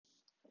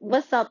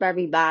What's up,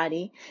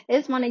 everybody?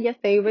 It's one of your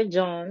favorite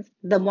Jones,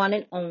 the one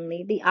and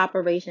only, the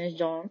Operations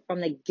Jones from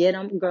the Get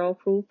 'em Girl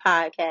Crew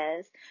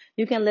podcast.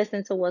 You can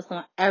listen to us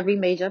on every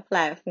major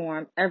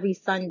platform every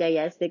Sunday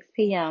at 6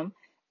 p.m.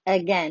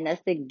 Again,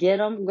 that's the Get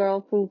 'em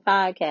Girl Crew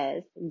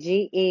podcast.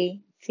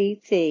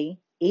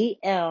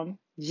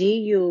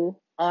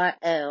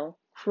 GETTEMGURL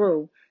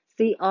Crew.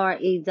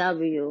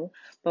 CREW.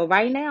 But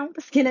right now,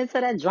 let's get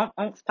into that Drunk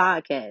Unks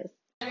podcast.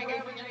 Yo,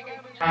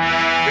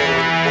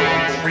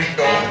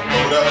 Rico,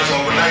 what up? It's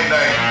Uncle Night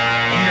Night.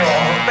 You know,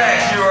 I'm a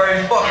fact, you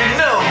already fucking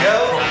know, yo.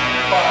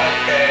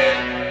 Podcast.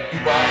 You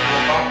rockin'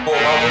 with my boy,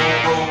 my little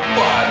road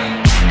body.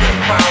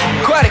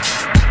 Aquatic.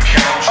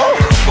 Oh.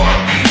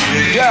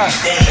 Yeah.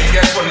 Hey,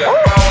 guess what?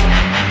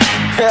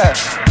 Yeah.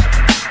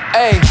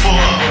 Hey.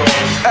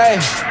 Hey.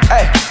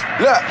 Hey.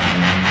 Look.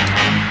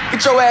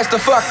 Get your ass the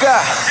fuck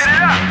up.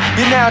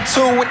 You're now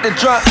tuned with the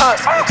drunk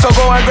unks. So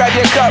go and grab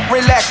your cup,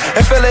 relax,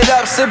 and fill it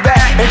up, sit back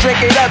and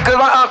drink it up. Cause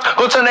my unks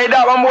gon' turn it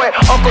up. I'm with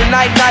Uncle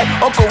Night Night,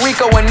 Uncle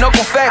Rico, and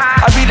Uncle Fact.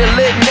 I be the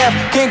lit nep,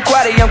 King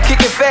Quaddy, I'm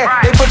kicking fat.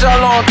 They put y'all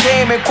on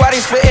game and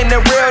Quaddy spitting the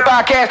real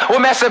podcast.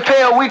 With Master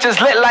Pill, we just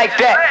lit like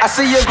that. I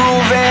see you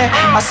grooving,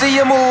 I see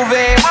you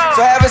moving.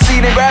 So have a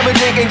seat and grab a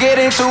drink and get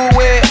into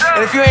it.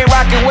 And if you ain't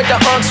rocking with the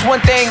unks,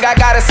 one thing I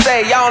gotta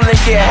say, y'all only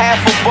get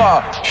half a bar.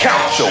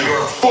 Count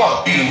your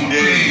fucking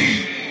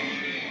Indeed.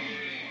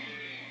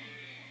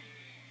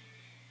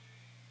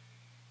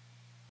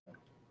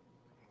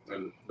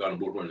 And got them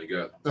both running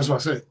together. That's what I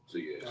said. So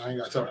yeah, I ain't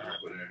got time.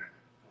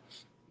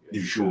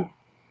 You sure?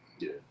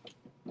 Yeah.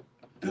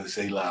 Does it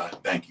say live?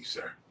 Thank you,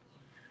 sir.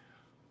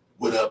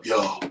 What up,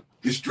 y'all?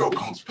 This Stroke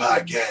Unks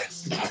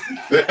podcast.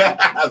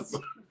 That's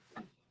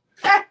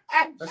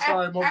all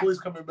right. My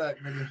boy's coming back,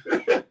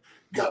 nigga.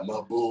 Got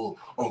my bull,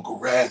 Uncle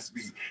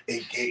Raspy,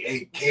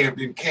 a.k.a.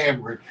 Camden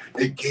Cameron,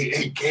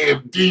 a.k.a.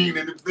 Cam Dean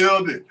in the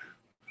building.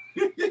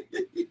 Oh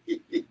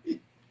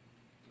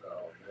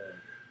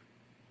man.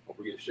 Don't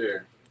forget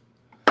share.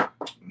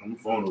 I'm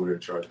phone over there,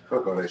 Charlie.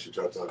 Fuck all that shit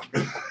y'all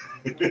talking.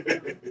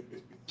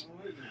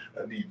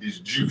 I need this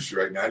juice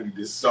right now. I need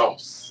this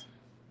sauce.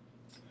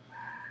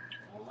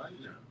 All right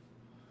now.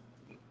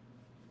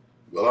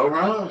 Well, all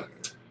right.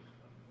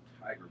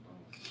 Tiger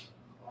bone.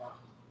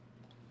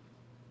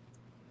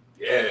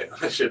 Yeah,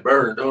 that shit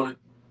burned, don't it?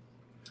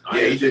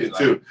 Yeah, he did it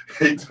too.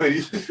 He did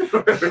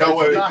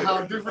it. Not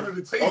how different of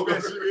the taste Uncle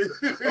that shit is.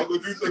 Uncle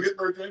Drew took his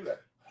birthday. Like,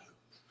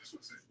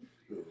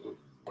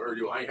 Word,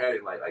 yo, I ain't had it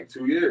in like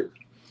 2 years.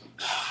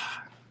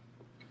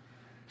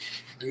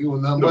 You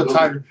was nothing but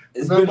tiger.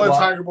 It's Nothing been a but while.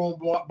 tiger bone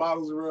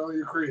bottles around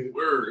your crib.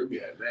 Word, we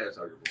had mad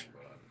tiger bone.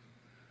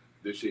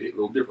 This shit hit a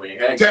little different. Ain't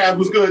had Tab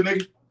was good,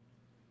 nigga.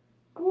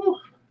 Woo.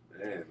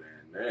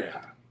 Man.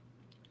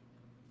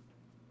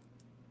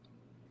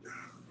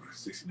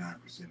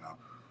 69%. I'll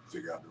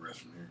figure out the rest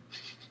from here.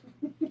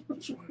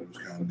 Just one of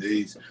those kind of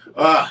days.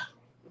 I'm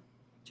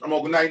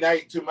Uncle Night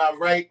Night. To my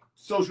right,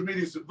 social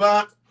media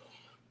savant,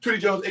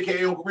 Trinity Jones,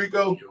 aka Uncle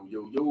Rico.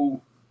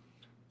 Yo.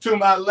 To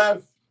my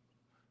left,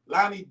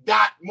 Lonnie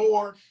Dot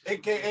Moore,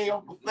 aka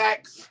Uncle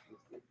Fax.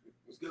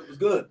 What's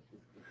good?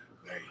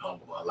 Very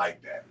humble. I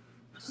like that.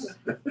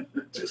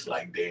 Just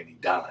like Danny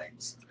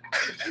Dimes.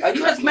 Like,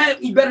 you just mad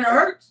he better than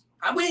Hurts?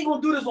 We ain't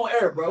gonna do this on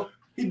air, bro.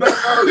 He better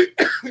than Hurts.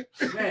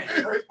 Man.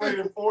 Hurts played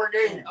in 4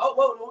 games. Oh,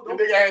 whoa, The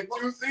nigga had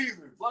 2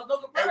 seasons. Well,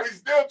 don't And we compress.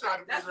 still trying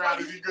to That's figure out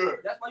why if he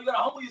good. That's why you gotta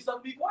humble yourself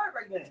and be quiet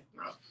right now.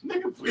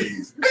 Nigga,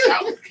 please.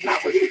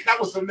 That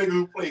was some nigga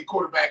who played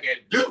quarterback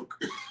at Duke.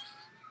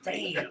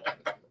 Damn.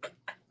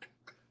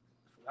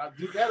 I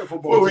do that at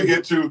football. Before we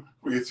get too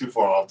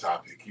far off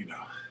topic, you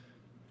know.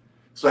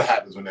 That's what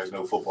happens when there's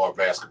no football or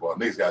basketball.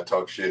 Niggas gotta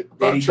talk shit about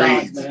Danny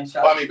trades. Dimes,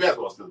 man. Well, I mean,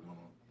 basketball's still going on.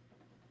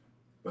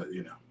 But,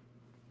 you know,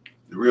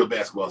 the real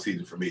basketball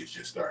season for me is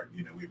just starting.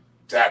 You know, we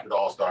tapped the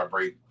All-Star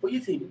break. What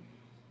you team?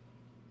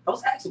 I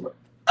was asking, bro.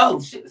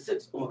 Oh, shit, the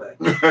six. Oh, my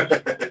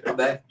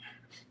bad.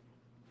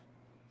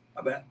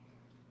 My bad.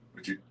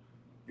 But you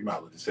might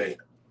as well just say it.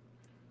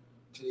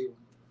 Table.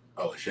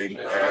 Oh, shaking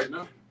Yeah, your right ass.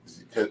 now.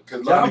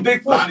 Because Yeah, I'm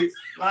big for it.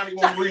 Lonnie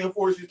want to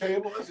reinforce his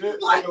table. That's it.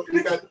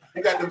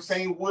 You got them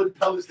same wood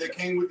pellets that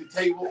came with the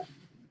table.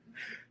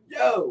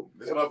 Yo.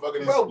 This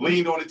motherfucker Bro. just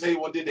leaned on the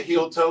table and did the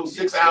heel toe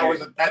 6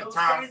 hours at a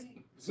time.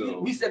 Crazy. So,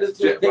 We said this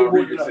to Chet they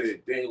Rodriguez were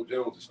said Daniel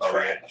Jones is All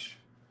right. trash.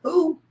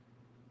 Who?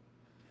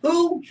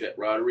 Chet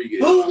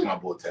Rodriguez. Who? My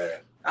boy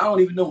Tad. I don't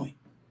even know him.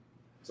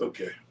 It's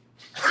okay.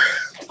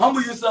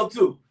 Humble yourself,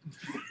 too.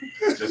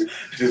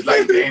 Just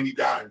like Danny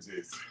Dimes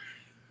is.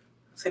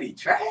 Said he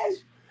trash?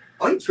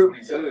 Oh, he tripping.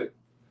 He said,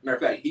 matter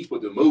of fact, he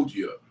put the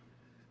emoji up.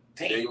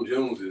 Damn. Daniel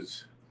Jones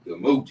is the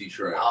emoji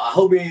trash. I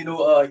hope he ain't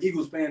no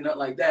Eagles fan, nothing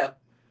like that.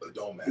 But it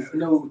don't matter.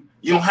 No,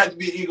 You don't have to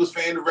be an Eagles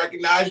fan to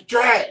recognize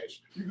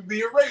trash. You can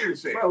be a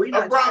Raiders fan, Bro, he a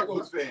not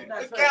Broncos trash, fan, bro.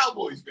 He a not trash.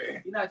 Cowboys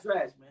fan. he's not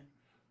trash, man.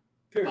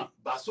 Period.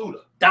 Basuda.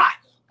 Dot.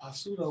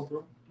 Pasudo,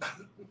 bro.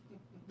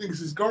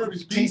 Niggas is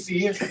garbage, B.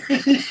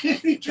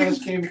 TCM. Trash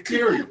can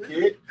material,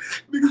 kid.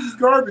 Niggas is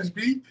garbage,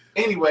 B.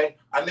 Anyway,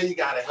 I know you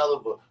got a hell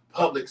of a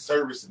public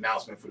service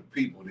announcement for the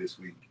people this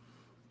week.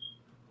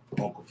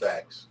 Uncle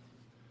Facts.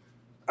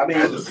 I mean,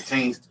 as it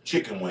pertains to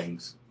chicken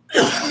wings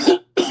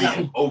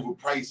being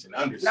overpriced and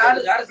undersold.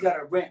 I just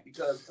got a rant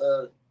because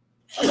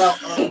about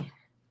the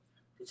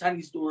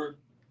Chinese store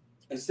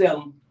in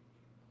Salem.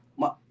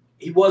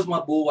 He was my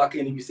bull. I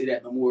can't even say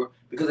that no more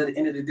because at the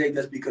end of the day,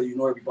 that's because you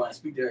know everybody and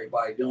speak to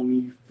everybody. They don't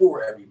mean you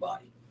for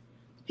everybody.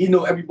 He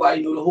know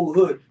everybody, know the whole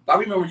hood. But I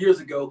remember years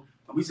ago,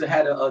 we used to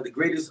have the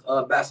greatest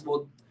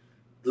basketball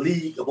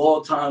league of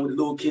all time with the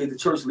little kids, the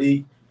church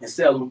league in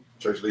Salem.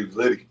 Church league was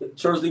lit. The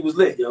church league was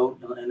lit, yo.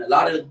 And a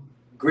lot of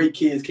great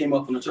kids came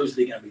up from the church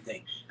league and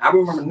everything. I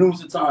remember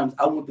numerous of times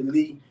I went to the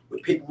league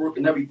with paperwork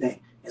and everything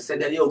and said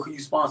that, yo, could you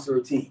sponsor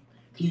a team?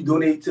 Can you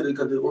donate to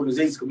the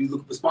organization? Because we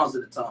looking for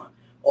sponsors at the time.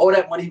 All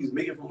that money he was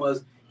making from us,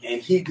 and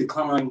he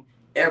declined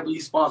every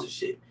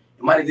sponsorship.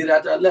 And might have did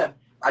after I left.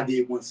 I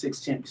did won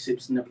 6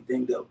 championships and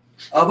everything, though.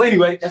 But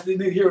anyway, that's the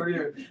here or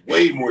there.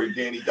 Way more than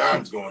Danny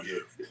Dimes going to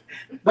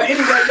get. But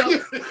anyway,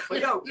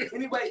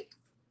 anyway,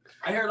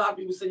 I hear a lot of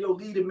people say, yo,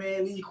 lead a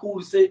man, lead cool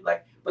to say,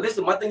 like, but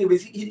listen, my thing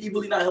is he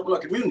really not helping our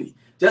community.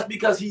 Just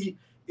because he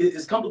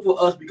is comfortable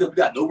for us because we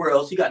got nowhere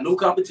else. He got no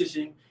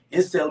competition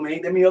in Salem,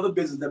 ain't that many other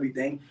business and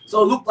everything.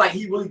 So it looked like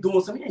he really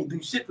doing something. He ain't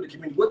do shit for the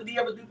community. What did he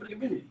ever do for the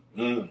community?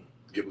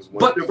 Give us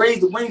But to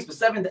raise the wings for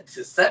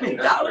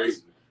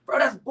 $7, bro,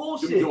 that's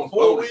bullshit.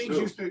 Four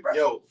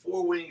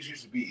wings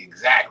used to be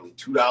exactly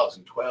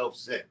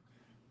 $2.12.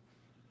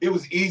 It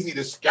was easy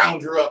to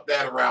scoundrel up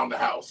that around the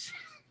house.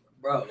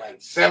 Bro, like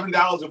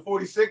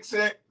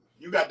 $7.46,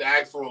 you got to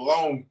ask for a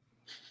loan.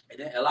 And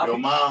then a lot Yo, of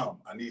people, mom,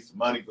 I need some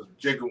money for some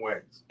chicken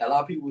wings. a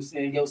lot of people were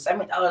saying, yo,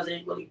 $7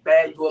 ain't really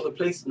bad. You go other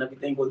places and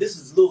everything. Well, this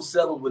is little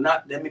Salem with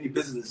not that many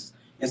businesses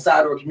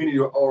inside our community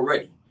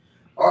already.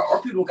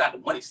 Our people got the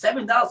money.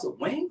 $7 of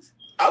wings?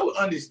 I would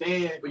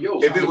understand, But yo,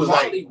 if it was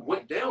like,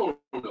 went down,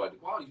 like the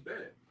quality's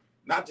bad.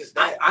 not just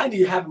that. I need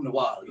to have them in a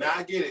while. Now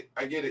I get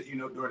it. You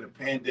know, during the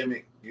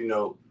pandemic, you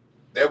know,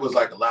 there was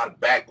like a lot of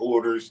back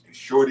orders and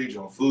shortage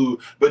on food,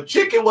 but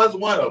chicken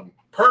wasn't one of them.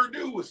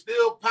 Purdue was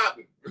still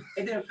popping.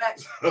 And then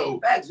facts, So,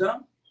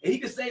 John. And he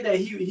could say that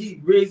he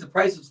raised the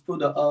prices for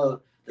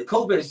the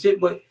COVID shit,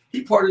 but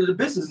he part of the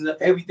business and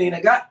everything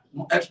that got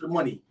extra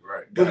money.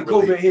 right. When the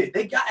Really- COVID hit,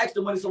 they got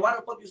extra money, so why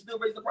the fuck you still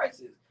raise the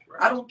prices?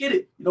 Right. I don't get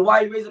it. You know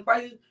why he raised the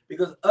prices?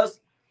 Because us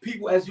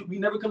people, we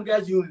never come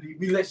together as unity.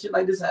 We let shit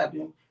like this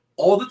happen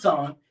all the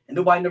time, and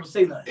nobody never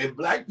say nothing. If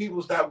black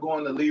people stop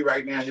going to Lee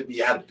right now, he'll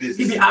be out of business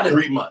He'd be in out of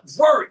 3 months.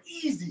 Word,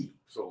 easy.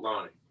 So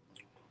Lonnie,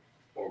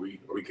 are we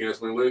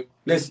canceling Lee?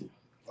 Listen,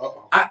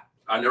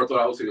 I never thought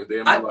I would say this day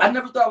in my life. I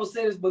never thought I would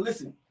say this, but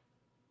listen,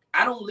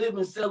 I don't live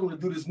in Salem to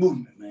do this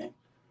movement, man.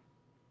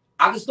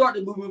 I can start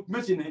the movement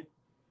mentioning it,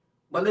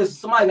 but listen,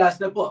 somebody got to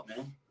step up,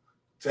 man.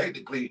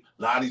 Technically,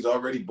 Lonnie's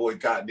already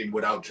boycotting him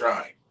without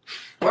trying.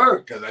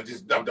 Word. Because I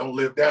don't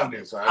live down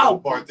there, so I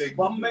don't partake.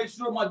 But I'm gonna make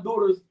sure my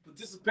daughters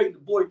participate in the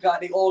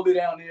boycott. They all live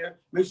down there.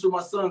 Make sure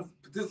my sons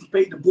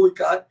participate in the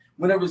boycott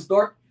whenever it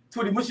starts.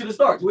 Tweety, when should it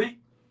start, Tweety?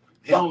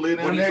 He don't live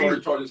down When he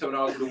there. started charging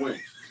 $7 for the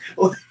wings.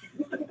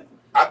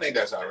 I think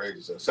that's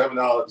outrageous.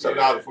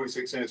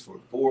 $7.46 for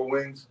 4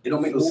 wings. It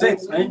don't make no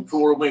sense, man.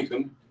 4 wings,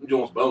 them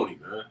Jones bony,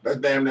 man. That's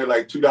damn near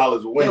like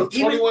 $2 a wing. Yo,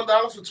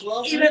 $21 for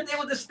 12? Even if they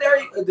were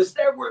the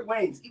steroid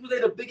wings, even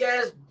they the big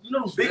ass, you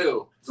know, big,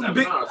 Still, some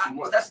big. $7 too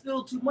much. That's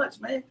still too much,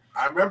 man.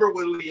 I remember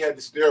when Lee had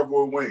the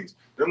steroid wings.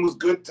 Them was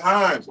good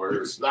times. Where you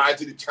could slide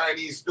to the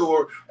Chinese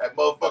store at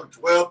motherfucking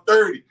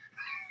 12:30.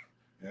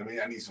 I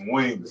mean, I need some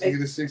wings. Hey,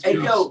 hey,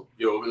 yo,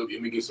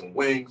 let me get some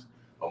wings,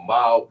 a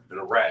mild, and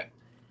a rat.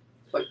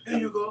 but there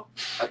you go.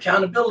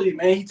 Accountability,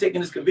 man. He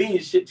taking this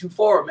convenience shit too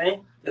far,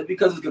 man. That's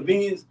because it's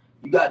convenience.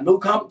 You got no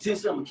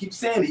competition. I'm gonna keep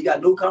saying it. You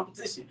got no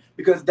competition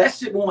because that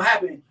shit won't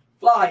happen.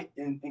 Fly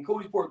in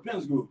Codysport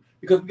Pins Group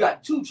because we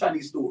got 2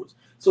 Chinese stores.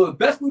 So if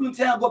best food in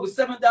town go up to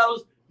 $7,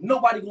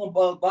 nobody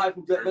gonna buy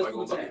from best food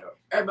in town.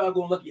 Everybody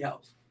going Lucky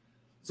House.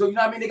 So you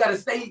know what I mean? They gotta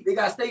stay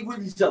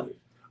with each other.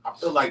 I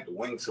feel like the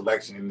wing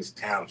selection in this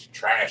town is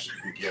trash to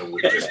begin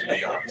with, just to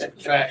be honest.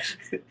 Trash.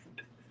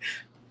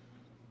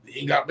 He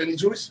ain't got many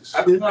choices.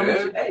 I mean,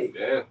 Hey,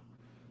 yeah.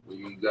 When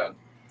you got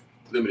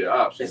limited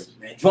options. listen,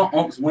 man, Drunk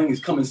Unks Wing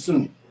is coming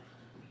soon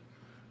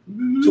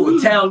to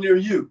a town near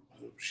you.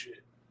 Oh, shit.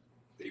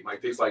 They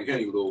might taste like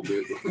Henny a little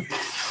bit.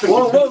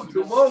 Whoa,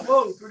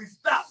 Cody,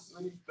 stop.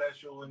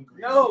 Special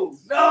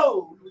ingredients.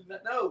 No.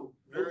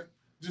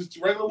 Just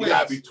regular You wings.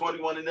 gotta be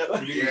 21 and up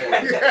for these.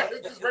 Yeah,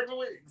 just regular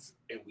wings.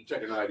 And we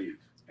checking IDs.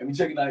 And we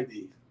checking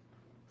IDs.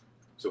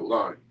 So,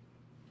 Lonnie,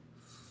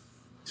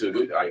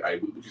 I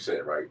what you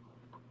said, right?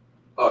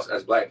 Us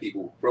as black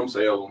people from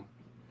Salem,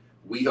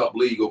 we help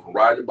Lee go from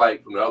riding the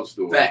bike from the other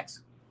store.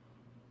 Facts.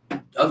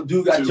 The other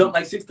dude got Two. jumped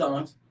like 6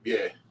 times.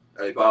 Yeah.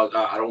 If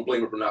I don't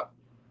blame her for not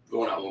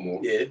going out no more.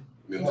 Yeah.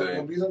 You know what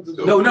I'm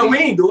saying? No, we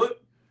ain't do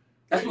it.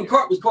 That's when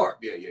Cart was Cart.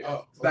 Yeah.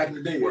 Oh, Back in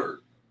the day.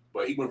 Word.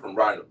 But he went from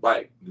riding a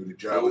bike. Knew the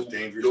job was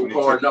dangerous. No when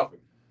car, they took- nothing.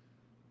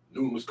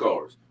 Numerous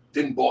cars.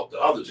 Then bought the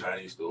other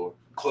Chinese store,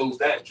 closed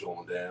that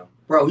joint down.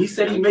 Bro, he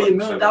said he made $1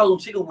 million on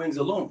chicken wings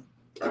alone.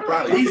 He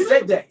probably He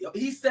said that.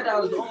 He said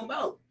out of his own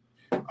mouth.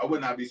 I would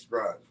not be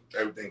surprised,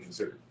 everything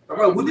considered.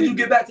 Bro, what did you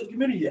get back to the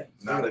community yet?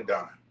 Not a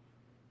dime.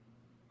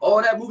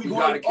 All that movie You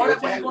going, gotta all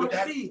that catch money that going with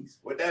that. overseas.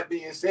 With that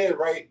being said,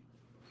 right?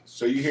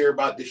 So you hear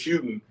about the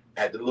shooting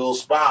at the little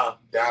spa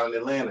down in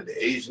Atlanta,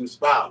 the Asian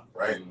spa,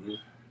 right? Mm-hmm.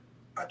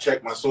 I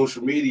checked my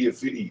social media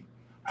feed.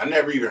 I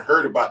never even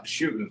heard about the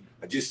shooting.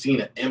 I just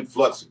seen an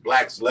influx of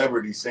black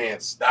celebrities saying,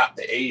 "Stop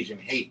the Asian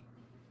hate,"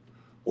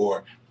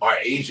 or "Our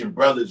Asian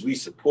brothers, we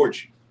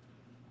support you."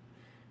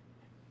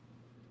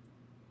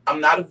 I'm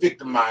not a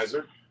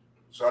victimizer,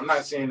 so I'm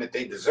not saying that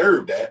they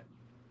deserve that.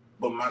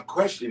 But my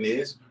question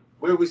is,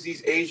 where was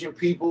these Asian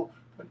people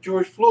when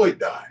George Floyd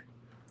died?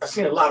 I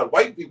seen a lot of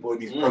white people in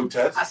these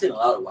protests. I seen a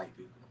lot of white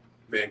people.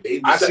 Man,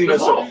 they I seen a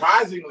them off.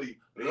 surprisingly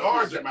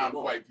large amount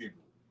of white people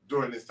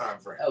during this time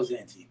frame. That was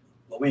Antifa.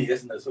 But wait,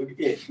 that's another. So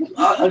yeah,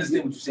 I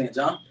understand what you're saying,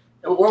 John.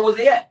 Where was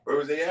they at? Where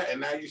was they at?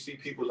 And now you see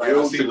people like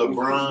Yo, I see it was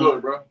LeBron.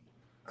 good, bro.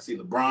 I see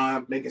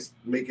LeBron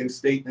making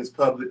statements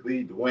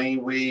publicly.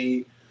 Dwayne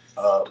Wade.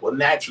 Well,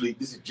 naturally,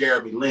 this is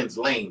Jeremy Lin's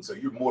lane, so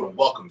you're more than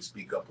welcome to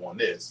speak up on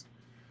this.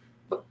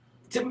 But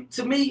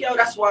to me, yo,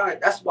 that's why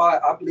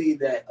I believe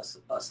that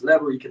a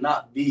celebrity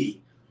cannot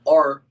be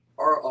our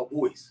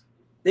voice.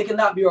 They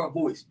cannot be our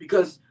voice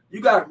because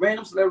you got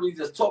random celebrities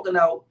that's talking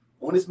out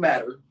on this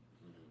matter.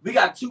 We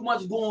got too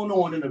much going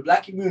on in the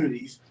black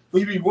communities for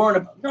you to be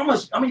worrying about.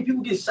 How many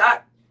people get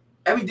shot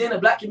every day in the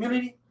black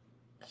community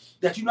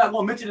that you're not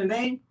going to mention the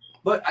name?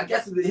 But I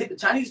guess if it hit the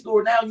Chinese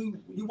store now,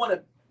 you want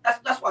to.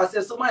 That's why I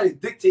said somebody's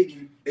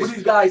dictating what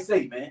these guys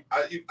say, man.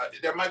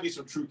 There might be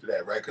some truth to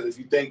that, right? Because if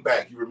you think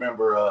back, you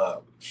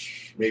remember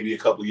maybe a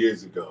couple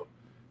years ago,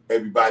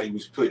 everybody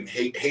was putting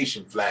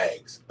Haitian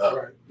flags up.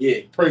 Right.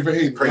 Yeah. Pray for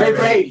Haiti. Pray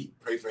for Haiti.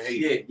 Pray for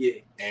Haiti. Yeah.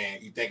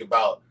 And you think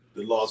about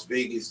the Las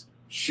Vegas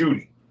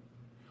shooting.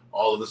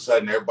 All of a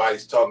sudden,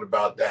 everybody's talking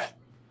about that.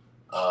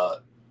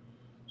 The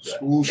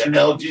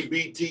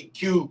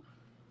LGBTQ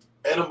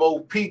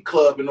NMOP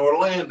club in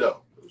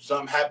Orlando.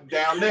 Something happened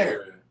down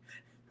there.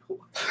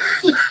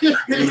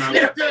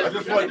 I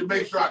just wanted to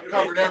make sure I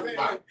covered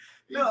everybody.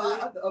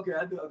 I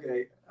do.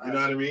 Okay. You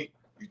know what I mean?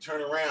 You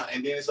turn around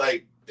and then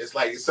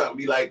it's something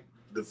be like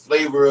the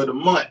flavor of the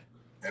month,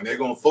 and they're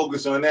gonna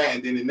focus on that,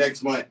 and then the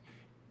next month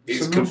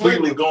it's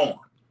completely gone.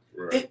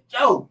 Right.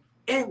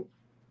 And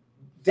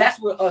that's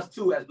with us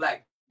too as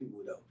black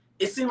people though.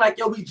 It seemed like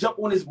we jump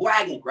on this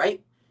wagon,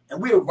 right?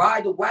 And we'll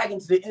ride the wagon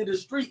to the end of the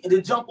street and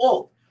then jump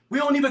off. We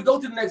don't even go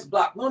to the next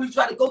block. We don't even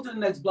try to go to the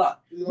next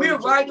block. We'll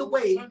ride the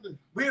wave.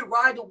 We'll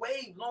ride the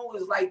wave long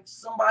as like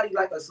somebody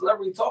like a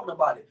celebrity talking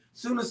about it.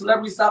 Soon as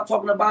celebrities stop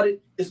talking about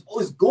it, it's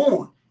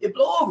gone. It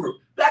blow over.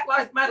 Black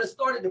Lives Matter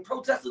started the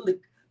protesting,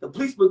 the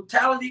police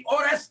brutality, all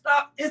that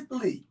stopped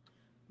instantly.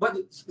 But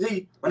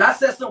see, when I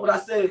said something, I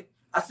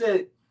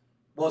said,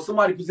 well,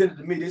 somebody presented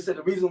to me. They said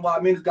the reason why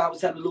me and this guy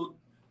was having a little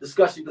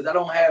discussion because I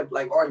don't have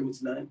like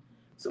arguments, nothing.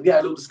 So we had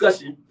a little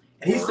discussion.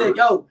 And he said,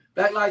 yo,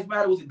 Black Lives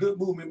Matter was a good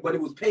movement, but it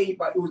was paid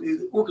by, it was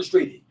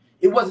orchestrated.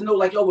 It wasn't no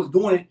like y'all was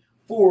doing it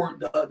for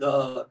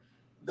the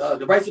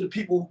rights of the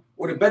people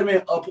or the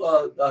betterment of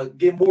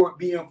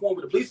being informed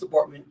with the police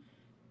department.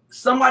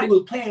 Somebody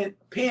was paying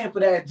for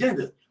that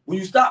agenda. When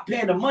you stop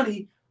paying the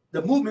money,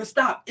 the movement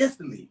stopped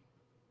instantly.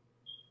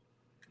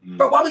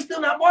 But why we still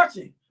not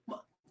marching?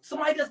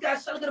 Somebody just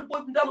got shot. Look at a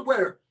boy from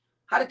Delaware.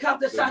 How the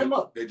cops that shot him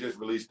up? They just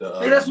released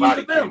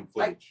the film.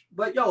 Like,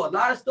 but yo, a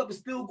lot of stuff is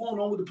still going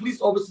on with the police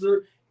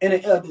officer and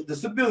the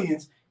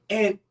civilians,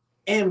 and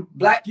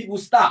black people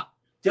stop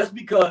just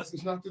because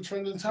it's not the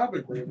trending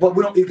topic, right? But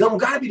it don't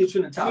gotta be the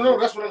trending topic. No,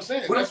 that's what I'm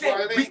saying.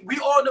 We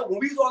all know when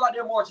we was all out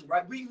there marching,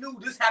 right? We knew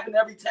this happened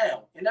in every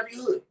town, in every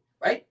hood,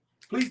 right?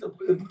 Police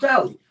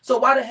brutality. So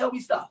why the hell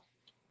we stop?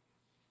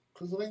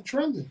 Because it ain't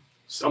trending.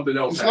 Something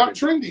else. It's not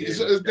trendy.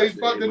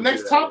 The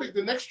next topic,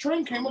 the next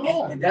trend came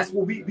along. And that's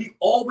what we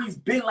always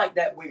been like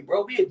that way,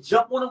 bro. We had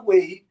jump on a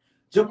wave,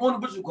 jump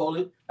on what you call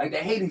it, like the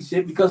Haiti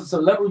shit, because a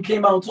celebrity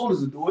came out and told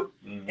us to do it.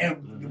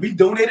 And we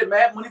donated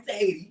mad money to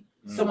Haiti.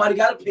 Somebody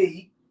got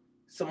paid.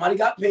 Somebody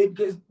got paid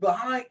because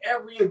behind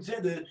every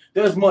agenda,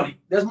 there's money.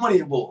 There's money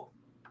involved.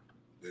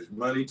 There's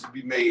money to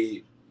be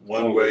made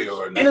one way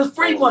or another. And it's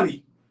free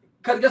money.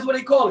 Because guess what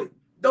they call it?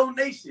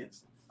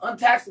 Donations.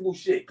 Untaxable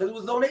shit. Because it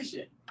was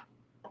donation.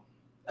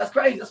 That's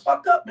crazy. That's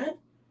fucked up, man.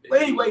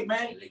 But anyway,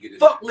 man,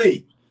 fuck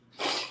Lee.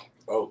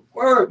 Oh,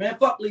 word, man.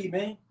 Fuck Lee,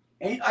 man.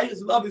 And I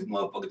used to love his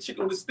motherfucking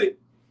chicken on the stick.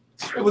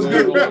 It was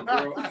good,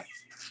 bro.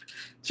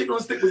 Chicken on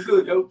the stick was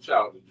good, yo.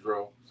 Shout out to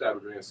Dro,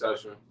 Savagery in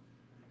session.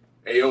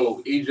 Hey,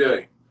 yo,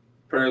 EJ,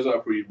 prayers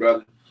up for you,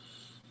 brother.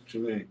 What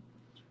you mean?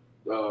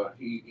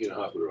 He in the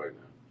hospital right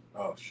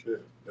now. Oh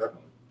shit,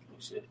 definitely. Oh,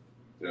 shit.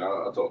 Yeah,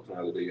 I talked to him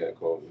the other day. He had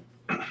called me.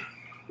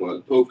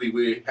 But hopefully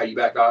we have you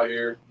back out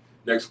here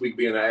next week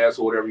being an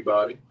asshole to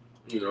everybody,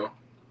 you know.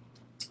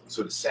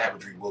 So the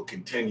savagery will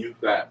continue.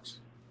 Facts.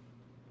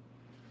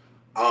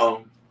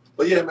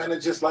 But yeah, man,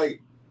 it's just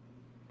like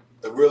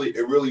it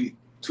really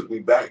took me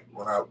back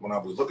when I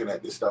was looking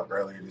at this stuff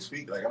earlier this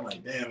week. Like I'm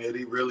like, damn, yeah,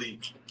 they really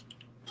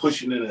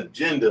pushing an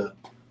agenda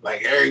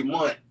like every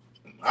month.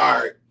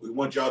 All right, we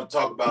want y'all to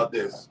talk about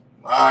this.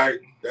 All right,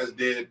 that's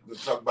dead.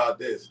 Let's talk about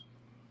this.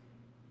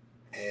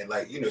 And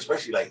like, you know,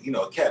 especially like, you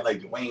know, a cat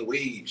like Dwayne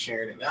Wade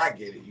sharing it, and I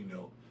get it, you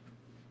know.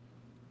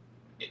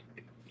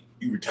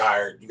 you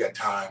retired, you got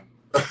time.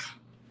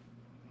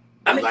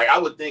 I mean, like I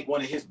would think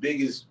one of his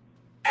biggest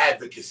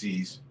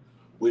advocacies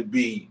would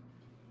be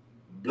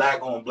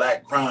black on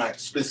black crime,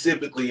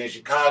 specifically in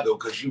Chicago,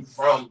 because you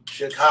from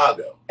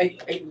Chicago.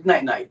 Hey,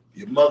 night.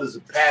 Your mother's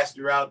a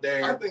pastor out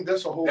there. I think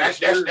that's a whole.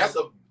 That's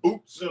a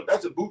boots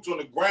on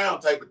the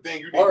ground type of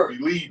thing. You need to be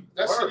leading.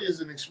 That city is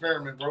an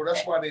experiment, bro.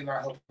 That's why they're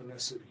not helping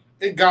that city.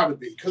 It gotta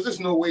be, because there's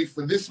no way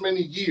for this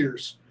many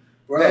years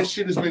that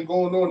shit has been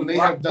going on and they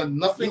have done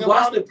nothing about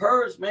it. Watch the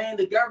purge, man.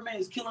 The government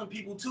is killing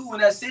people too in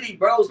that city,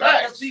 bro. It's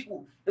not just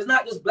people. It's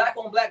not just black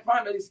on black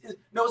crime. It's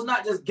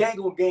not just gang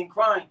on gang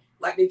crime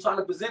like they trying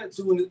to present it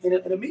to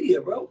in the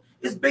media, bro.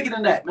 It's bigger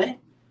than that, man.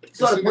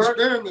 It's an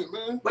experiment,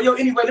 man. But yo,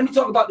 anyway, let me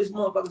talk about this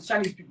motherfucking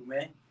Chinese people,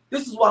 man.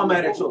 This is why I'm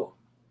mad at y'all.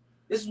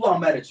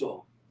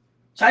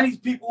 Chinese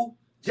people,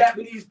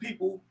 Japanese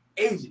people,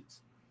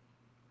 Asians.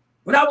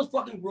 When I was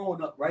fucking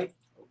growing up, right?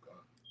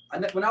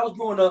 When I was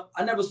growing up,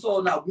 I never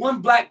saw not one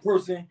black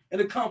person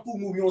in a kung fu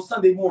movie on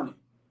Sunday morning.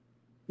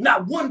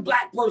 Not one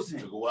black person.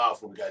 It took a while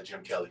before we got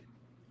Jim Kelly.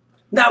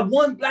 Not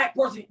one black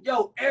person.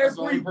 Yo,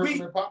 every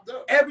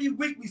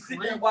week we sit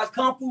there and watch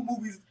kung fu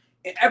movies,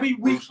 and every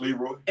week, Bruce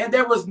Leroy. And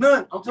there was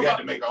none. We had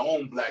to make our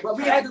own black. But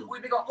we had to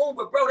make our own.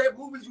 But bro, there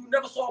movies you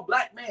never saw a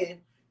black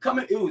man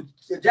coming. It was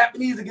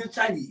Japanese against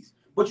Chinese,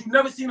 but you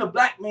never seen a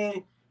black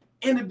man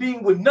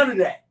intervene with none of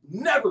that.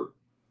 Never.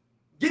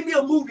 Give me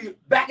a movie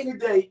back in the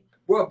day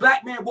where a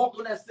black man walked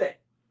on that set.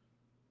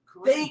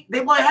 They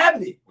weren't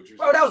having it.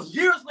 Bro, that was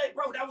years later.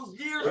 Bro, that was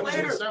years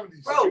later.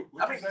 Bro,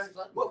 I mean,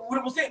 what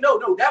I'm saying, no,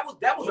 that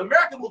was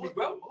American movie,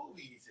 bro.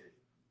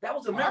 That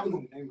was American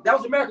movie. That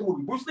was American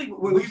movie. Bruce Lee.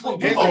 Bruce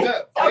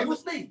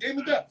Lee. Game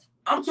of Death.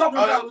 I'm talking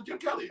about Jim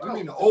Kelly. I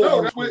mean,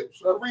 no, that's with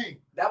Kareem.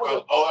 That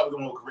was I was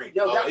going with Kareem.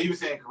 Yo, he was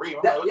saying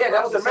Kareem. That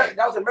was American.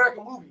 That was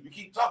American movie. You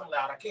keep talking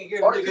loud. I can't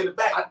hear the nigga in the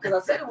back.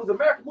 Because I said it was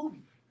American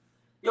movie.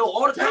 Yo,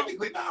 all the time.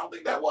 Technically, no, I don't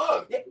think that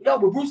was. Yo,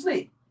 but Bruce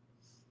Lee.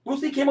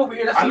 Bruce Lee came over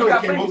here. That's I know he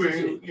he came over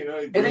here. You know,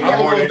 I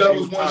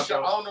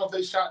don't know if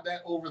they shot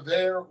that over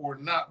there or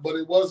not, but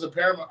it was a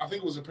Paramount. I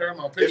think it was a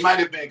Paramount picture. It might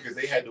have been because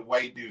they had the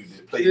white dude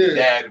that played the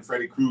dad and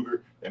Freddy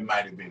Krueger. That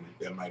might have been.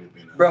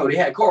 Bro, they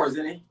had cars,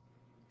 didn't they?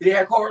 Did they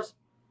have cars?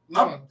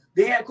 No.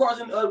 They had cars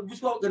in which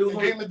spoke that it was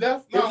on Game of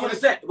Death. No, it was on the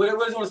set. But it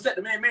was on the set.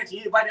 The man mansion.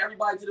 He invited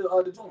everybody to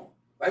the joint,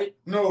 right?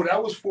 No,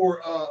 that was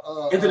for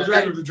Enter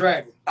the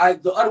Dragon.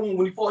 The other one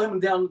when he fought him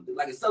down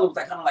like a cellar was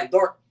like kind of like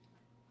dark.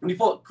 When he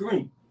fought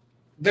Kareem.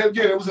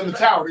 It was in the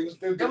tower. It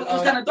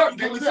was kind of dark. You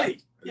couldn't see.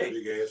 Yeah,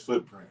 big ass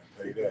footprint.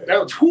 That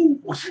was cool.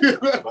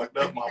 Fucked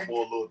up my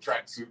boy little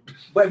tracksuit.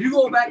 But if you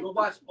go back and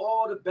watch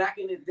all the back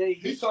in the day,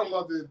 he's talking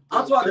about the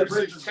I'm talking about the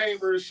 36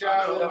 chambers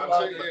shot.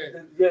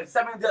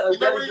 Seven. You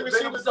never even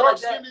seen the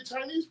dark-skinned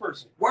Chinese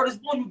person. Word is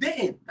born, you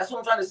didn't. That's what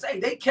I'm trying to say.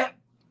 They kept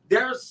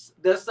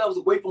themselves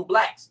away from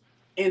blacks,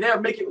 and they're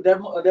making their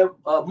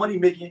money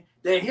making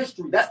their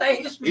history. That's their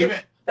history.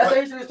 That's the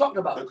history they're talking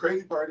about. The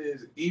crazy part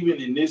is,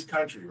 even in this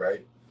country,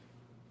 right?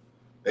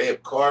 They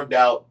have carved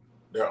out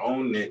their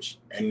own niche,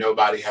 and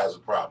nobody has a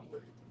problem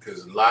with it.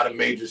 Because a lot of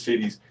major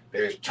cities,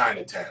 there's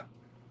Chinatown.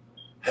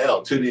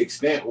 Hell, to the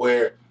extent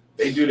where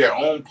they do their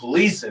own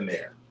police in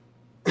there.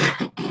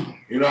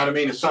 You know what I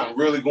mean? If something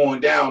really going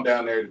down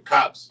there, the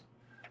cops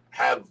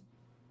have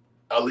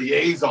a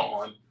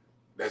liaison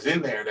that's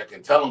in there that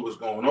can tell them what's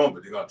going on,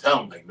 but they're going to tell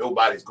them, like,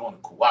 nobody's going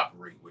to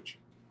cooperate with you.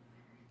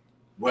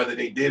 Whether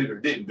they did it or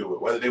didn't do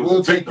it, whether they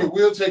we'll take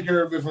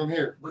care of it from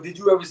here. But did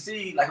you ever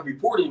see like a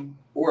reporting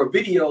or a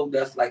video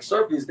that's like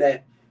surfaced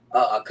that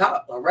a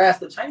cop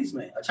harassed a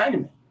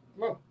Chinaman?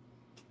 No.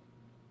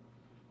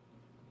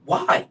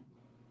 Why?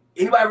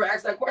 Anybody ever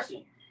asked that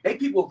question? They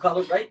people of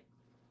color, right?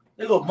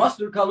 They little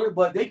mustard color,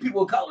 but they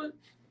people of color.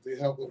 They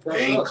help oppress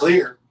They ain't us.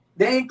 clear.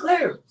 They ain't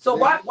clear. So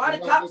why the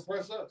cops?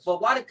 But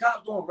why the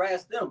cops don't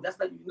harass them? That's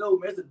like, man,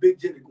 it's a big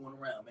agenda going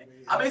around, man.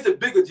 I mean, it's a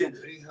big agenda.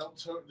 They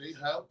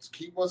helped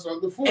keep us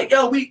underfoot. And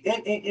yo,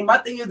 and my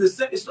thing is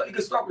you can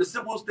start with the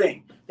simplest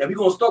thing. That we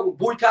gonna start with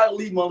boycott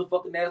Lee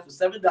motherfucking ass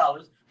for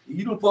 $7.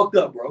 You done fucked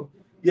up, bro.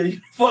 Yeah,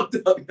 you fucked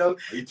up, yo.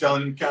 Are you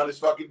telling him to count his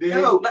fucking days?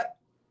 Yo, like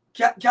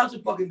count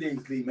your fucking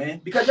days, Lee, man.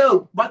 Because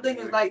yo, my thing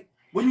is like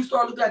when you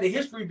start looking at the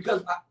history,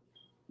 because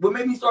what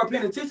made me start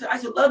paying attention, I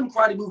should love them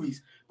karate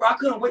movies. Bro, I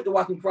couldn't wait to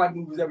watch them karate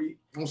movies every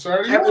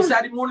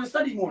Saturday morning,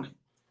 Sunday morning,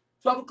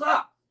 12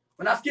 o'clock.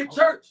 When I skip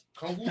church,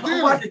 I'm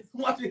watching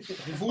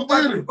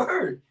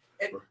Bird.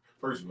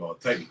 First of all,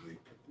 technically,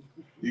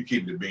 you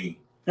keep the bean.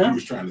 Huh?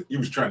 You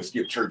was trying to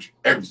skip church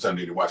every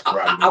Sunday to watch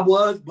karate. I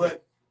wasn't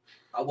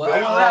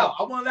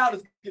allowed to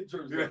skip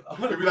church.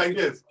 It'd be like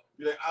this.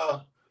 Be like,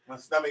 oh, my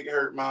stomach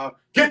hurt, Mom.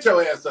 Get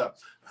your ass up.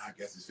 I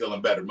guess it's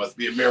feeling better. Must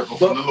be a miracle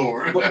from the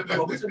Lord. But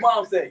what's your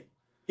mom say?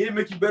 He'll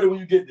make you better when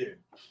you get there.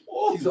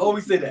 She used to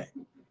always say that.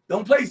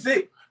 Don't play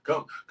sick.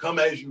 Come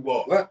as you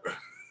walk. What?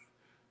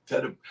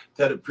 Tell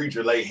the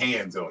preacher lay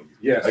hands on you.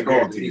 Yes, I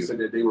guarantee he you. said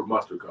that they were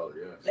mustard color.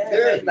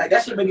 Yeah. Like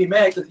that should make me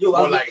mad because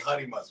more like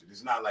honey mustard.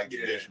 It's not like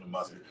traditional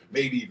mustard.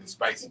 Maybe even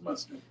spicy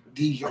mustard.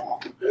 Dijon.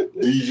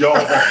 Dijon.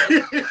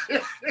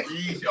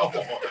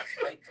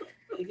 Like,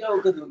 yo,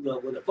 because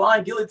with the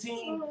flying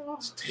guillotine,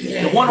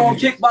 the one-arm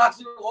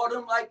kickboxer, all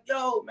them, like,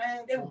 yo,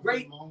 man, they were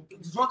great.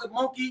 The Drunken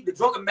Monkey, the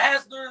Drunken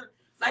Master,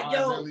 like,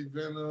 yo,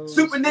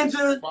 Super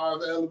Ninja.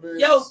 5 Elements.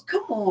 Yo,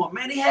 come on,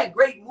 man. They had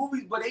great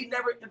movies, but they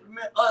never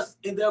implement us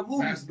in their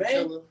movies,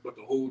 man. But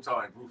the whole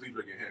time, Bruce Lee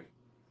drinking Henny.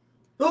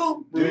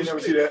 Who? You ain't never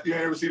see that? You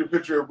ain't ever see the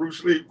picture of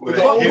Bruce Lee with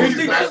Oh, that Bruce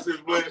Lee.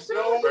 Masters blend?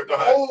 No.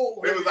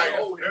 They was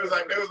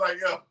like,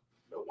 yo,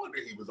 no wonder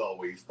he was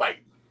always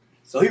fighting.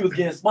 So he was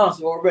getting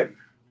sponsored already.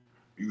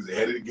 He was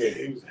ahead of the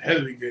game.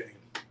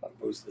 Like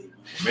Bruce Lee.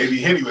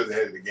 Maybe Henny was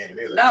ahead of the game.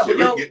 They was Nah, like, shit,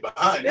 but yo, we get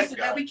behind this Listen,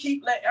 guy. man, we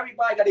keep letting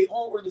everybody got their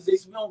own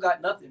organization. We don't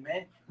got nothing,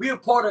 man. We a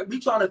part of. We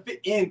trying to fit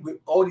in with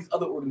all these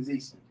other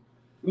organizations.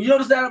 You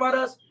notice that about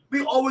us?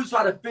 We always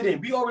try to fit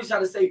in. We always try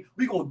to say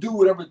we gonna do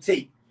whatever it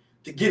takes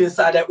to get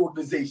inside that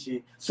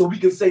organization, so we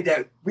can say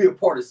that we're a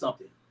part of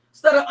something.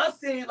 Instead of us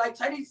saying like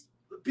Chinese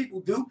people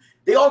do,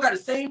 they all got the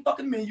same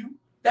fucking menu.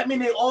 That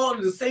means they all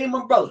under the same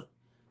umbrella.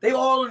 They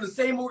all in the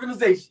same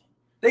organization.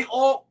 They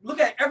all look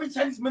at every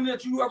Chinese menu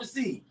that you ever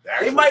see.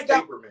 They might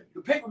got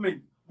the paper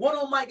menu. One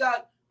of them might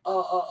got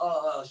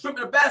shrimp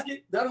in a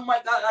basket. The other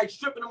might got like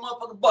shrimp in a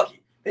motherfucking bucket.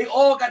 They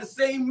all got the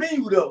same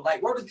menu though.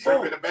 Like where is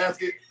shrimp in a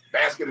basket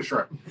of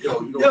shrimp.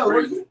 Yo, you know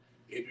crazy?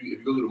 If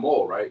you go to the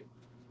mall, right,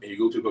 and you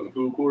go to the fucking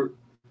food court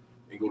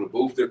and go to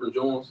both different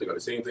joints, they got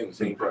the same thing, the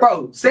same price.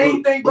 Bro,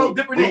 same thing, bro,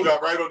 different. Boo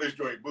got right on this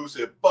joint. Boo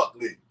said, "Fuck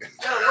Lee."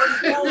 Yo, what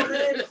is going on,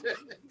 man?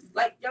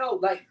 Like, yo,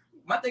 like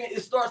my thing,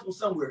 it starts from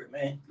somewhere,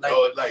 man.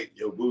 Like,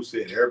 Boo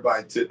said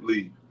everybody tipped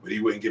Lee, but he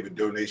wouldn't give a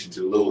donation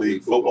to the Little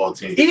League football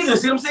team. Either,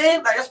 see what I'm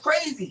saying? Like, that's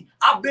crazy.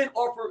 I've been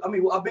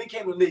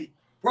came to the league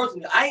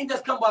personally. I ain't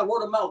just come by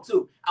word of mouth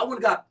too. I would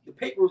have got the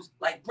papers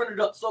like printed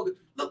up so good.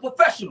 Look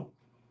professional.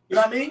 You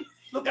know what I mean?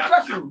 Look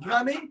professional. You know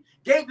what I mean?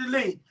 Gave the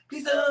league.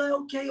 He said,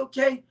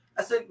 okay.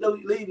 I said, no,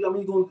 leave. I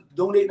mean, you're going to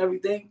donate and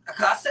everything.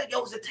 I said,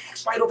 yo, it's a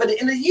tax write-off at the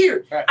end of the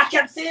year. Right. I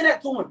kept saying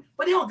that to him.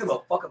 But they don't give a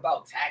fuck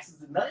about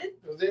taxes and nothing.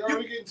 They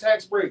already getting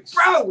tax breaks.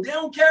 Bro, they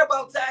don't care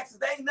about taxes.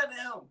 They ain't nothing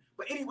to him.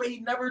 But anyway, he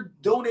never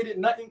donated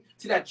nothing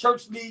to that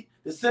church league,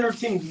 the center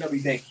teams and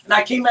everything. And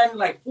I came at him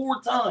like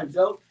 4 times,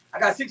 yo. I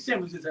got 6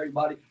 championships,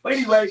 everybody. But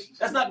anyway,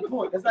 that's not the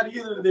point. That's not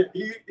either of them.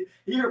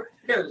 Here.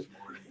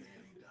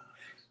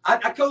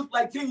 I coached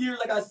like 10 years.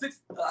 I got 6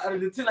 out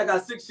of the 10. I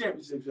got 6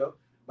 championships, yo.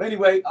 But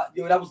anyway,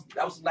 yo, that was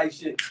some nice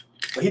shit.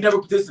 But he never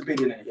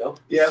participated in it, yo.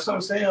 Yeah, that's what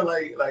I'm saying.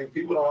 Like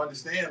people don't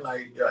understand.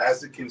 Like, yo,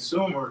 as a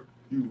consumer,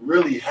 you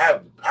really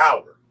have the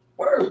power.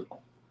 Word.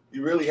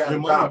 You really have the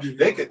power.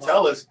 They could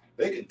tell us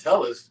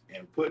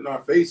and put in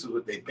our faces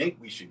what they think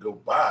we should go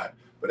buy.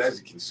 But as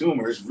a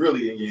consumer, it's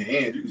really in your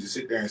hands. You can just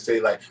sit there and say,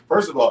 like,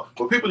 first of all,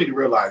 what people need to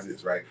realize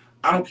is, right?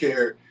 I don't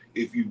care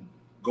if you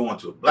go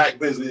into a black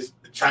business,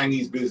 a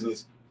Chinese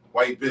business,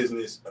 white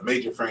business, a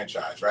major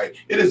franchise, right?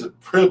 It is a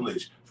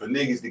privilege for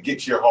niggas to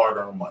get your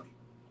hard-earned money.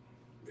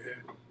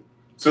 Yeah.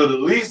 So the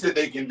least that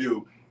they can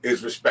do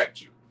is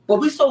respect you. But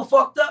we so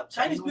fucked up.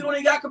 Chinese people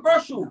only got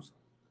commercials.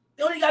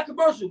 They only got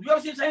commercials. You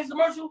ever see a Chinese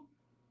commercial?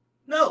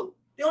 No.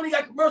 They only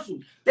got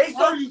commercials.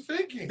 What are you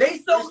thinking? They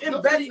so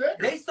embedded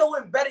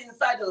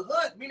inside the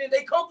hood, meaning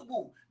they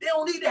comfortable. They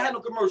don't need to have no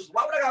commercials.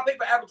 Why would I gotta pay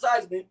for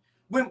advertisement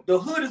when the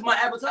hood is my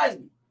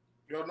advertisement?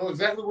 Y'all know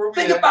exactly where we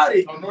Think about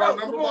it. Bro,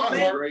 come on,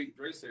 man. Dre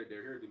said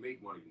they're here to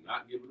make money,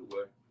 not give it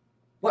away.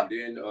 What?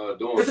 And then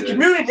it's a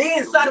community. They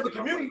inside of a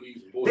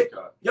community.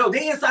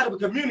 They inside of a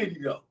community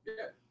though. Yeah.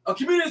 A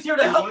community is here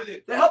to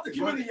help the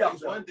community out.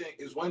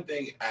 It's one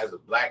thing as a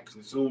black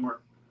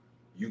consumer,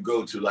 you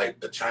go to like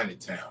a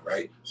Chinatown,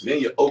 right? So then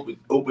you're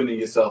opening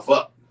yourself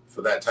up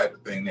for that type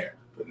of thing there.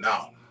 But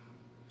now,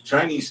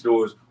 Chinese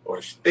stores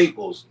are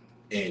staples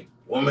in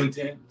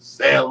Wilmington,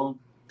 Salem,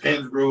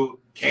 Pennsboro,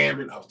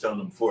 Camden. I was telling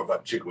them before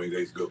about chicken wings. They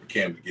used to go to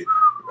Camden to get.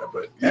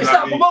 But you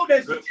stop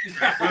promoting that shit.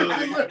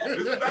 This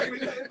is like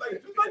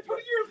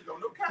 20 years ago.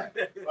 No cap.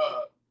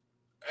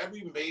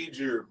 Every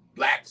major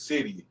black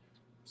city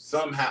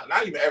somehow,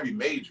 not even every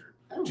major,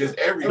 just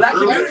every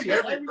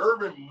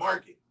urban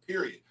market.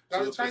 Period.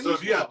 So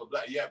if you have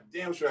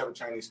damn sure have a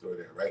Chinese store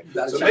there, right?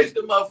 So make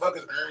the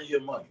motherfuckers earn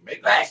your money.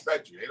 Make them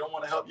respect you. They don't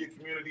want to help your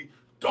community.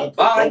 Don't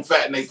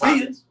fatten their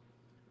pockets.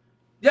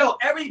 Yo,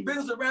 every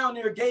business around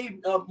there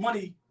gave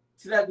money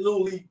to that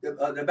little league,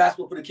 the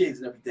basketball for the kids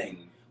and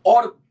everything.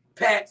 All the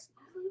Packs,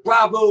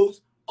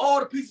 Bravos, all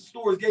the pizza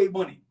stores gave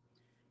money.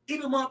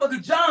 Even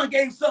motherfucker John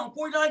gave something.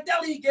 49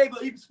 Deli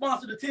he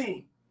sponsored the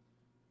team.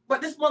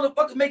 But this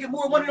motherfucker making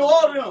more money than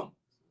all of them.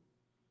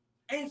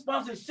 Ain't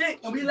sponsored shit,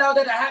 and we allowed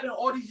that to happen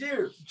all these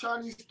years.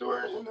 Chinese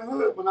store in the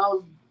hood when I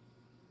was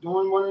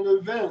doing one of the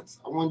events.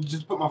 I wanted to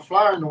just put my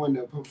flyer in the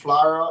window, put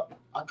flyer up.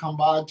 I come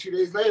by 2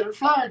 days later, the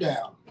flyer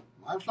down.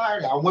 My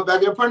flyer down. I went back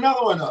there and put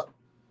another one up.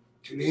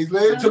 2 days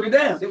later, took it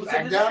down. They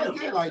back down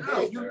again. Like,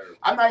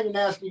 I'm not even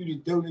asking you to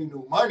donate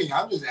no money.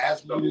 I'm just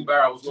asking you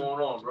to what's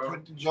going on, bro?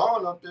 Put the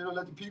John up there and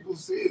let the people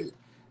see it.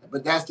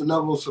 But that's the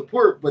level of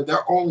support. But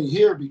they're only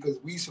here because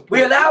we support.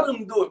 We allow them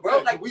to do it, bro.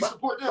 Like we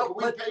support them. But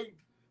we pay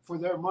for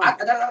their money.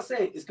 That's what I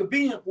say. It's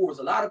convenient for us.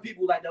 A lot of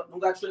people like don't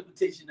got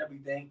transportation and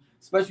everything,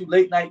 especially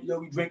late night. You know,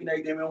 we drinking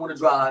everything. We don't want to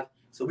drive,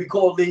 so we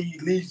call Lee.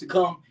 Leaves to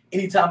come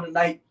anytime of the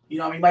night. You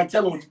know, what I mean, might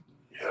tell him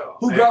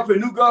who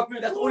girlfriend, new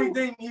girlfriend. That's the only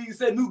thing he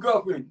said. New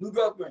girlfriend, new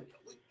girlfriend.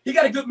 He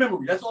got a good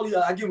memory. That's all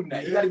I give him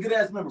that. He got a good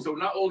ass memory. So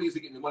not only is he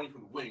getting the money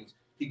from the wings,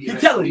 he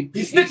telling him.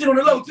 He's snitching on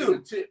the low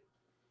too.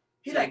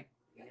 He like,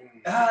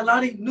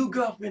 Lonnie, new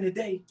girlfriend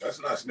today. That's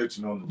not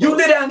snitching on the low. You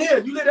live down there.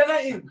 You live down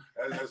there.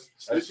 That's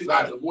snitching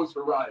like the voice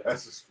for Riot.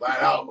 That's just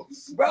flat out.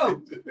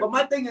 Bro, but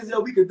my thing is, yo,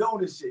 we condone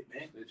this shit,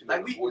 man.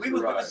 Like, we was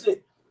doing this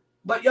shit.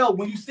 But, yo,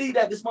 when you see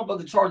that this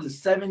motherfucker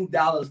charges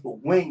 $7 for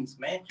wings,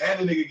 man.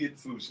 And the nigga get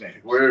food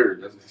stamps.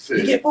 Word. That's what he said.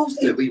 He get food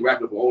stamps. Lee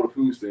wrapped up all the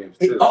food stamps,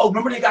 too.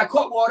 Remember they got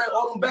caught with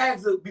all them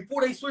bags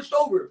before they switched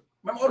over.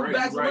 Remember all them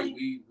bags of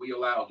money? We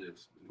allowed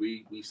this.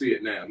 We see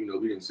it now. You know,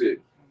 we didn't see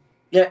it.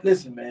 Yeah,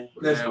 listen, man.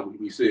 Listen. Now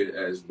we see it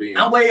as being.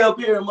 I'm way up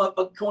here in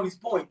motherfucking Coney's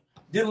Point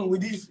dealing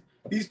with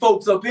these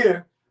folks up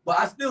here, but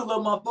I still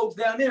love my folks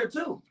down there,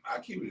 too. I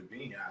keep it a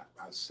bean.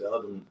 I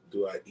seldom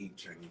do I eat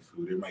Chinese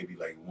food. It might be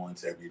like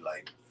once every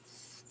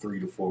 3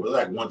 to 4, but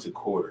like once a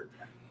quarter.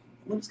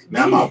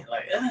 Now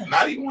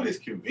not even when it's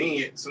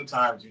convenient.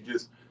 Sometimes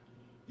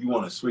you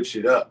want to switch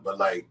it up. But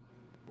like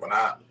when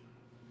I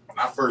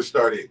first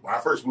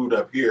moved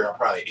up here, I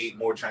probably ate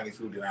more Chinese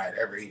food than I had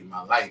ever eaten in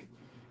my life.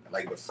 And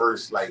like the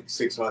first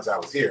 6 months I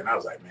was here, and I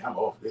was like, man, I'm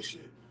off this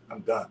shit.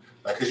 I'm done.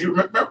 Like, cause you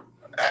remember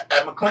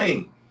at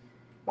McLean,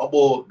 my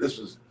boy, this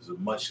was a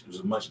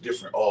much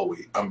different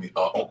always. I mean,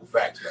 Uncle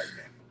Facts back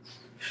then.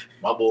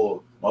 My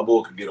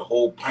boy could get a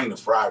whole pint of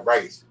fried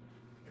rice.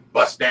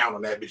 Bust down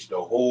on that bitch the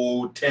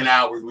whole 10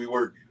 hours we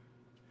worked.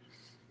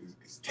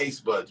 His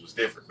taste buds was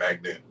different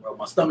back then. Bro,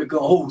 my stomach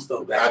couldn't hold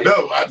stuff back then.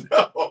 I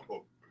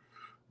know.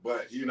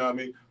 But you know what I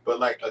mean? But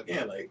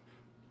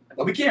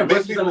but we can't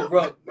make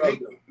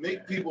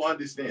people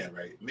understand,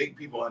 right? Make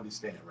people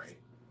understand, right?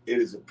 It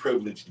is a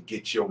privilege to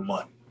get your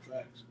money.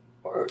 Facts.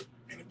 Word.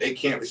 And if they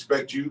can't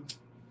respect you,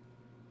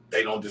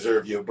 they don't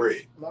deserve your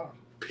bread. No.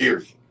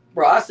 Period.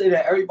 Bro, I say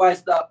that everybody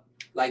stop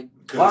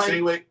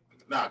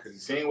because the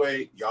same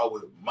way y'all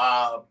would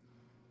mob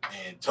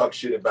and talk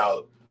shit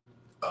about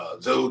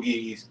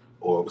Zogies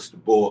or what's the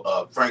boy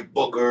Frank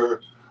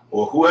Booker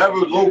or whoever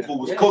local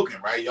was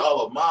cooking, right? Y'all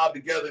will mob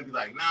together and be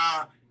like,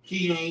 nah,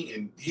 he ain't,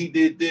 and he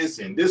did this,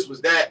 and this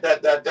was that.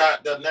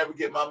 They'll never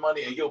get my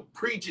money, and you'll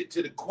preach it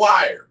to the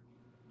choir,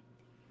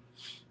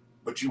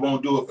 but you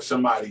won't do it for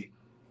somebody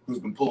who's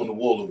been pulling the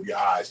wool over your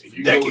eyes for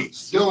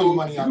decades. You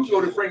go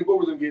to Frank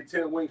Booker's and get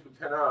 10 wings for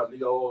 $10. They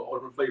got all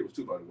different flavors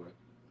too, by the way.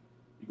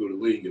 You go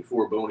to Lee and get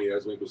 4 bony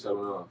ass wings for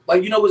 $7.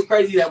 Like, you know what's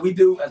crazy that we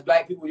do as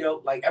black people,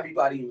 yo? Like,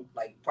 everybody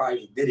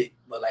probably did it,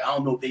 but I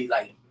don't know if they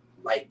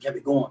kept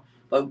it going.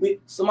 But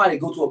somebody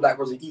go to a black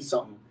person eat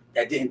something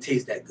that didn't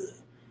taste that good,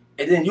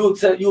 and then you'll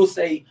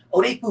say,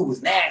 "Oh, they food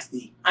was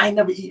nasty. I ain't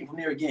never eating from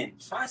there again."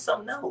 Try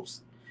something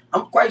else.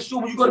 I'm quite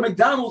sure when you go to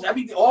McDonald's,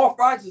 all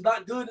fries is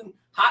not good and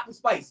hot and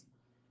spicy.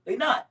 They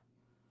not.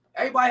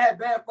 Everybody had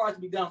bad fries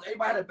at McDonald's.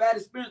 Everybody had a bad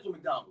experience with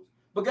McDonald's.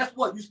 But guess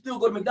what? You still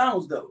go to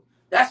McDonald's though.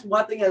 That's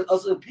one thing as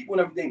us as people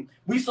and everything.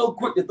 We so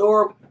quick to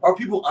throw our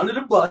people under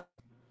the bus.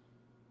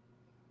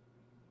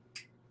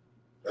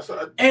 That's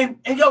what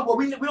but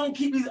we don't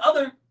keep these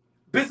other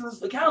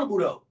businesses accountable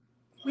though.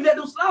 We let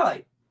them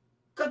slide.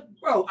 Cause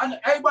bro, I know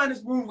everybody in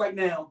this room right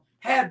now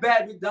had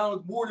bad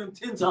McDonald's more than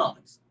 10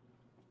 times.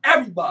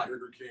 Everybody.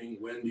 Burger King,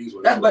 Wendy's,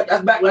 whatever.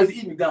 That's back when I used to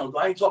eat McDonald's.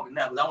 But I ain't talking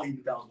now because I don't eat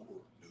McDonald's no more.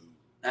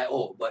 At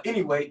all. But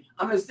anyway,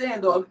 I'm just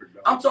saying though,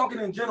 I'm talking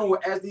in general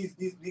as these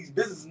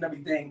businesses and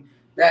everything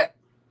that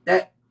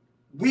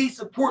we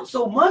support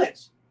so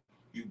much.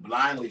 You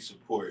blindly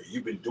support it.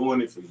 You've been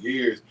doing it for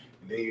years,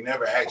 and then you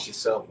never ask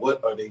yourself,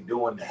 what are they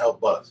doing to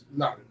help us?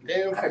 Not a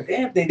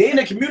damn thing. They in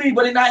the community,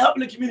 but they're not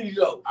helping the community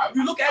though.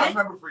 You look at it. I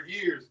remember for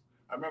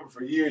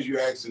years you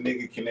asked a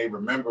nigga, can they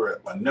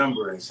remember a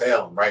number in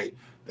Salem, right?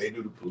 They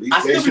knew the police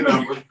station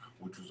number,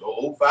 which was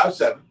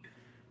 0057,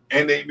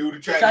 and they knew the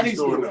Chinese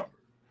store number.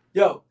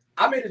 Yo,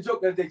 I made a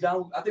joke the other day,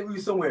 John. I think we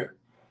were somewhere.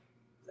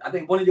 I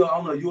think one of y'all, I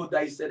don't know, you or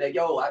Dice said that,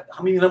 yo,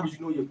 how many numbers you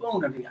know your phone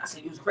and everything? I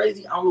said, it was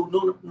crazy. I don't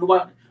know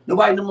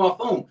nobody knew my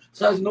phone.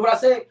 So you know what I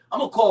said? I'm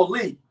going to call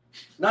Lee.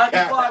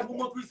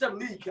 925-1137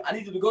 Lee. I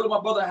need you to go to my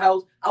brother's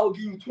house. I will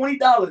give you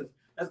 $20.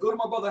 Let's go to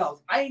my brother's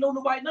house. I ain't know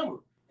nobody's number.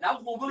 And I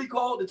was going to really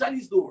call the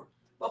Chinese store.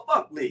 But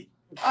fuck Lee.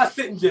 I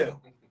sit in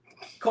jail.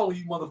 Calling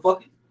you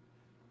motherfucker.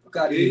 Fuck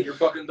out of here. You're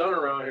fucking done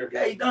around here.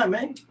 Yeah, you done,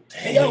 man.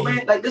 Hey, yo,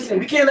 man, listen,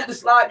 we can't let this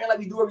slide, man, like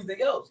we do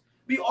everything else.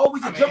 We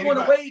always jump on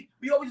the wave.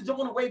 We always jump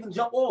on the wave and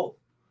jump off.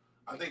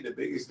 I think the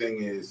biggest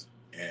thing is,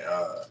 and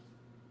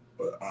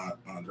what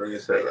Andrea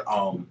said,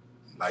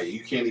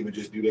 you can't even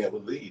just do that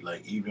with Lee.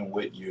 Like even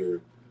with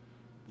your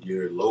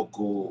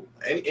local,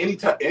 any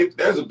time, if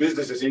there's a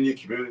business that's in your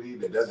community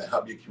that doesn't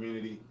help your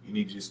community, you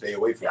need to just stay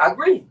away from it. I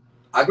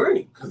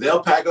agree. Because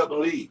they'll pack up and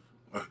leave.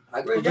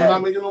 I agree. But they're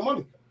not making no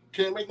money.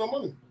 Can't make no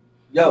money.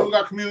 Yo, you don't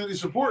got community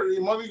support.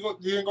 Your money,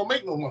 you ain't gonna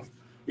make no money.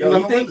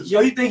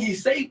 He think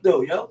he's safe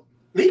though, yo.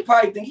 He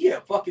probably think he a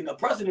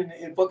president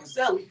in fucking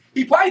Sally.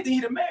 He probably think he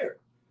the mayor.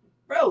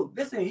 Bro,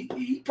 listen,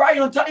 he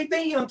probably untouchable. He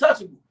think he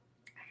untouchable.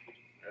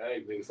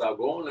 Hey, niggas stop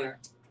going there.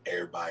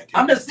 Everybody.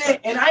 I'm just saying,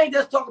 and I ain't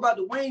just talking about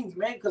the wings,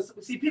 man. Because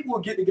see, people will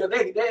get together.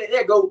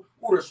 They go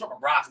order shrimp or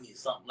broccoli or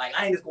something. Like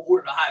I ain't just gonna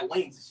order the high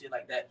wings and shit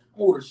like that.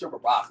 I'm order shrimp or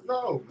broccoli.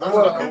 No,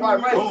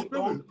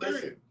 Don't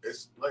listen.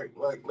 It's like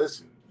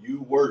listen.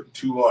 You work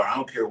too hard. I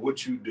don't care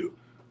what you do.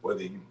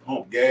 Whether you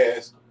pump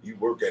gas, you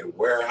work at a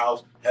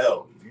warehouse.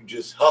 Hell, if you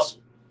just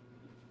hustle,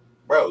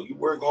 bro, you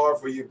work hard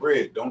for your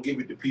bread. Don't give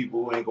it to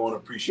people who ain't gonna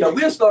appreciate. Yeah,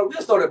 we'll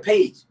start a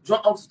page.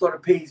 Drunk Unks start a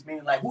page,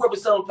 man. Like whoever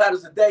selling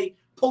platters a day.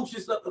 Post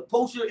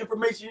your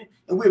information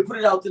and we'll put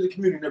it out to the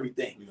community and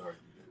everything. We already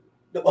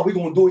did. But we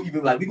gonna do it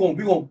even like we gonna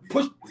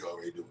push. We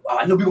already do.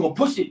 I know we gonna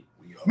push it.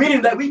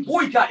 Meaning that we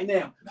boycotting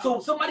now.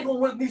 So somebody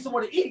gonna need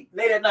somewhere to eat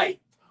late at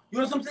night. You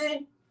know what I'm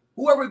saying?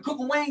 Whoever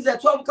cooking wings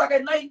at 12 o'clock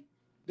at night,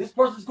 this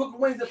person's cooking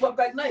wings at 12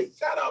 o'clock at night.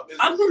 Shout out,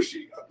 Mr.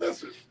 Rushi.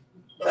 Listen.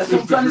 That's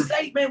what I'm trying to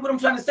say, man. What I'm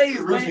trying to say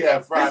is, man,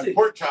 have fried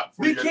pork chop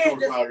for we can't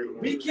just talk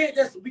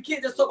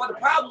about the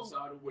problem.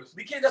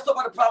 We can't just talk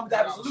about the problem. We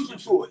have a solution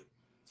to it.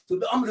 So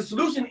the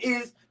solution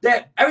is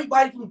that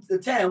everybody from the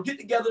town get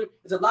together.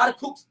 There's a lot of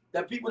cooks,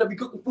 people that be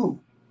cooking food.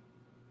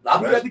 A lot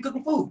of people that be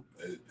cooking food.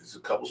 There's a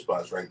couple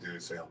spots right there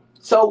in Salem.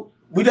 So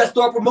we just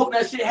start promoting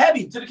that shit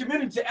heavy to the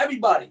community, to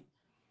everybody.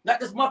 Not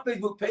just my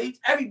Facebook page,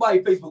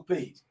 everybody's Facebook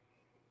page.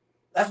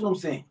 That's what I'm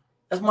saying.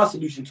 That's my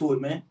solution to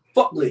it, man.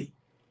 Fuck Lee.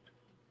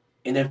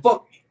 And then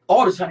fuck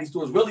all the Chinese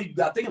stores. Really, you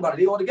gotta think about it.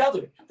 They all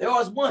together. They all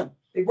as one.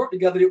 They work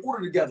together. They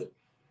order together.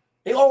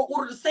 They all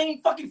order the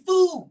same fucking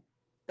food.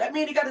 That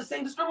means they got the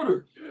same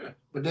distributor. Yeah.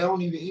 But they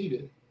don't even eat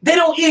it. They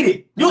don't eat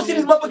it. You don't see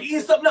these motherfuckers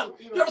eating something else.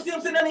 You ever see them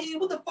sitting down and eating?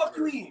 What the fuck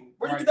you eating?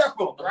 Where you get that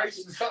from? Rice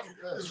is something.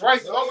 It's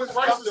rice. Always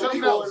rice is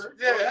something else.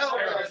 Yeah, hell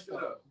yeah. That's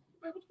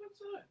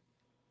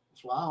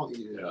why I don't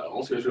eat it. Yeah, I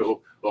don't see that shit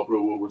up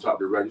over top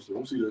the register. I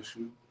don't see that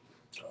shit.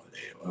 Oh,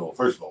 yeah. Well,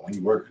 first of all, when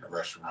you work in a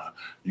restaurant,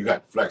 you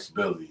got the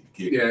flexibility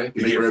to get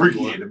get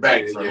freaky in the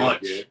back for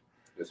lunch. Yeah.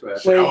 That's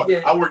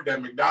right. I worked at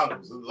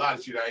McDonald's. There's a lot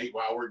of shit I ate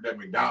while I worked at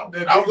McDonald's.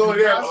 I was only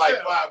there for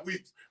like 5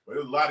 weeks, but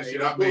there's a lot of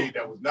shit I made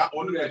that was not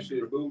on the that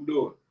shit. Who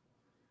do it?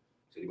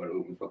 So you better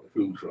open fucking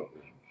food truck,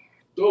 man.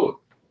 Do it.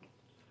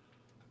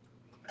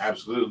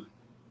 Absolutely.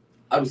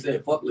 I would say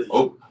fuck Lee.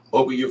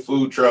 Open your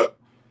food truck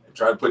and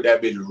try to put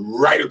that bitch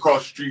right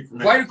across the street from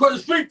me. Right across the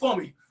street from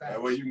me.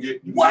 That way you can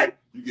get what?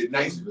 You get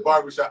nice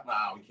barbershop.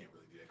 Nah, we can't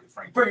really do that because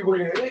Frank.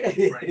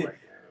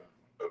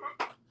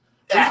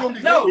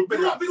 No, we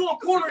gonna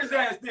corner his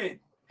ass then.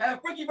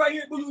 Have Frankie right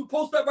here. We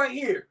post up right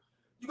here.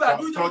 You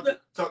gotta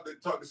talk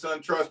to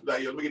Sun Trust.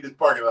 Like, yo, let me get this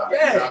parking lot.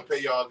 Yeah. I'll pay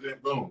y'all. Then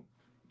boom,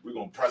 we're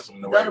gonna press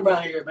them. Done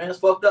around here, man. It's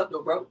fucked up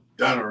though, bro.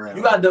 Done around.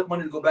 You got enough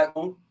money to go back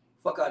home.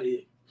 Fuck out of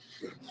here.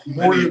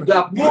 You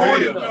got more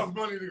than enough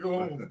money to go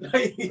home.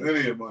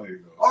 Plenty of money to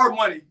go. Our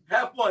money.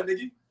 Have fun,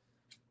 nigga.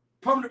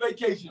 Permanent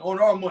vacation on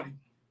our money,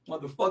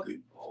 motherfucker.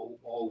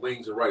 All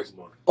wings and rice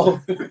money.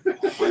 Oh.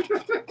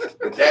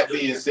 With that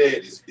being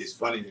said, it's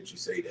funny that you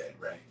say that,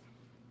 right?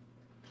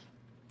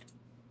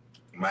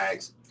 My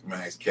ex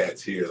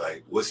Cat's here,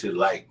 like, what's it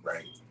like,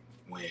 right,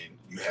 when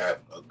you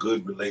have a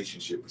good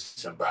relationship with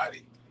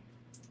somebody?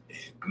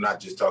 And I'm not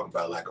just talking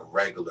about like a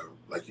regular,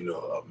 like, you know,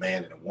 a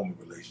man and a woman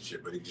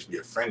relationship, but it just be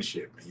a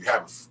friendship. And you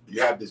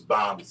have this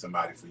bond with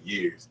somebody for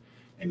years,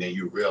 and then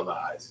you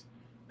realize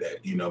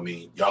that, you know what I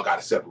mean, y'all got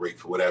to separate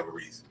for whatever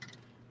reason.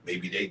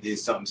 Maybe they did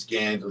something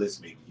scandalous.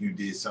 Maybe you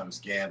did something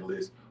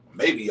scandalous. Or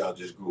maybe y'all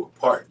just grew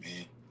apart,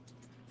 man.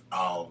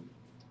 How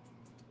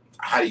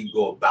do you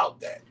go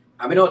about that?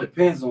 I mean, it all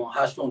depends on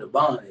how strong the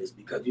bond is,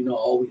 because, you know,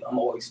 I'm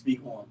always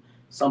speaking on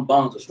some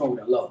bonds are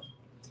stronger than love.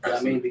 You know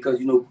what I mean? Because,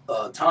 you know,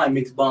 time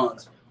makes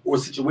bonds, or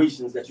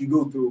situations that you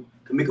go through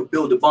can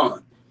build a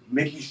bond,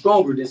 make you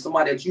stronger than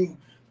somebody that you've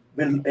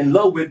been in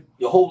love with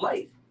your whole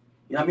life.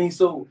 You know what I mean?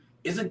 So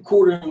it's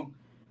according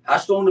how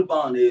strong the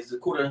bond is,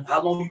 according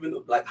how long you've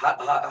been, like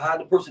how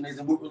the person is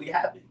and what really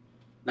happened.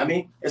 You know what I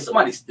mean? If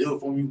somebody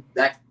steals from you,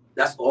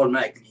 that's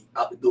automatically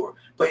out the door.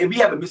 But if we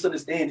have a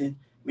misunderstanding,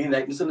 meaning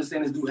like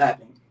misunderstandings do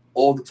happen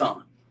all the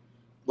time.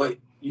 But,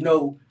 you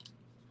know,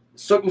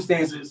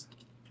 circumstances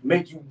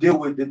make you deal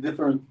with the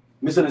different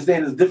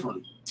misunderstandings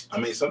differently. I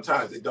mean,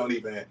 sometimes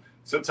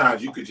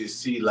sometimes you could just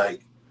see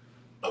like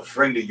a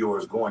friend of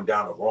yours going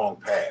down a wrong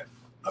path,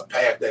 a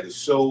path that is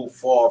so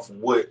far from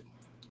what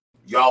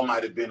y'all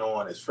might have been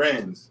on as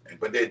friends,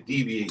 but they're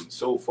deviating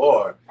so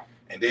far,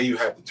 and then you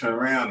have to turn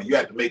around and you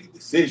have to make a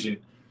decision,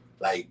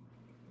 like,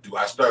 do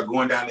I start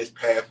going down this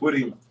path with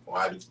him,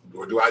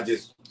 or do I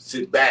just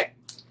sit back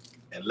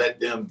and let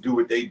them do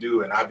what they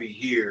do, and I be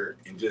here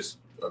and just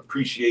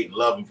appreciate and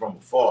love them from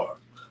afar?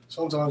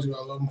 Sometimes you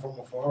gotta love them from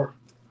afar.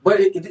 But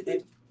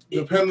it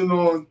depending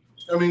on,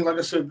 I mean, like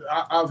I said,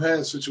 I've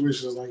had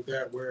situations like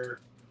that where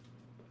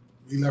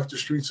we left the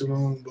streets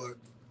alone, but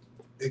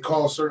it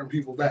calls certain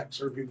people back.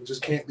 Certain people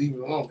just can't leave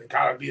it alone. They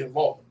gotta be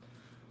involved.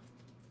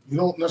 You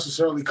don't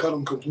necessarily cut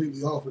them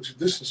completely off, but you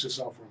distance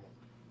yourself from them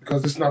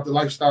because it's not the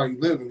lifestyle you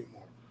live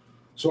anymore.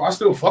 So I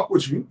still fuck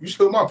with you. You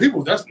still my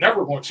people. That's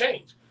never gonna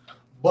change.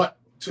 But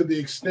to the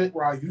extent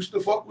where I used to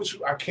fuck with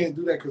you, I can't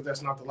do that because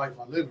that's not the life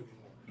I live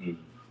anymore.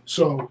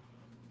 So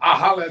I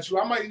holler at you.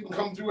 I might even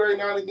come through every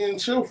now and again and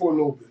chill for a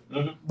little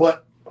bit.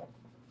 But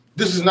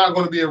this is not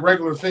going to be a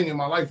regular thing in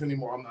my life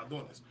anymore. I'm not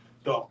doing this.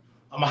 So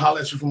I'm going to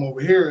holler at you from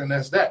over here, and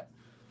that's that.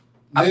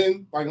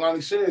 Then, like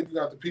Lonnie said, you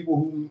got the people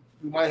who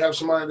you might have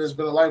somebody that's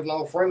been a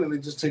lifelong friend and they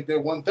just take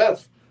that one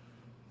theft.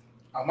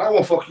 I might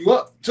want to fuck you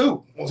up,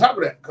 too, on top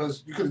of that,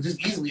 because you could have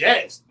just easily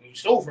asked and you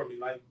stole from me.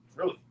 Like,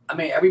 really. I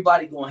mean,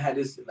 everybody going to have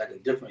this, like, a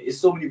different, it's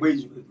so many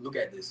ways you could look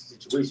at this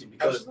situation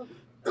because, Absolutely.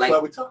 That's why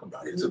we're talking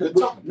about it. It's a good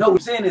topic. No, what I'm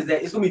saying is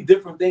that it's going to be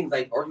different things,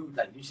 like, or you,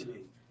 like, you should have,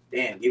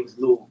 damn, gave us a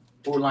little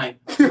borderline.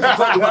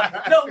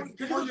 No,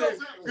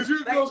 because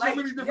you go so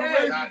many different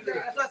ways.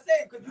 That's what I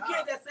said, because you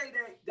can't just say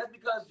that that's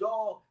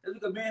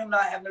because me and him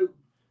not having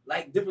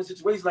like different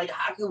situations. Like,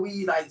 how can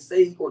we like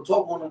say or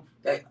talk on them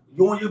that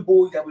you and your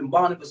boy that been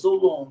bonding for so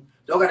long,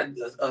 y'all got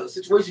a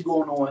situation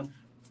going on?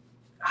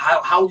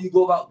 How do you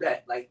go about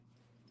that? Like,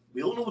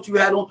 we don't know what you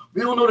had on.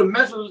 We don't know the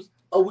measures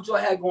of what y'all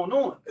had going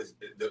on.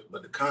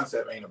 But the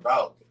concept ain't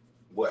about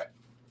what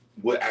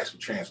actually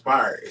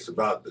transpired. It's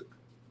about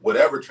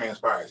whatever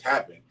transpires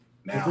happened.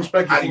 Now, how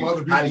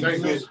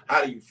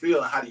do you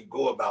feel and how do you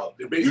go about,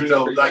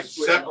 like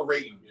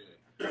separating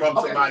from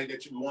somebody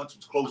that you once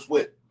was close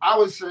with? I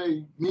would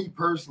say, me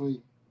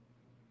personally,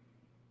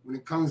 when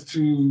it comes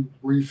to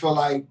where you feel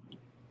like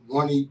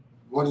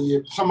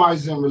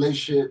somebody's in a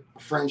relationship, a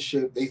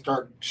friendship, they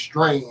start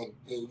straying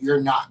and you're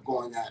not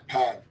going that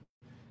path.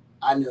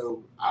 I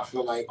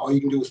feel like all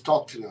you can do is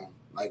talk to them.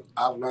 Like,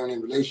 I've learned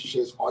in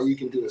relationships, all you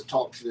can do is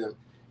talk to them.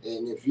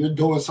 And if you're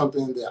doing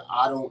something that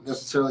I don't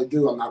necessarily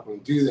do, I'm not going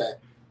to do that.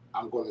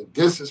 I'm going to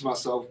distance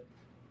myself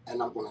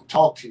and I'm going to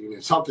talk to you. And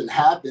if something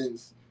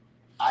happens,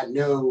 I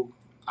know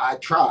I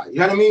tried. You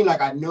know what I mean?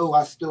 Like, I know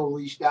I still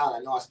reached out. I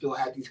know I still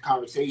had these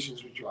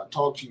conversations with you. I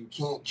talked to you. You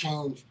can't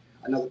change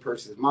another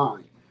person's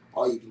mind.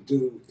 All you can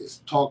do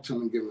is talk to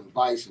them and give them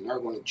advice, and they're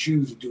going to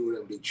choose to do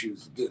whatever they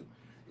choose to do.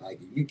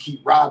 Like, if you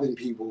keep robbing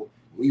people,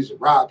 we used to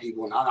rob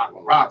people, and I'm not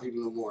going to rob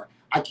people no more.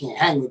 I can't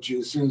hang with you.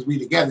 As soon as we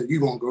together,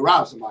 you're going to go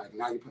rob somebody.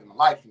 Now you're putting my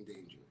life in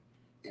danger.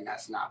 And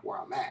that's not where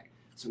I'm at.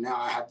 So now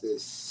I have to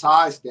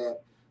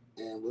sidestep,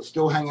 and we'll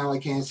still hang out,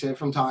 like Ken said,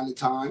 from time to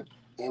time.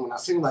 And when I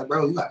see him, like,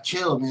 bro, you got to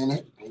chill, man.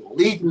 It ain't going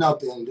to lead to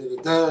nothing. You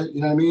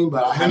know what I mean?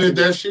 But I have and if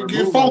that shit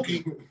get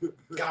funky,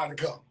 gotta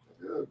go.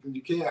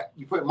 You can't.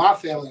 You put my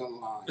family on the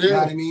line. You know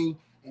what I mean?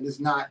 And it's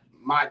not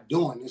my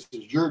doing. This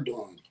is your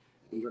doing.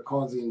 And you're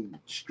causing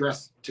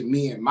stress to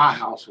me and my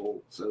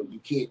household. So you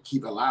can't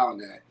keep allowing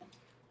that.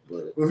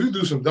 But if you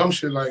do some dumb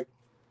shit, like,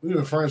 we've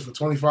been friends for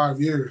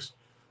 25 years,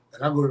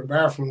 and I go to the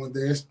bathroom one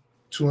day, it's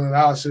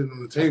 $200 sitting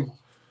on the table.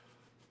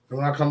 And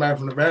when I come back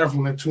from the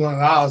bathroom, that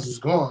 $200 is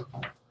gone.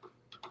 I'm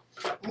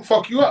going to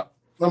fuck you up.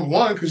 Number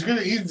one, because you're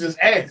going to easily just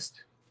ask.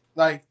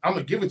 Like, I'm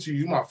going to give it to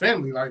you. You're my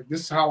family. Like,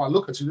 this is how I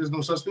look at you. There's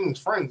no such thing as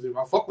friends. If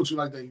I fuck with you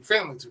like that, you're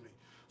family to me.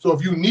 So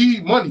if you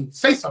need money,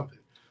 say something.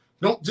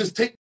 Don't just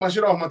take my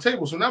shit off my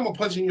table. So now I'm going to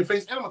punch you in your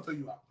face and I'm going to throw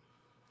you out.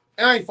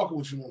 And I ain't fucking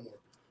with you no more.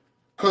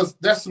 Because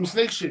that's some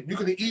snake shit. You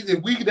could easily,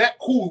 if we that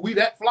cool, we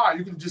that fly,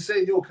 you can just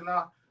say, yo,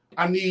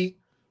 I need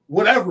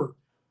whatever.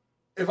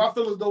 If I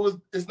feel as though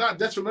it's not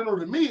detrimental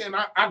to me and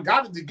I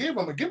got it to give,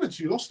 I'm going to give it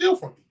to you. Don't steal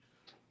from me.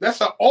 That's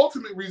the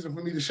ultimate reason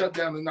for me to shut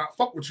down and not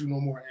fuck with you no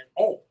more at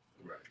all.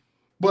 Right.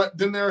 But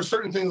then there are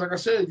certain things, like I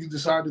said, you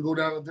decide to go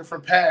down a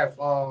different path.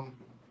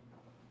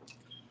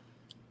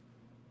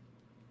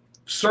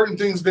 Certain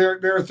things, there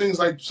are things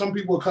like some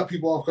people cut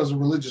people off because of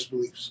religious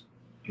beliefs.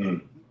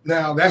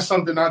 Now, that's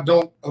something I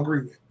don't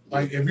agree with.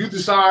 Like, if you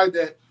decide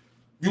that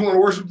you want to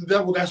worship the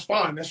devil, that's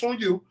fine. That's on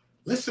you.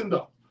 Listen,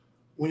 though.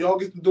 When y'all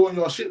get to doing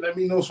y'all shit, let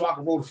me know so I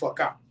can roll the fuck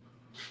out.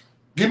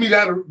 Give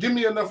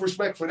me enough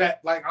respect for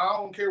that. Like, I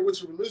don't care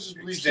what your religious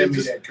beliefs Send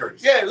me that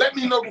courtesy. Yeah, let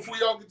me know before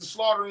y'all get to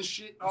slaughtering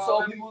shit.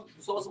 You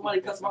saw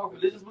somebody cut somebody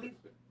with religious beliefs?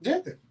 Yeah.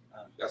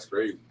 That's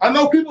crazy. I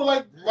know people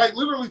like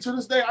literally to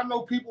this day, I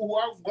know people who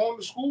I've gone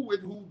to school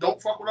with who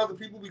don't fuck with other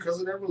people because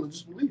of their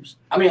religious beliefs.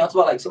 I mean, that's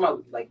why, like,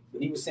 somebody, like,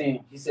 when he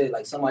said,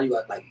 like, somebody you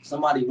got, like,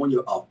 somebody when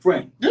you're a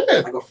friend.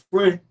 Yeah. Like a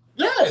friend.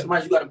 Yeah.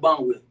 Somebody you got a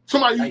bond with.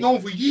 Somebody you've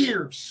known for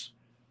years.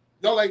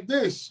 Y'all like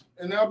this.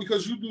 And now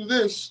because you do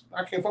this,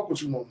 I can't fuck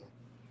with you no more.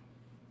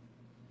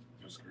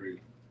 That's great.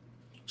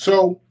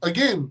 So,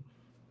 again,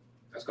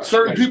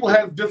 certain people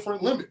have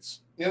different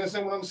limits. You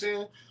understand what I'm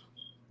saying?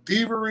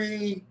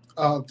 Thievery,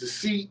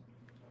 deceit,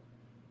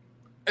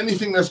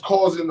 anything that's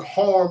causing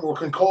harm or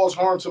can cause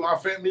harm to my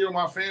family or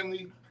my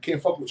family, I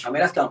can't fuck with you. I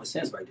mean, that's common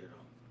sense right there,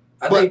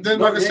 though. But then,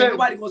 like I said,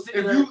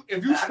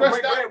 if you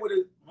stress out with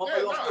it,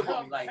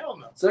 hell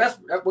no. So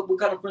what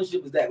kind of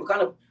friendship is that? What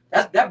kind of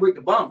that break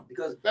the bond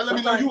because that let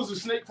me know you was a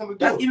snake from the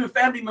door. That's even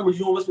family members.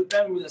 You don't mess with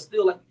family members that's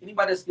still like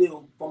anybody that's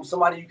still from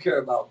somebody you care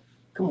about.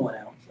 Come on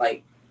now,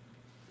 like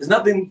there's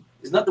nothing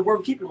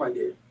worth keeping right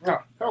there.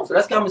 No. So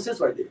that's common sense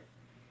right there.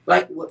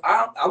 Like what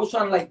I was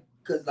trying to like.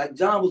 Because like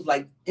John was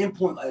like in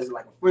point as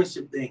like a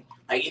friendship thing.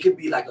 Like it could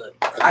be like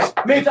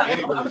me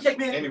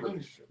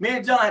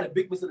and John had a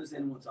big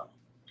misunderstanding one time.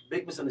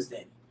 Big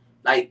misunderstanding.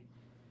 Like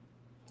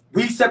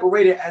we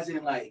separated as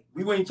in like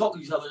we wouldn't talk to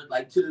each other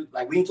like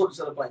we didn't talk to each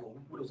other for like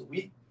what was it, a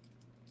week,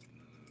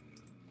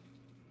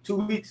 2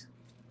 weeks,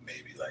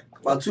 maybe like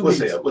about 2 weeks.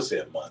 Let's say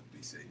a month.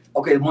 Be safe.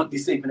 Okay, a month be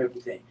safe and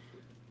everything.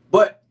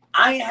 But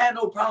I ain't had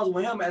no problems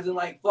with him as in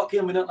like fuck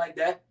him and nothing like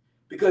that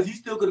because he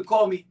still could have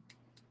called me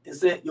and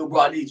said, "Yo,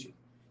 bro, I need you."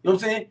 You know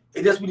what I'm saying?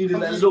 And that's we need to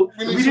let us know.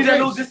 We need that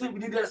no distance. We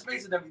need that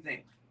space and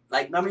everything.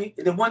 Like, I mean,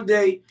 and then one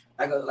day,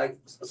 like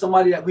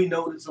somebody that we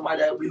know, somebody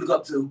that we look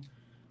up to,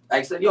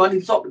 like said, "Yo, I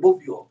need to talk to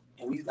both of y'all."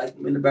 And we like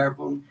in the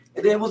bathroom,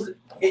 and then that's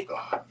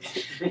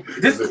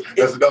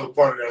another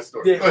part of that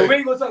story. Yeah, but we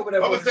ain't gonna talk about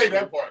that. I'm gonna say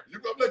that part.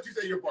 I'm gonna let you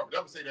say your part, but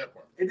I'm gonna say that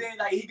part. And then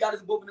like he got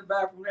us both in the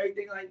bathroom and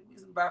everything. Like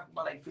he's in the bathroom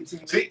about like 15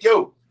 minutes. See,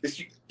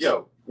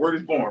 yo, word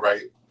is born,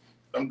 right?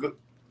 I'm good.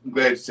 I'm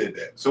glad you said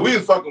that. So we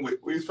was fucking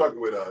with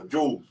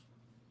Jules,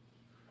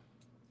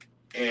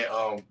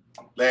 and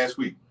last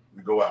week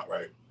we go out,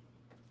 right?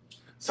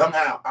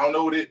 Somehow I don't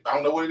know what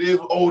it is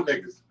with old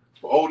niggas.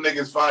 But old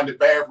niggas find the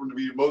bathroom to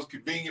be the most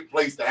convenient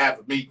place to have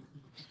a meeting.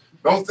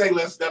 Don't say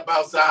let's step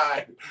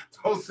outside.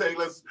 Don't say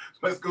let's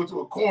go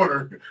to a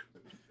corner.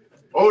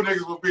 Old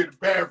niggas will be in the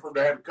bathroom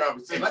to have a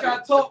conversation. If I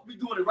gotta talk, we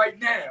doing it right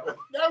now.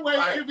 That way,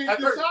 if it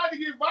decide to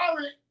get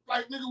violent,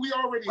 like nigga, we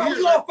already bro, here.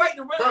 We all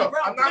fighting around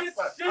I'm not this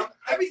fighting. shit,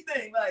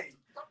 everything. Like,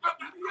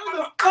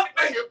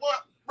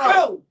 Bro,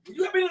 bro,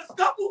 you ever been in a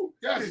scuffle?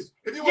 Yes.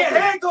 Your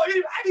head go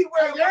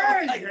anywhere.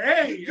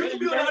 Hey, you can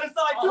be on the other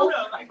side too,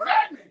 though. Like, bro,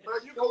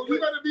 you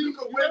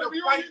can win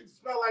the fight and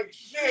smell like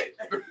shit.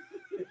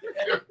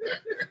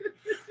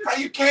 How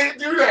you can't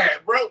do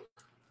that, bro?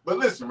 But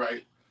listen,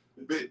 right?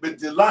 But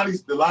to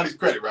Lonnie's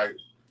credit, right?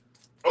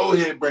 Old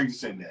head brings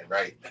us in there,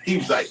 right? He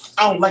was like,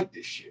 I don't like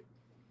this shit.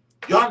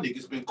 Y'all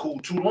niggas been cool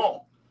too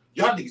long.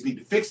 Y'all niggas need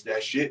to fix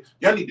that shit.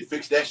 Y'all need to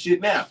fix that shit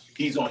now.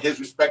 He's on his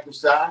respective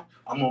side.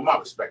 I'm on my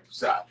respective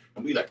side.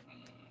 And we like,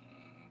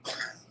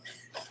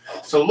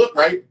 So look,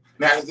 right?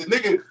 Now the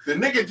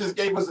nigga just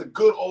gave us a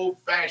good old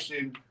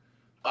fashioned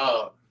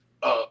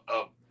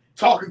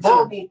talking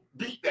verbal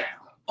beatdown.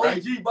 Right?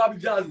 OG Bobby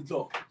Johnson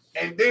talk.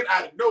 And then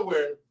out of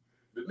nowhere,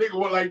 the nigga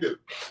went like this.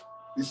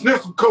 He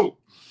sniffed some coke.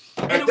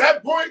 At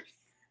that point,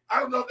 I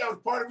don't know if that was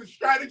part of his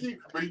strategy,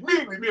 but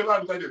immediately me and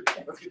Lonnie was like this.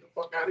 Let's get the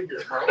fuck out of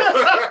here, bro.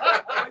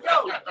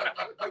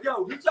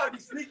 yo, he tried to be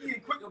sneaky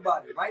and quick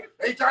about it, right?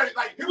 He tried to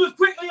like he was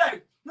quickly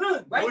like,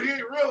 right? But he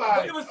didn't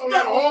realize it was the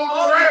whole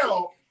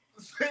crowd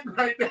sitting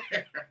right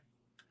there.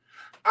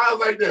 I was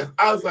like this.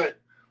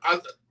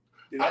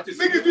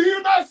 Nigga, do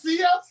you not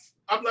see us?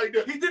 I'm like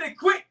this. He did it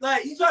quick.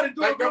 Like he tried to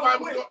do it real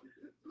quick.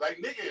 Like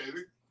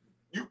nigga,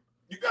 you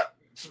got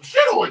some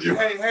shit on you.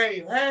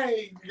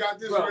 Hey, you got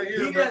this bro, right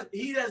here.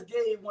 He just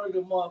gave one of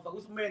the motherfuckers.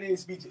 What's the man named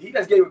speech? He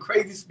just gave a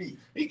crazy speech.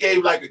 He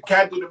gave like a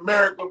Captain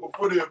America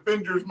before the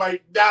Avengers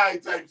might die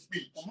type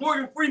speech.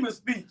 Morgan Freeman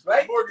speech,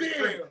 right? Morgan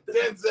Freeman,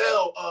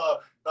 Denzel,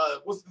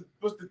 what's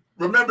the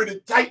Remember the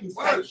Titans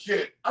type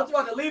shit. I was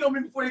about to lead on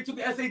me before they took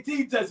the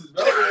SAT tests,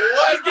 bro.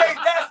 He gave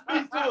that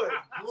speech to it.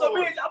 So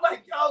man, I'm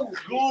like, yo,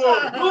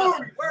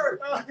 glory, word.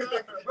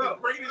 Bro,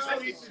 greatest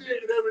speech you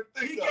did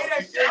everything. He gave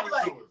that shit.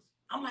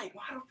 I'm like,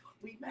 why the fuck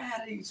we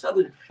mad at each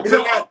other?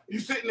 So now you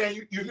sitting there,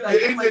 you're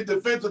in the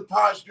defensive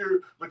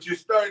posture, but you're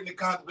starting to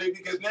contemplate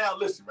because now,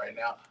 listen, right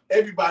now,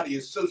 everybody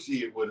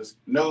associated with us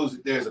knows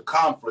that there's a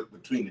conflict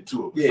between the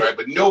two of us, right?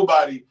 But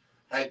nobody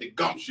had the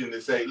gumption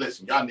to say,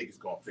 listen, y'all niggas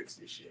gonna fix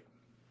this shit,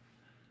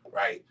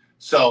 right?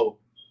 So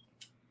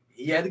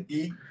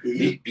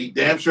he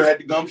damn sure had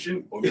the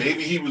gumption, or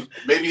maybe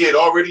he had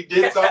already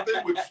did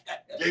something which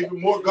gave him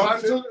more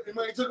gumption.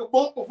 He took a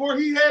boat before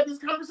he had this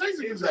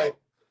conversation. He was like,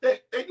 they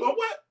doing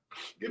what?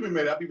 Give me a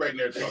minute, I'll be right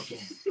there talking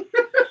to him.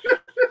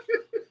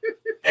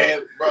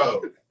 And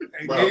bro,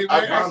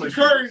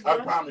 I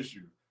promise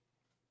you,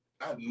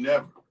 I've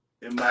never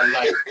in my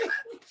life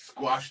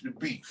squashed the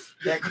beef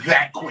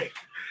that quick.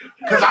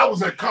 Because I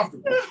was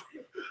uncomfortable.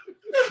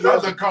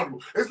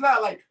 It's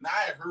not like, now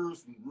I had heard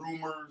some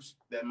rumors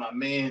that my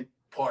man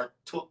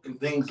partook in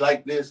things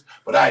like this,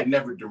 but I had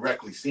never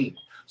directly seen it.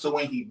 So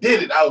when he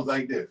did it, I was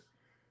like this.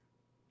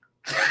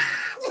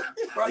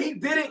 Bro, he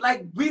did it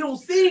like we don't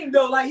see him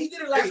though. Like he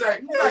did it like it's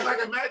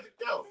like a magic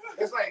yo.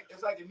 It's like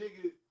a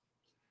nigga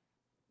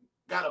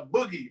got a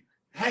boogie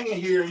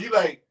hanging here, and you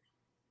like,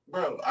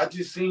 bro, I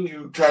just seen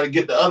you try to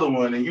get the other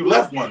one, and you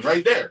left one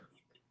right there.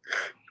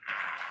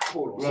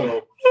 Hold on.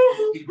 So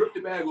he ripped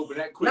the bag open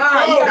that quick. He's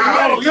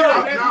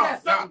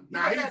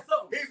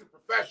a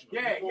professional.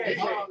 Yeah.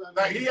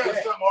 Like he had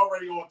something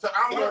already on top.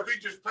 I don't know if he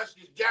just touched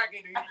his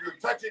jacket and he could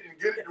touch it and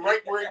get it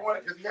right where he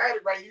wanted because he had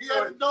it right here. He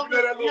had a dumping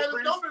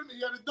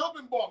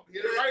bump. He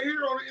had it right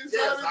here on the inside.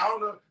 Yes, I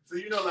don't know. So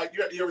like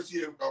you ever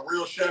see a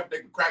real chef that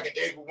can crack an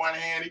egg with one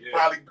hand? He could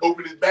probably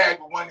open his bag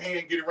with one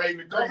hand, get it right in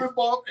the grease. Dumping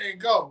bump and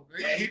go.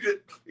 And he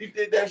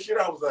did that shit.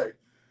 I was like,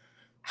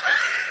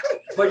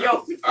 but yo,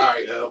 all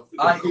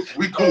right,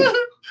 we cool.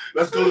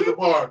 Let's go to the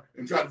bar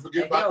and try to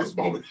forget about this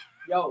moment.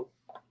 Yo,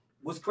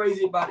 what's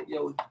crazy about it,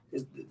 yo,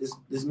 is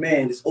this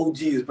man, this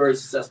OG is very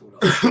successful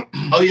though.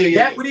 Oh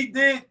yeah. What he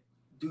did,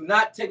 do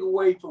not take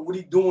away from what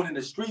he doing in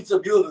the streets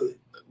of your hood.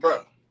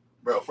 Bro.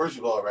 bro, first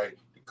of all, right,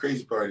 the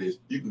crazy part is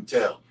you can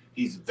tell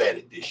he's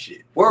vetted this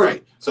shit. Word.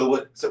 Right?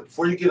 So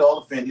before you get all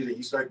offended and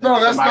you start No,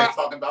 that's somebody not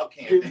talking about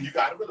camping, you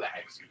gotta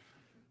relax.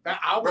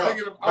 I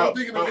was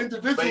thinking of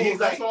individuals. But he's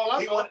that's like, all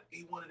I thought.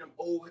 He one of them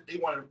old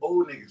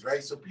niggas,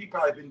 right? So he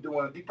probably been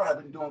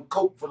doing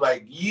coke for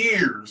like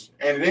years,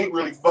 and it ain't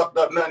really fucked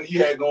up nothing he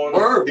had going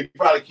on. He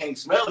probably can't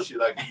smell shit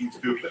like he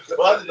used to. But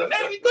other than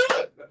that, he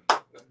good.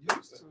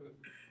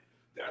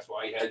 That's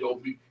why he had to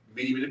go meet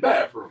him in the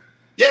bathroom.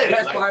 Yeah,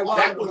 That's like, probably why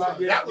that was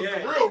the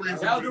real reason.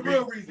 That was the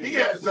real reason. He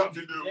had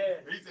something to do.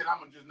 Yeah. He said, "I'm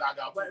gonna just knock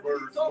out two But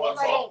birds, one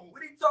bump.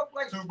 What he talk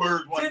like? 2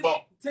 birds, 1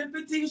 bump." 10,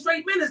 15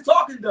 straight minutes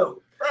talking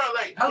though. Bro,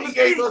 like How he was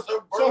gave he? us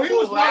a So he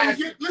was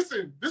last.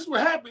 listen, this is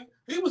what happened.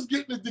 He was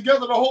getting it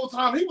together the whole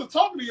time. He was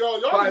talking to y'all.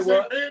 Y'all Probably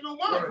didn't say paying no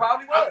He mind.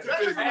 probably was.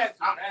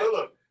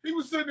 Look, He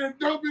was sitting there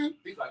dumping,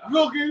 He's like,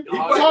 looking, he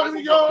talking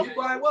to y'all. He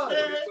probably was.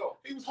 Yeah,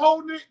 he was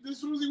holding it as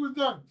soon as he was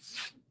done.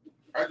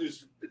 I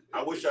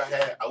wish I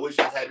had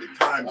the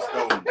time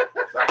stone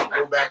so I could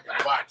go back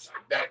and watch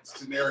that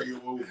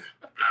scenario over.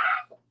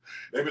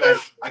 They be like,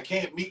 I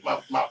can't meet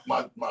my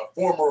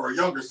former or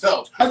younger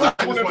self. I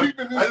just want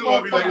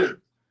to be like this.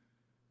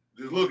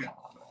 Just looking.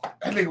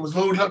 That nigga was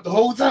loading up the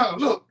whole time.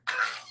 Look.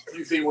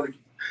 You see what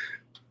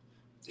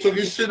he Took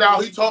his shit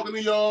out. He talking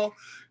to y'all.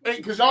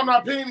 Because y'all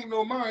not paying him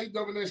no mind. He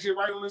dumping that shit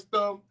right on his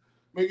thumb.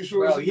 Making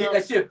sure Bro, he hit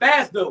that shit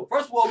fast though.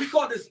 First of all, we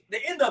caught the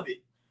end of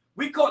it.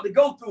 We caught the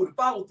go through, the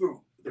follow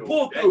through, the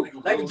pull through,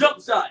 like a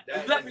jump shot.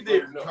 He left me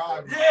there.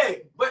 Yeah,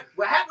 but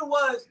what happened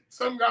was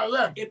something got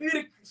left. If he'd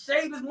have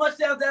shaved his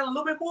mustache down a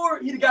little bit more,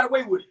 he'd have got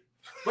away with it.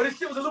 But his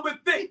shit was a little bit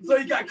thick, so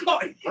he got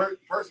caught.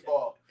 First of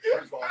all,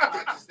 it's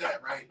not just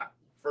that, right?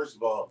 First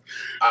of all,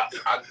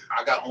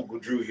 I got Uncle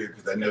Drew here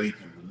because I know he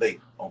can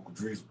relate. Uncle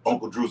Drew's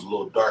a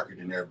little darker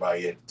than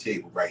everybody at the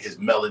table, right? His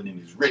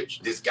melanin is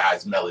rich. This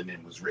guy's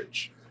melanin was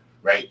rich,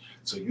 right?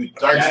 So you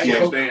dark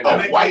skin,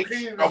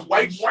 a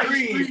white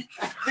stream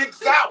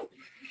sticks out.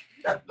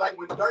 That's like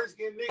when dark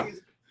skinned niggas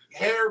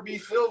hair be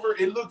silver.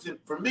 It looks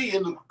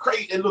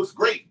great. It looks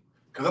great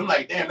because I'm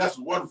like, damn, that's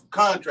a wonderful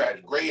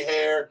contrast. Gray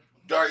hair,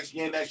 dark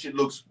skin, that shit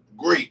looks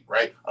great,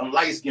 right? I'm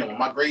light skinned. When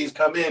my grays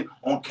come in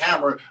on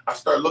camera, I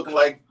start looking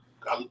like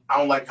I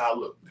don't like how I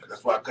look.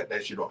 That's why I cut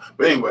that shit off.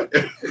 But anyway,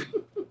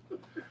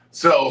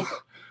 so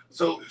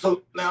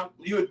now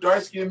you're a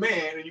dark skinned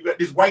man and you got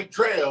this white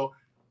trail.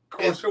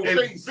 It's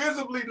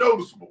visibly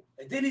noticeable.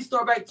 And then he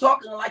started back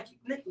talking like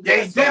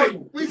yeah, he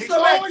did. We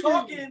started back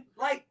talking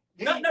like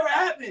nothing ever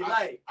happened.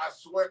 I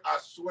swear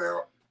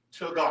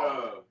to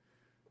God,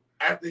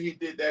 after he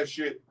did that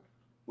shit,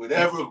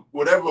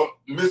 whatever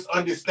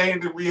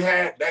misunderstanding we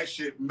had, that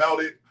shit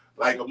melted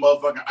like a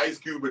motherfucking ice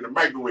cube in the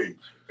microwave.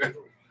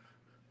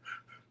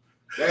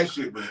 That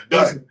shit was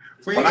done.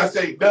 When I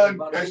say done,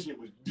 that shit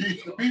was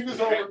deep. The beef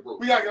is over.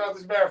 We gotta get out of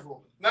this bathroom.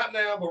 Not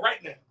now, but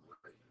right now.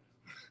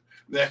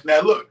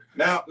 Now look,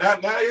 now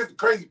here's the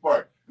crazy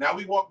part. Now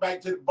we walk back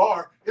to the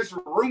bar. It's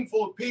a room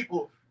full of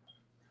people.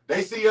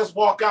 They see us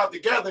walk out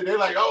together. They're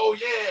like, "Oh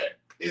yeah,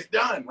 it's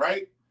done,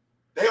 right?"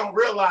 They don't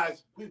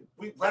realize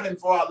we running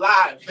for our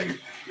lives.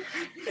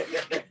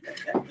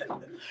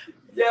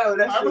 Yo,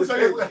 that's I would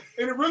say, and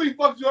it really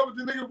fucked you up if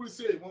the nigga would have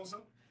said, "Want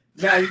some?"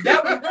 Now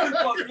that would really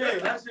fuck. Yeah,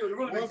 that shit would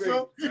really Want be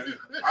some?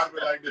 I'd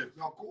be like this.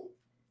 Y'all cool?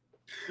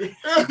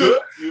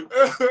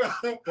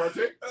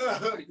 Partake?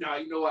 Nah,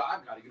 you know what? I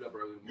gotta get up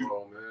early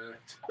tomorrow, man.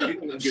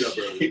 Get up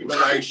early. He was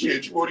like,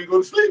 shit, you want to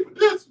go to sleep with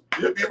this?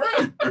 You'll be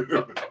ready.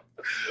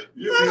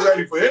 You'll be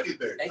ready for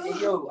anything. Hey,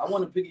 yo, I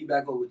want to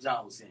piggyback on what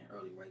John was saying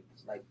earlier,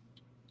 right?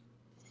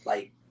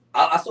 Like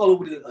I saw it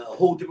with a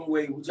whole different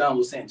way what John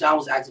was saying. John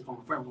was asking from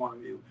a friend point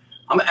of view.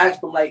 I'm gonna ask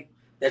from like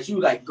that you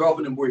like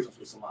girlfriend and boyfriend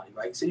for somebody,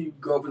 right? Say you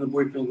girlfriend and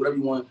boyfriend, whatever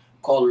you want to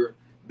call her,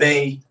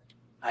 bae.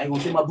 I ain't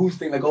gonna say my boost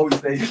thing like I always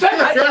say. I'm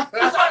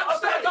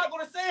not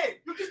gonna say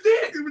it. You just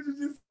did.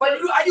 But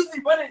I usually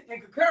run it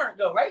in concurrent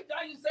though, right?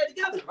 I usually say it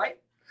together, right?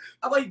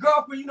 How about your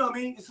girlfriend? You know what I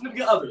mean? It's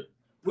significant other.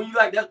 When you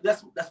like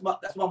that's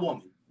my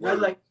woman. Word,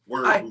 like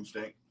boost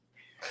thing.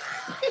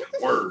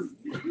 Word.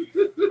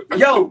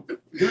 Yo,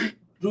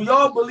 do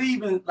y'all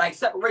believe in like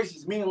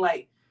separations? Meaning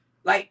like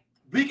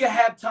we can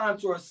have time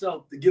to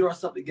ourselves to get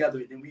ourselves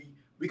together, and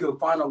we can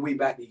find our way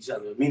back to each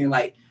other. Meaning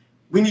like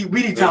we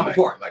need time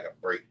apart. Like a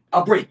break.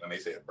 A break. When they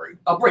say a break.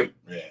 A break.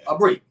 Yeah. A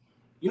break.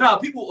 You know how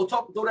people will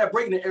throw that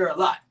break in the air a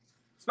lot,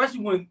 especially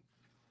when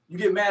you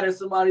get mad at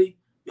somebody,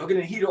 y'all get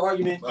in a heated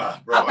argument. Bro,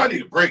 I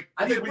need a break.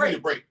 I need a break. We need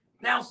a break.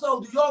 Now, so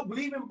do y'all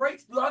believe in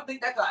breaks? Do y'all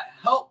think that could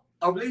help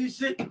a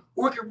relationship,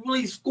 or it can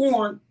really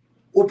scorn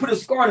or put a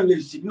scar in a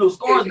relationship? You know,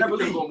 scars never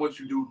leave. Depends on what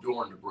you do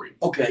during the break.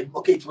 Okay,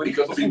 Twitty.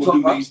 Because some people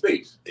do need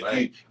space.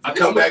 Right? I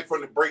come back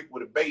from the break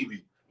with a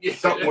baby. Yeah.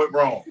 Something went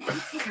wrong.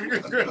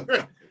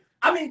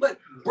 I mean, but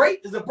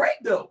break is a break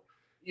though.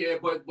 Yeah,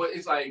 but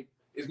it's like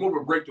it's more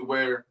of a break to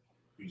where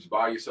you just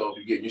by yourself,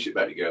 you're getting your shit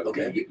back together,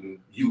 okay. You're getting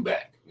you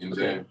back. You know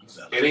what I'm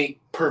saying? It ain't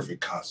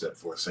perfect concept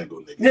for a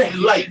single nigga. Yeah.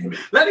 Enlighten me.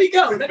 Let me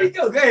go. Go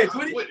ahead,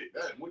 Twitty. I'm with it.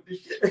 I'm with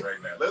this shit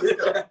right now. Let's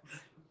go.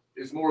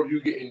 It's more of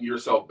you getting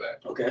yourself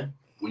back. Okay.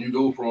 When you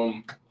go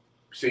from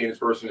seeing this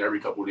person every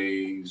couple of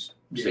days,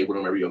 stay with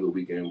them every other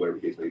weekend, whatever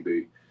the case may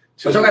be.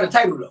 But y'all got a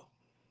title though.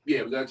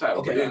 Yeah, we got a title.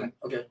 Okay, but then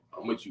okay.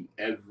 I'm with you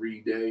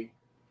every day.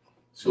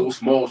 So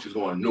small shit's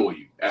gonna annoy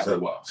you after a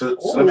while. So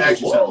let me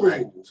ask you something,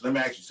 right? So let me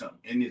ask you something.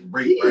 In this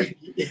break, right?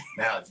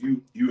 Now, if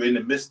you in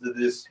the midst of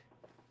this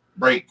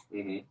break,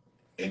 and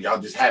y'all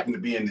just happen to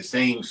be in the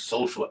same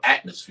social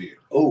atmosphere,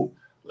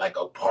 like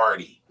a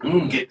party,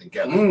 get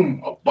together,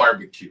 a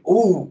barbecue,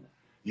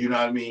 you know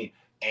what I mean?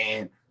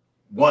 And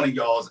one of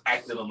y'all's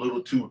acting a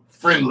little too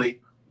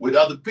friendly with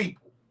other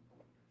people.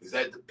 Is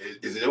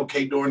it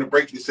okay during the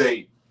break to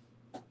say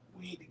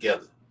we ain't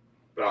together?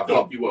 But I'll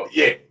fuck you up.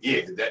 Yeah.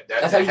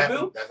 That's how you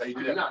feel? That's how you do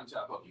I'm that. not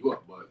trying to fuck you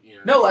up, but you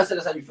know. No, I said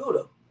that's how you feel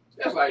though.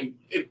 That's like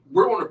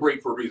we're on a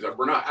break for a reason.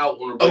 We're not out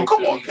on a break. Oh,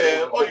 come on,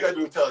 Kev. All you gotta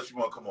do is tell us you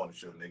want to come on the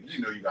show, nigga.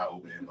 You know you got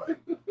open invite.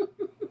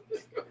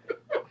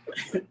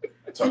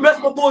 You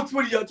messed my boy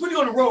 20 up. 20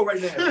 on the road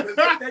right now. Why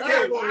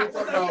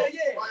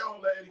y'all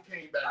let Eddie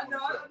Kane back? I know.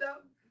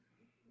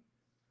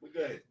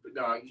 Go ahead.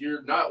 Nah,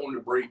 you're not on the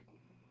break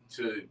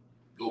to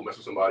go mess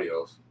with somebody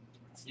else.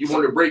 You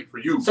want a break for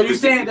you. So you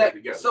saying that?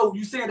 So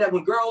you saying that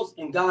when girls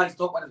and guys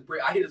talk about this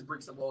break, I hear this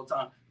break stuff all the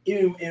time.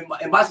 Even in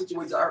my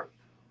situation,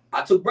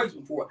 I took breaks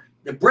before.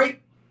 The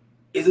break,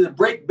 is it a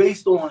break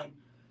based on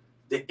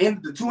the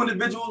two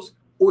individuals,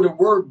 or the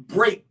word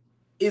break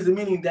is it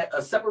meaning that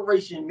a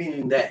separation,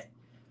 meaning that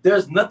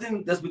there's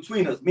nothing that's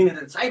between us, meaning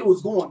the title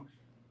is going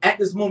at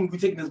this moment we're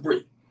taking this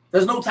break.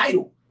 There's no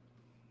title,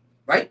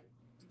 right?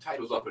 The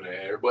title's up in the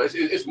air, but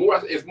it's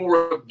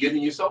more of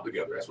getting yourself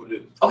together. That's what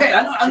it is. Okay,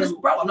 I know. I'm just,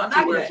 bro. I'm not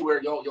knocking that. To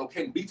where y'all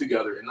can be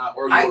together and not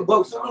argue.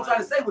 Well, so what I'm trying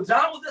to say, what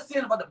John was just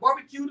saying about the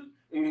barbecue,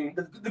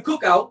 the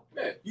cookout,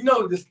 you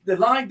know, the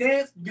line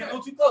dance, you get a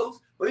little too close.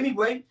 But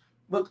anyway,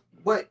 but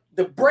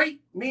the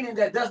break, meaning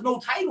that there's no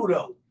title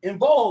though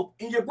involved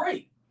in your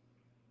break.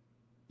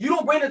 You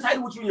don't bring the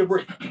title with you in your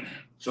break.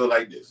 So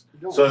like this.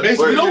 So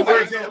basically,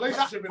 for example,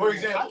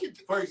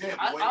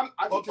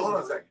 hold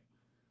on a second.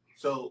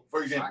 So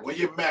for example, when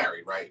you're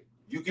married, right?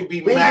 You can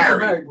be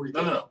married.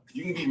 No.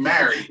 You can be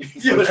married.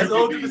 Yeah, but that's a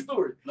whole different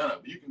story. No.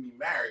 You can be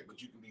married,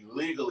 but you can be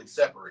legally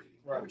separated,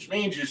 which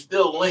means you're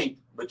still linked,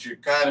 but you're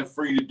kind of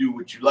free to do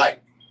what you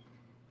like.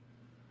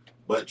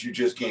 But you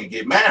just can't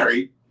get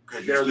married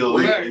because you're still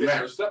legally married.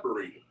 They're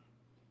separated.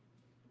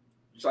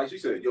 Just like she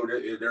said,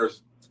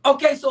 there's.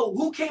 Okay, so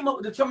who came up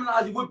with the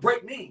terminology what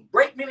break mean?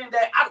 Break meaning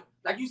that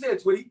like you said,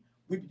 Twitty,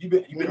 you've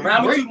been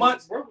around me 2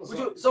 months.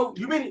 So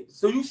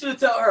you should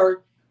tell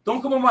her,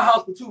 don't come to my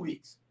house for 2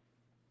 weeks.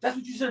 That's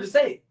what you should have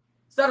said.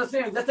 Instead of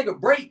saying let's take a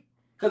break,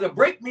 because a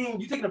break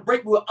means you're taking a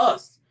break with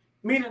us,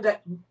 meaning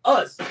that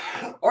us,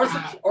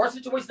 our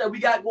situation that we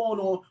got going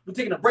on, we're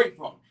taking a break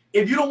from.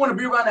 If you don't want to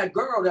be around that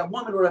girl, that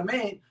woman, or that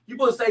man, you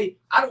supposed to say,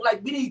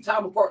 we need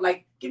time apart.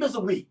 Like, give us a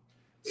week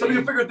so we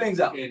can figure things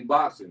out. In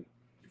boxing,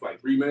 you fight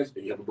 3 minutes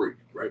and you have a break,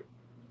 right?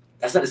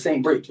 That's not the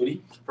same break,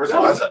 Twitty. First of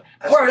all, that's a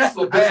battle. That's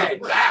a battle.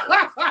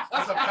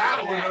 That's a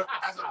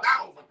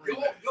battle for 3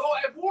 minutes. You're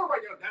at war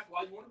right now. That's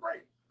why you want to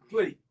break.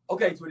 Twitty.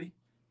 Okay, Twitty.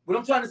 What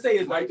I'm trying to say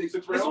is, right? This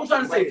is what I'm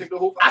trying to say is,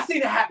 I seen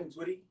it happen,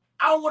 Twitty.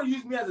 I don't want to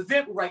use me as an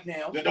example right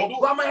now. Then don't do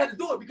it. But I might have to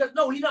do it because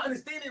he's not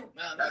understanding.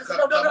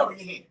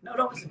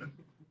 No.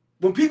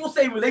 When people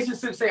say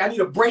relationships, say I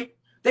need a break,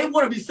 they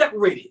want to be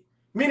separated.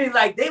 Meaning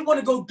like they want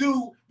to go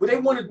do what they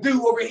want to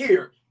do over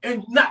here.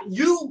 And not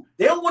you.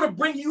 They don't want to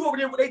bring you over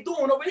there what they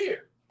doing over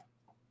here.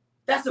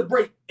 That's a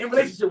break in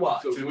relationship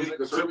wise. So can we make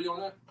a survey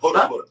on that? Hold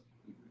on.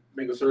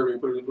 Make a survey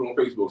and put it on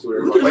Facebook so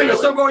You can make a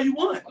survey all you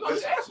want.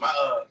 That's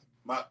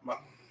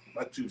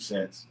my 2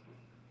 cents,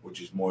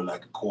 which is more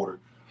like a quarter.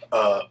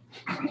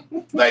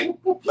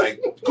 Like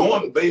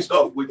going based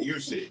off what you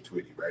said,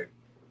 Twitty, right?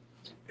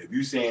 If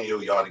you saying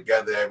y'all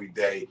together every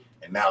day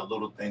and now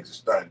little things are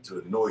starting to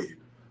annoy you,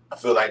 I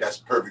feel like that's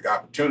a perfect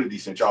opportunity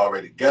since y'all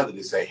already together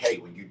to say, hey,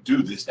 when you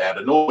do this, that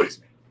annoys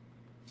me.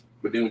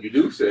 But then when you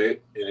do say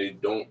it and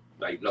it don't,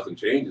 like nothing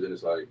changes, and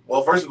it's like,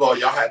 well, first of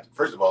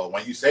all,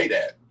 when you say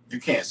that, you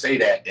can't say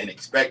that and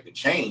expect to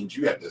change.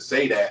 You have to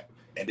say that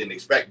and then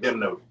expect them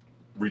to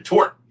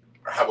retort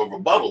or have a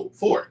rebuttal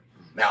for it.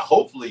 Now,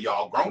 hopefully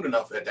y'all grown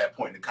enough at that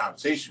point in the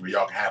conversation where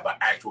y'all can have an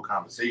actual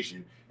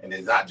conversation and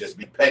it's not just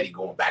be petty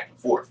going back and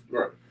forth.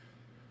 Right.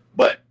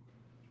 But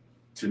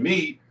to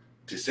me,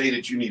 to say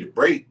that you need a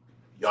break,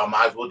 y'all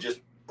might as well just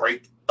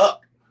break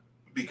up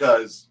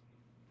because,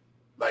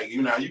 like,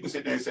 you can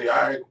sit there and say, all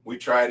right, we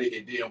tried it,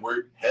 it didn't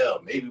work.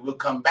 Hell, maybe we'll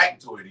come back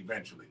to it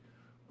eventually.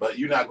 But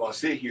you're not going to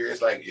sit here.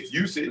 It's like if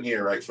you sitting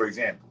here, like, for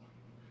example,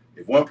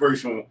 if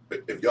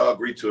y'all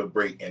agree to a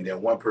break and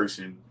then one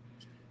person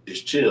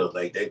is chill,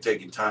 like they're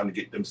taking time to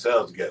get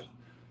themselves together,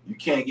 you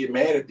can't get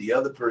mad if the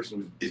other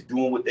person is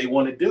doing what they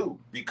want to do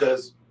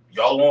because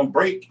y'all on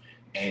break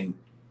and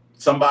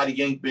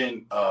somebody ain't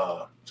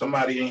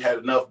had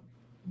enough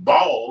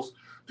balls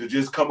to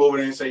just come over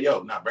there and say,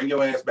 yo, bring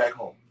your ass back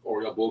home.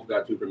 Or y'all both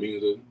got different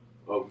means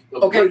of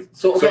okay.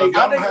 So if y'all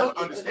don't have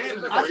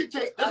understanding, I can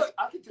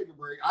take a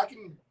break.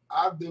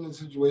 I've been in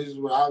situations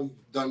where I've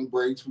done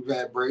breaks. We've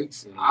had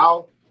breaks.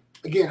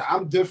 Mm-hmm.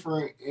 I'm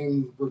different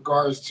in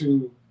regards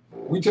to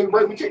We take a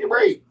break. We take a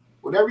break.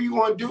 Whatever you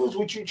want to do is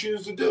what you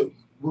choose to do.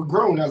 We're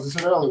grown, as I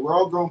said earlier. We're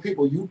all grown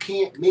people. You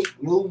can't make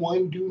no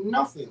one do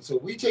nothing. So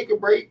we take a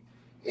break,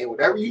 and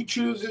whatever you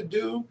choose to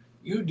do,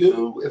 you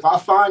do. If I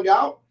find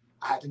out,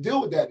 I have to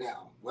deal with that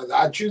now. Whether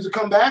I choose to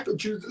come back or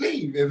choose to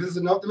leave. If it's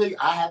enough to make,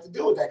 I have to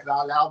deal with that because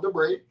I allowed the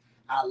break.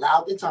 I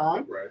allowed the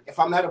time. Right. If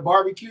I'm at a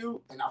barbecue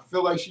and I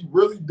feel like she's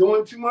really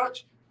doing too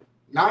much,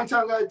 9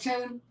 times out of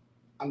 10,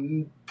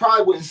 I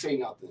probably wouldn't say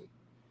nothing.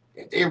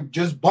 If they're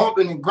just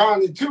bumping and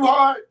grinding too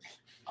hard,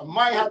 I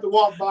might have to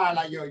walk by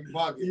like, yo, you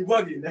bugging. You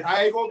bugging.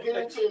 I ain't gonna get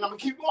into it. I'm gonna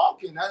keep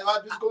walking.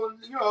 I'm just going,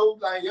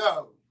 like,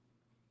 yo.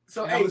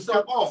 So hey,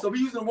 so we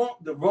using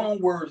the wrong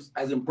words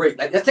as in break.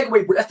 Like let's take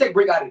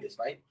break out of this,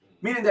 right?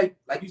 Meaning that,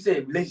 like you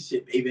said,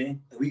 relationship, baby.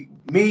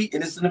 Me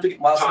and this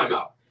significant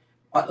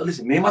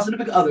listen, me and my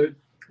significant other,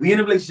 we in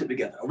a relationship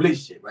together,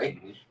 right?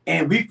 Mm-hmm.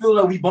 And we feel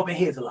like we bumping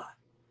heads a lot.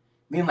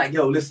 Meaning like,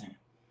 yo, listen,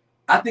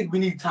 I think we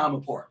need time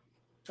apart.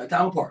 Like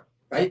time apart,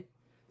 right?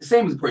 The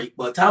same as break,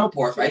 but time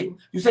apart, right?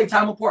 You say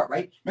time apart,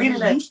 right? Meaning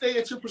that you stay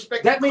at your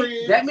perspective. That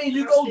means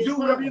you go do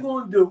whatever you're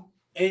gonna do,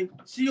 and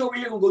she over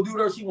here gonna go do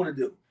whatever she wanna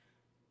do.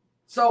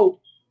 So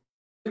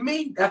to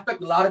me, that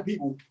affects a lot of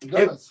people.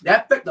 That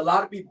affects a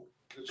lot of people.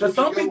 Because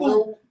some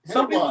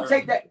people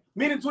take that.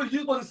 Meaning, you're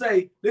supposed to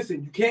say,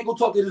 listen, you can't go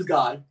talk to this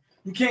guy.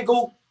 You can't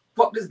go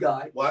fuck this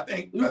guy. Well, I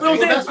think you feel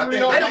what I'm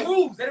saying? That's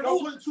rules.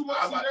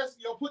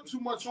 You're putting too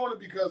much on it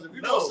because if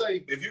you're gonna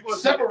say if you're gonna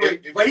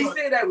separate, but he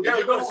said that if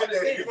you're gonna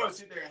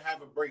sit there and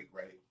have a break,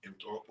 right?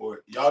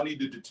 Or y'all need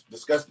to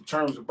discuss the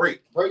terms of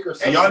break. Break or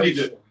and y'all need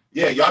to.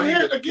 Yeah, y'all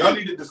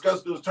need to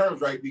discuss those terms,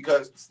 right?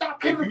 Because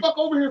stop coming the fuck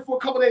over here for a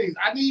couple days.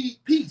 I need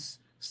peace.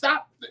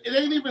 Stop. It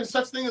ain't even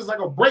such thing as like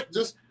a break.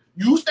 Just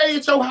you stay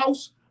at your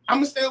house. I'm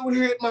gonna stay over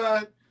here at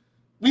mine.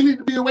 We need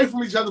to be away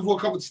from each other for a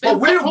couple of days. But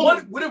what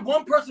if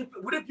one person?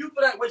 What if you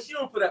feel that way? She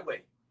don't feel that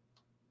way.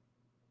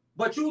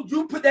 But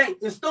you put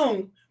that in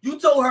stone. You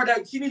told her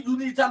that you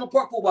need time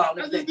apart for a while.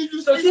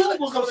 So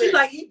she's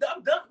like,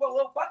 I'm done.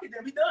 Well, fuck it,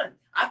 then we done.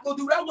 I go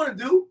do what I want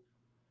to do.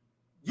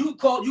 You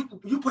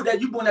put that,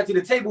 you bring that to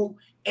the table,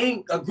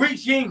 ain't agree,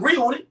 she ain't agree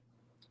on it.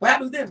 What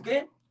happens then,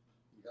 Ken?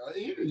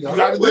 You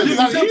gotta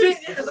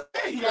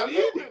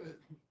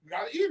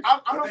eat it.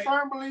 I'm a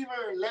firm believer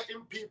in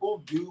letting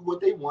people do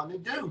what they want to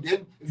do.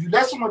 Then if you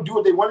let someone do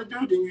what they want to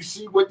do, then you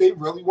see what they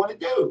really want to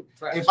do.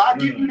 Right. If I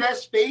give you that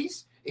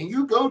space and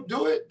you go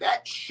do it,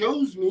 that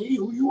shows me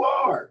who you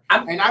are.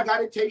 And I got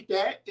to take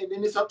that, and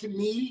then it's up to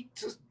me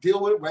to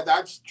deal with it, whether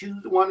I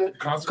choose to want to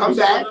come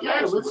back. Yeah,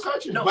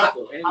 repercussions. No, but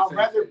I'd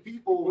rather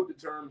people put the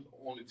terms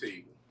on the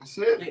table. That's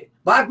it. Yeah.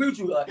 But I agree with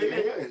you. I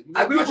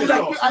agree with you.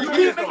 Like, you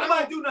can't make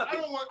nobody do nothing.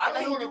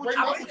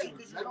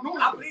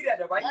 I believe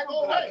that, right?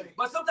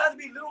 But sometimes it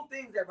be little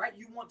things that, right,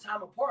 you want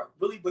time apart,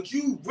 really, but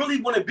you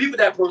really want to be with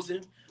that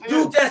person.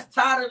 You just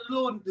tired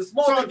of the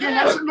small things. So again,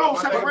 that's a little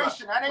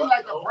separation. That ain't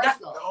like a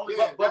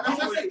breakup. But that's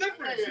the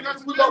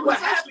difference. But what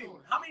happened?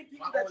 How many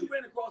people that you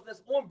ran across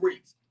that's on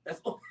breaks? That's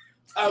on.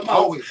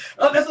 Always.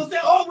 That's what I'm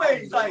saying.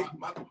 Always. Like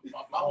my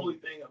only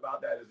thing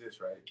about that is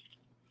this, right?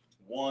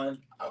 One,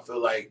 I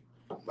feel like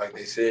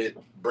they said,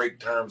 break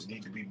terms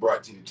need to be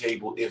brought to the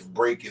table if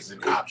break is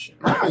an option.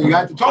 Right? You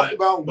have to talk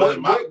about what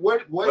is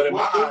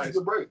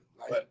the break.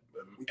 But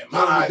in my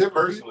eyes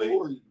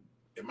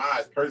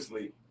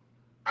personally,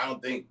 I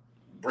don't think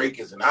break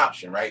is an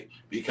option, right?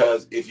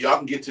 Because if y'all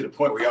can get to the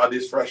point where y'all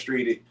this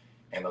frustrated,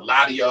 and a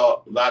lot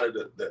of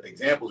the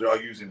examples y'all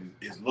using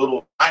is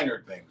little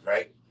minor things,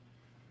 right?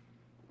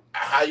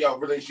 How y'all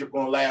relationship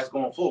gonna last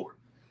going forward?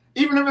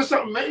 Even if it's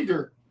something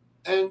major,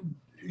 and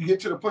you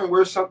get to the point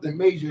where something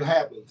major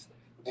happens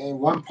and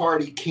one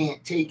party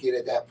can't take it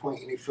at that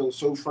point and they feel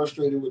so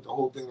frustrated with the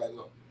whole thing, like,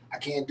 look, I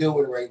can't deal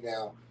with it right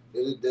now.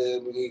 We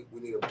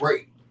need a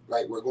break.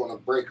 Like, we're going to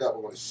break up.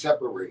 We're going to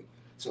separate.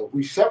 So if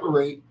we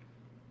separate,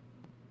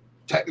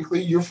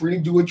 technically you're free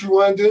to do what you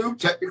want to do.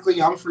 Technically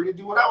I'm free to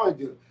do what I want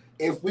to do.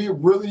 If we're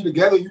really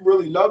together, you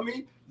really love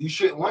me, you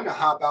shouldn't want to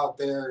hop out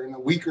there in a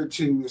week or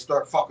two and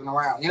start fucking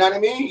around. You know what I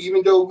mean?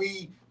 Even though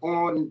we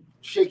on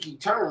shaky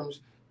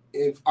terms,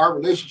 if our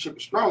relationship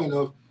is strong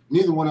enough,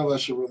 neither one of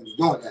us should really be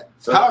doing that.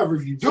 So, however,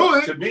 if you do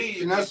it, to me,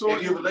 if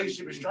your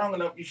relationship is strong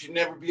enough, you should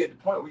never be at the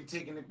point where you're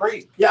taking a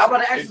break. Yeah, I'm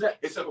about to ask you that.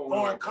 It's a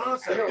foreign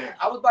concept.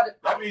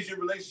 That means your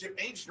relationship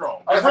ain't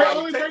strong. The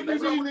only break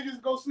these niggas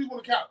go sleep on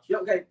the couch. Yeah,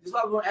 okay. This is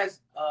what I was going to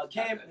ask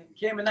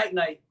Cam and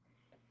Night.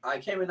 I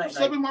came in night.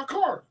 Sleep in my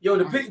car. Yo,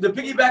 the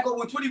piggyback on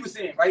what Twitty was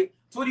saying, right?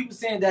 Twitty was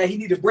saying that he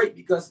need a break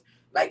because,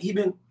 like, y'all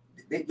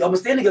been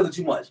staying together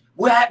too much.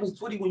 What happens,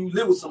 Twitty, when you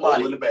live with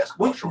somebody? In the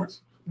basketball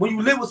shorts. When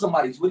you live with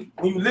somebody, Twitty,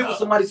 when you live with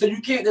somebody, so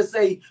you can't just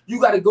say you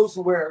got to go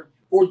somewhere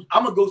or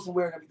I'm gonna go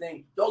somewhere and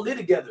everything. Y'all live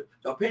together.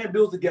 Y'all paying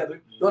bills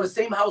together. Y'all in the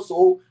same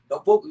household. Y'all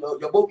both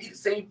eat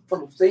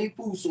from the same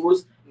food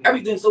source.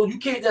 Everything. So you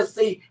can't just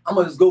say I'm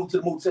gonna just go to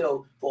the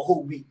motel for a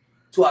whole week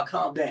till I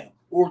calm down,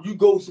 or you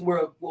go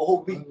somewhere for a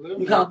whole week.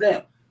 You calm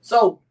down.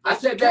 So I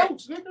said that.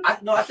 Counts, nigga.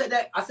 I said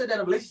that in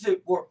a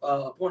relationship point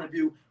of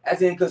view,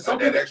 as in because some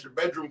that people, extra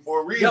bedroom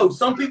for a reason. yo,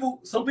 some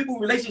people in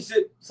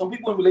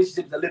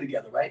relationships that live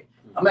together, right?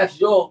 I'm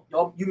asking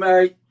y'all, you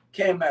married,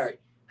 Cam married.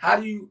 How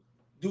do you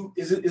do?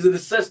 Is it a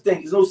such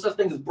thing? Is no such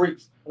thing as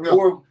breaks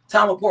or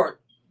time apart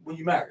when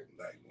you married?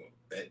 Like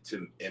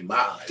in my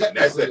eyes,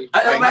 that's it.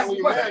 I'm asking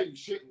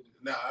you.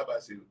 Nah, I'm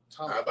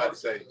about to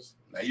say.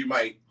 Now you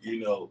might,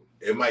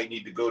 it might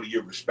need to go to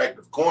your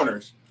respective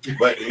corners,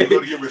 but when you go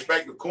to your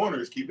respective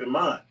corners, keep in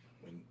mind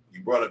when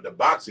you brought up the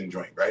boxing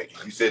joint, right?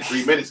 You said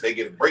 3 minutes they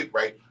get a break,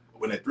 right?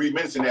 When the 3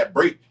 minutes in that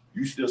break,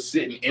 you still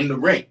sitting in the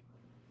ring.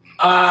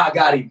 I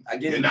got him. I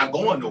get it. You're not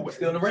going nowhere.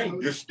 Still in the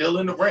ring. You're still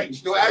in the ring.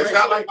 It's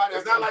not like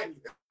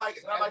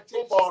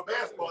football or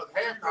basketball. It's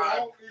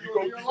halftime. You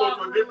go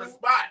to a different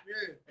spot,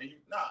 and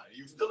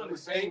you still in the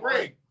same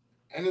ring.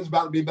 And it's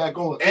about to be back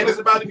on.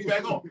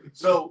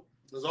 So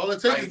because all it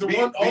takes is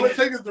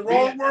the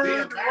wrong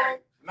word.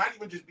 Not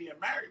even just being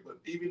married, but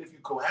even if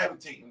you're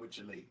cohabitating with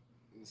your lady.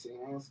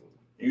 Awesome.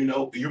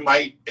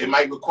 It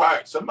might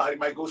require, somebody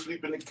might go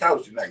sleep in the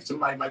couch tonight.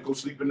 Somebody might go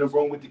sleep in the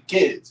room with the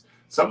kids.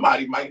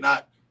 Somebody might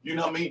not, you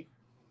know what I mean?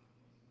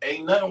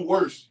 Ain't nothing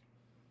worse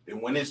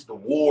than when it's the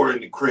war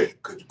in the crib,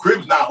 because the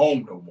crib's not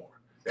home no more.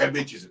 That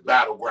bitch is a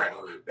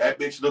battleground. That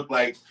bitch look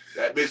like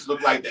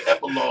the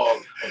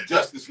epilogue of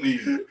Justice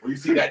League, where you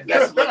see that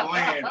desolate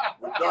land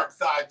where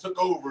Darkseid took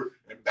over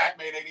and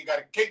Batman ain't even got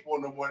a cape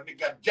on no more, and they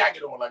got a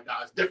jacket on. Like,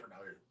 nah, it's different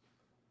out here.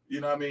 You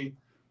know what I mean?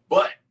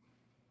 But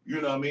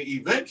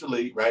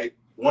eventually, right?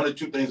 One or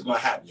two things is gonna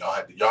happen. Y'all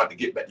have to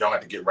get back. Y'all have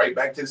to get right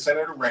back to the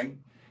center of the ring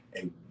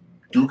and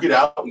duke it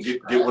out and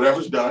get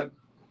whatever's done,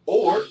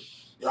 or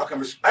y'all can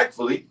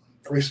respectfully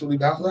bounce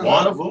out.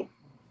 One of them.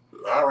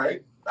 All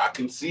right. I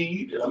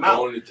concede. I'm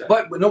out.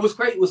 But what's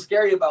great, what's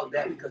scary about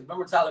that, because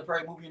remember Tyler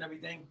Perry movie and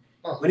everything?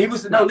 When he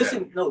was first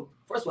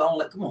of all, I don't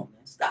let, come on,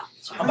 man, stop.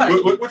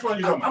 Which one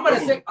you talking about?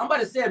 I'm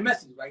about to say a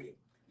message right here.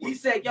 He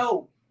said,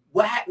 yo,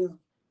 what happened?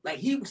 Like,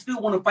 he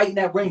still want to fight in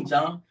that ring,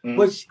 John. Mm-hmm.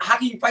 But how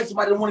can you fight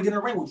somebody that don't want to get in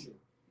the ring with you?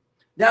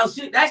 Now,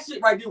 that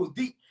shit right there was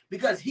deep,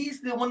 because he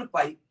still want to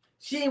fight.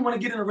 She ain't want to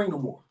get in the ring no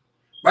more.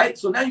 Right?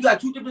 So now you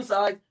got two different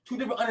sides, two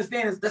different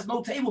understandings. That's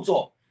no table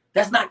talk.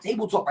 That's not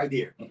table talk right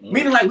there. Mm-hmm.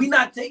 Meaning, like, we're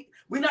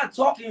not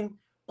talking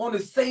on the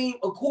same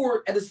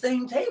accord at the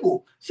same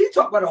table. She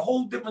talked about a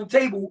whole different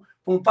table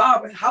from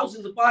 5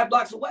 houses or 5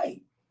 blocks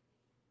away.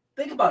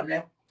 Think about it,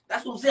 man.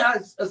 That's what I'm saying.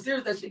 How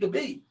serious that shit could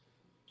be.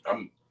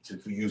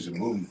 Since we using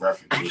movie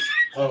references.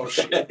 Oh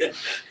shit!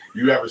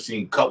 You ever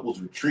seen Couples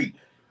Retreat?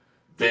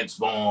 Vince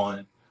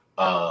Vaughn,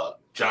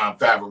 John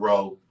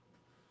Favreau,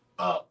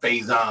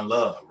 Faison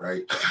Love,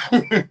 right?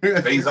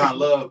 Faison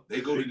Love,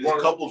 they go to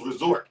this couples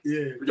resort.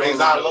 Yeah.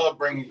 Faison Love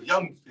brings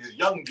his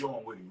young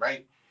joint with him,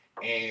 right?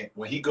 And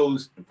when he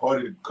goes,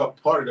 part of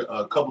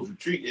the couples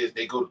retreat is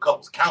they go to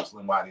couples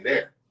counseling while they're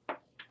there.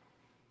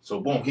 So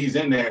boom, he's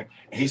in there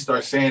and he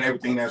starts saying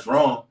everything that's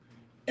wrong,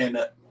 and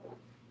the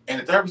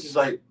therapist is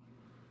like,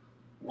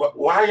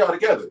 "Why are y'all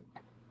together?"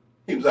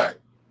 He was like,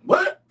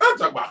 "What? I'm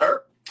talking about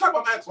her. I'm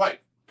talking about Matt's wife."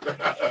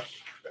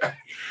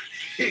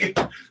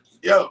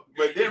 Yo,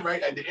 but then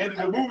right at the end of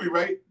the movie,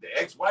 right, the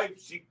ex-wife,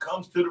 she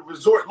comes to the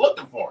resort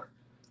looking for him.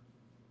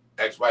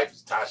 Ex-wife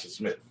is Tasha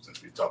Smith,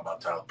 since we're talking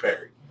about Tyler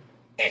Perry,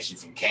 and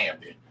she's from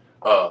Camden.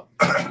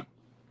 Tasha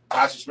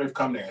Smith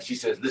come there and she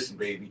says, "Listen,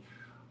 baby,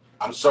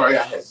 I'm sorry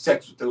I had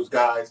sex with those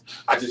guys.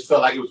 I just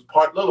felt like it was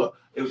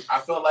I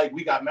felt like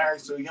we got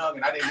married so young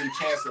and I didn't get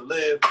a chance to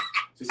live."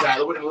 She said,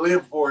 "I wouldn't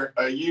live for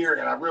a year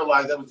and I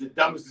realized that was the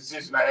dumbest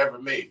decision I ever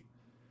made."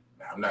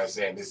 Now, I'm not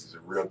saying this is a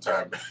real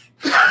time,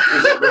 this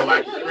is a real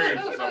life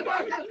experience for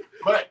somebody.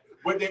 But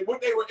what they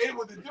were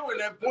able to do at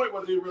that point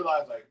was they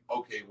realized, like,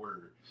 okay,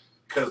 word.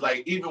 Because,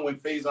 like, even when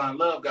Faison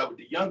Love got with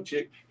the young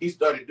chick, he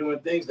started doing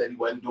things that he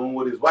wasn't doing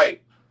with his wife.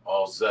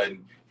 All of a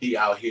sudden, he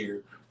out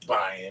here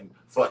buying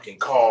fucking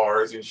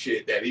cars and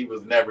shit that he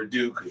would never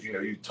do because,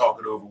 you talk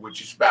it over with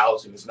your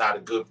spouse and it's not a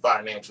good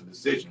financial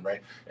decision,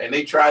 right? And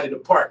they tried it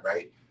apart,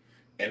 right?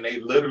 And they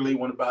literally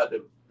went about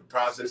the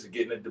process of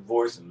getting a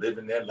divorce and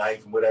living their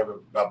life and whatever,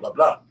 blah, blah,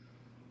 blah.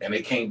 And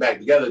they came back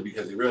together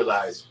because they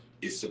realized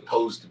we're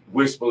supposed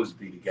to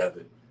be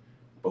together,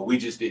 but we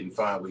just didn't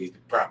find ways to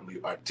properly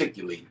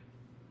articulate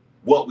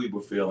what we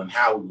were feeling,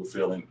 how we were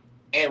feeling,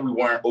 and we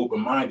weren't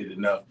open-minded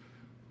enough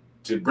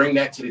to bring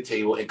that to the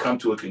table and come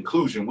to a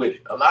conclusion with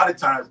it. A lot of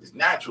times, it's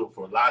natural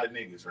for a lot of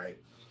niggas, right?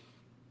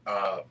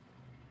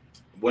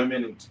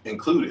 Women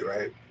included,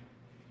 right?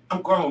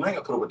 I'm grown. I ain't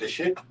gonna put up with this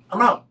shit.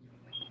 I'm out.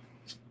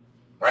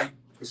 Right?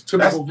 It's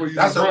typical for you.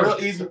 That's a real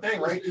easy thing,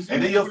 right?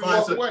 And then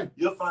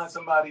you'll find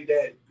somebody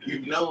that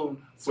you've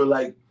known for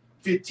like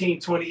 15,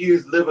 20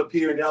 years, live up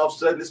here, and then all of a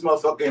sudden this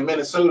motherfucker in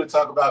Minnesota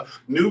talk about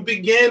new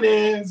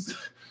beginnings,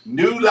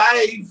 new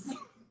life.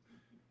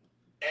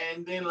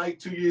 And then like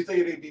 2 years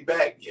later, they'd be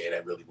back. Yeah,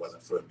 that really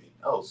wasn't for me.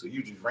 Oh, so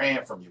you just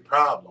ran from your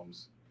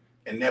problems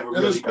and never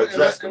really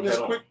addressed them.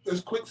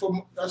 It's quick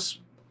for us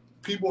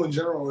people in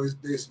general.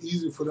 It's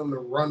easy for them to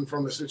run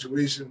from a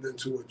situation than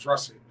to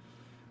address it.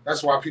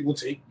 That's why people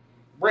take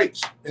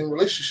breaks in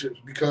relationships,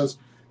 because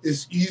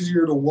it's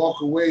easier to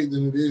walk away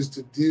than it is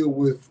to deal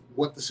with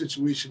what the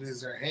situation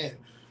is at hand.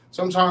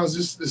 Sometimes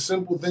just the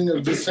simple thing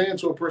of just saying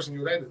to a person,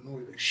 "Yo, that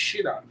annoyed the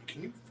shit out of me.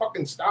 Can you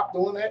fucking stop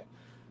doing that?"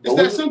 It's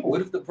that simple.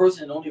 What if the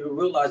person don't even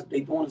realize what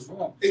they doing is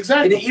wrong?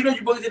 Exactly. And then even if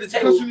you bring it to the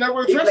table, because you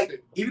never addressed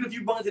it. Even if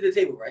you bring it to the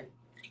table, right?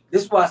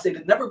 This is why I say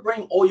that never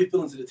bring all your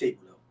feelings to the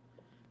table, though.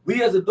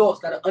 We as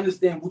adults gotta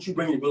understand what you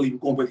bring really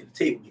gonna bring to the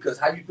table, because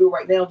how you feel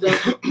right now, John,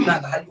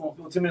 not how you gonna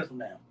feel 10 minutes from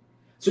now.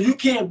 So you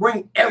can't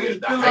bring every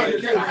feeling to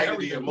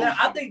the table. Now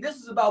I think this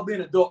is about being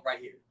an adult right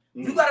here.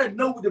 You gotta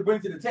know what to bring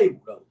to the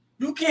table, though.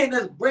 You can't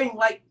just bring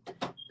like,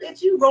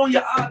 bitch, you roll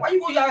your eyes. Why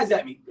you roll your eyes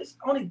at me? It's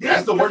only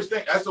That's the worst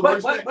thing. That's the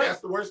worst thing. That's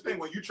the worst thing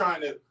when you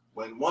trying to,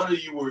 when one of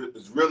you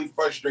is really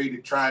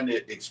frustrated trying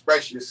to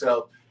express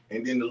yourself,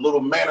 and then the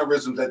little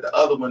mannerisms that the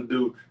other one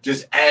do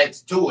just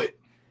adds to it.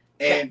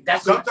 And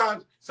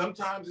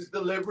sometimes it's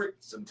deliberate,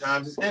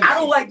 sometimes it's innocent. I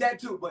don't like that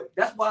too, but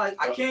that's why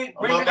I can't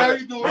bring it. Why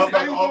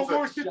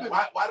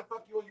the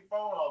fuck you on your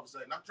phone all of a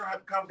sudden? I'm trying to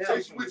have a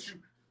conversation with you.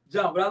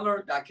 John, but I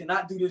learned I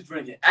cannot do this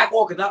drinking.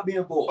 Alcohol cannot be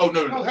involved. Oh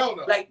no, hell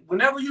no. Like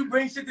whenever you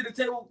bring shit to the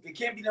table, it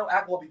can't be no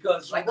alcohol,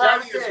 because like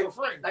John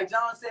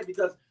said,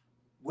 because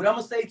what I'm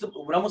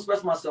gonna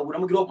express myself, when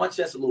I'm gonna get off my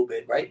chest a little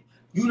bit, right?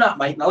 You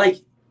might not like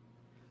it.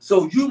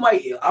 So you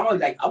might, I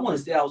want to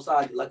stay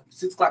outside like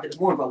 6 o'clock in the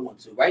morning if I want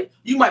to, right?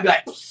 You might be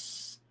like,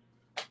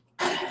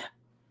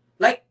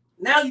 like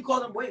now you call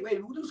them, wait, what are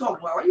you talking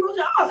about? Why you on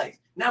your eyes?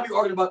 Now we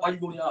arguing about why you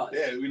on your eyes.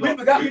 Yeah, we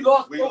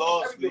lost.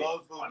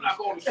 I'm not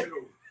going to shit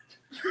over.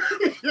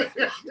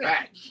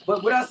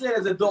 But what I said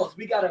as adults,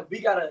 we gotta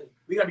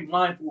be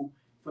mindful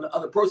from the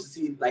other person.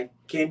 See, like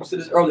Cam, you said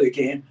this earlier,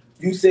 Cam.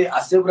 You said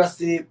I said what I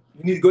said.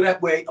 You need to go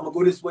that way. I'm gonna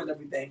go this way and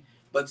everything.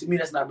 But to me,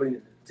 that's not bringing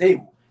it to the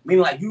table.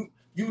 Meaning, like you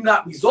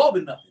not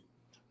resolving nothing.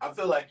 I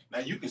feel like now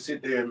you can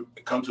sit there and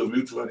come to a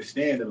mutual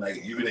understanding, like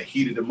even in the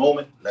heat of the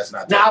moment. Let's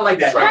not. Now I like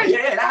that. Right?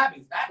 Yeah, that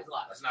happens. That happens a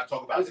lot. Let's not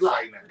talk about this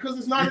right now because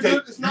it's not a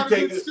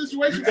good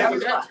situation. You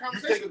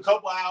take a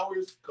couple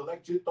hours,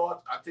 collect your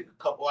thoughts. I take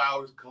a couple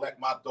hours, collect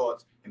my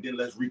thoughts, and then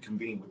let's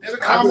reconvene with this.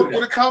 And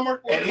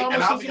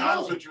I'll be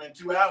honest with you, in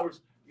 2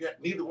 hours,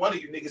 neither one of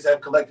you niggas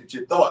have collected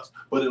your thoughts,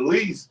 but at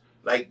least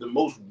like the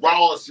most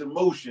rawest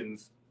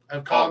emotions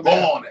are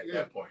gone at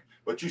that point.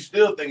 But you're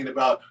still thinking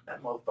about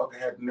that motherfucker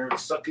had the nerve to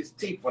suck his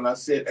teeth when I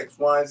said X,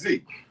 Y, and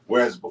Z.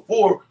 Whereas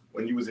before,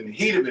 when you was in the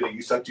heat of it and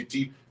you sucked your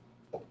teeth,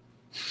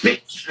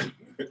 bitch.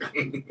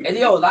 And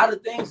a lot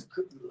of things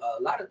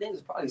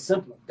is probably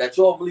simple that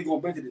y'all really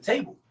gonna bring to the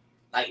table.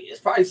 Like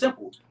it's probably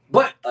simple,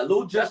 but a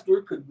little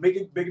gesture could make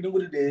it bigger than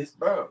what it is.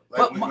 Bro,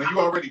 like when you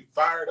already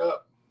fired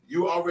up,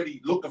 you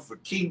already looking for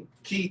key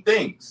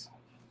things.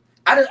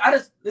 I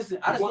just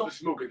don't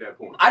smoke at that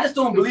point. I just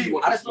don't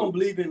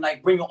believe in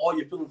like bringing all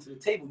your feelings to the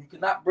table. You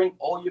cannot bring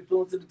all your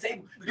feelings to the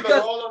table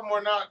because all of them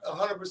are not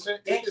 100%.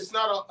 It's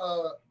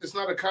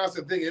not a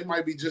constant thing. It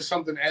might be just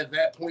something at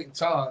that point in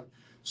time.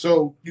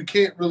 So you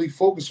can't really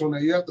focus on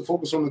that. You have to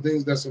focus on the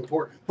things that's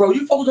important. Bro,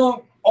 you focus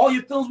on all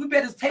your feelings. We've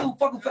been at this table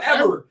fucking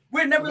forever.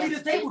 We'll never leave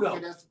this table though.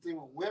 That's the thing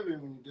with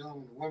women when you're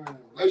dealing with women in a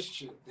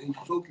relationship. They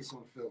focus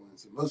on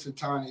feelings. And most of the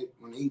time,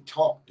 when they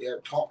talk,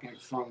 they're talking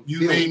from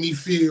feelings. Made me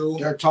feel.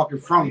 They're talking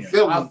from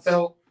feelings. I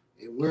felt.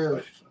 And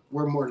we're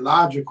more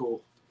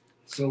logical.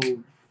 So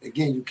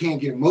again, you can't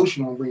get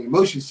emotional and bring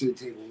emotions to the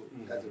table.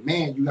 As a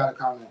man, you gotta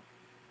kind of.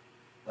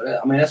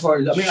 I mean, that's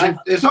hard.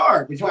 It's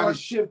hard. But you gotta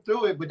shift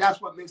through it. But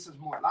that's what makes us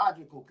more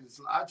logical. Because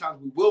a lot of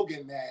times we will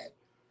get mad,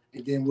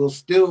 and then we'll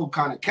still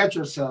kind of catch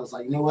ourselves.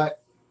 Like, you know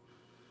what?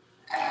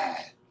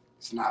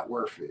 It's not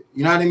worth it.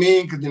 You know what I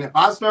mean? Because then if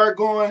I start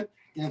going,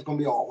 then it's gonna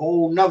be a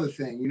whole nother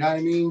thing. You know what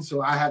I mean?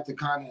 So I have to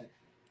kind of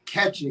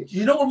catch it.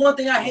 You know what? One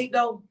thing I hate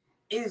though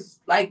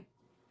is like,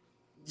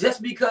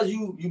 just because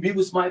you be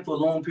with somebody for a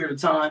long period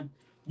of time,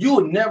 you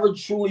will never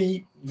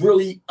truly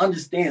really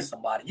understand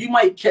somebody. You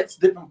might catch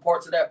different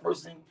parts of that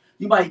person.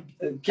 You might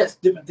catch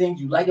different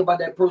things you like about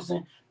that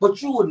person,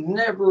 but you will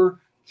never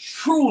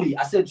truly,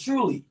 I said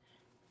truly,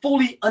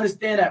 fully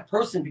understand that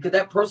person, because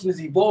that person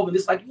is evolving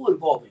just like you're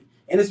evolving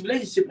in this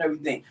relationship and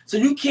everything. So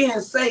you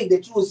can't say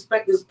that you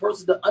expect this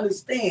person to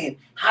understand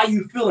how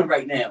you feeling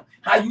right now,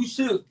 how you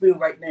should feel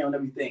right now and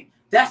everything.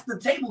 That's the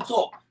table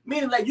talk.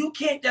 Meaning like you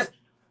can't just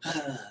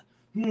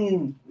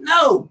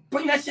no,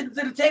 bring that shit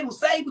to the table,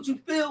 say what you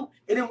feel,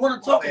 and then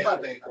want to talk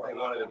about it.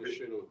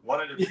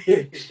 One of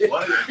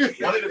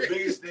the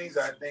biggest things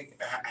I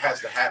think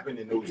has to happen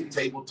in those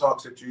table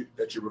talks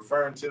that you're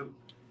referring to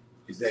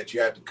is that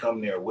you have to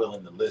come there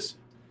willing to listen.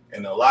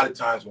 And a lot of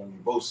times when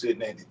you're both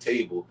sitting at the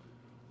table,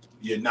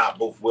 you're not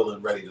both willing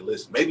and ready to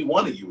listen. Maybe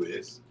one of you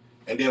is,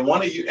 and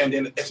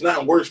then it's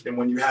not worse than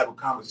when you have a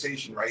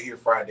conversation right here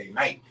Friday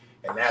night,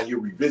 and now you're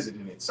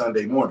revisiting it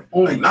Sunday morning.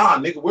 Like, nah,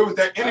 nigga, where was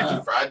that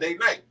energy Friday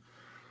night?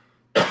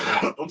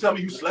 Don't tell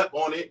me you slept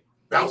on it,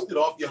 bounced it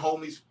off your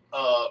homies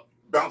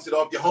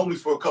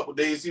for a couple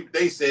days, see what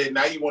they said.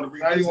 Now you want to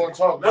revisit. Now you want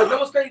to talk. But you know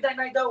what's crazy that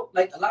night though?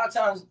 Like a lot of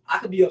times I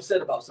could be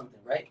upset about something,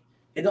 right?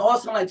 And then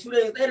also like 2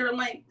 days later, I'm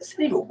like, this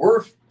ain't even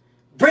worth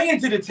bringing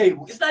to the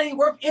table. It's not even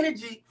worth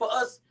energy for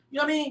us You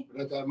know what I mean?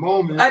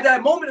 At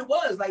that moment, it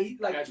was like he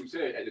like As you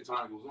said, at the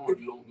time it was on,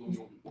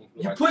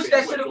 you push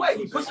that shit away.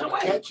 You push it away.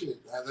 catch it.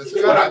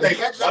 But I think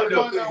Catch one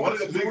that of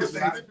the biggest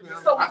things.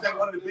 So- I think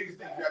one of the biggest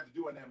things you have to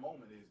do in that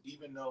moment is,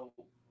 even though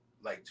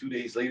like 2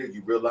 days later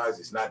you realize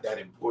it's not that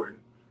important,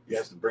 you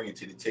have to bring it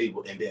to the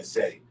table and then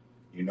say,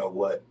 you know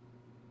what,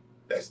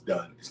 that's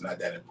done. It's not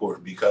that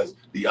important, because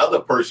the other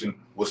person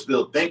will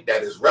still think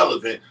that is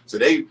relevant. So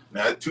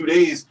now 2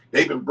 days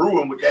they've been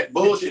brewing with that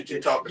bullshit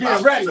you talked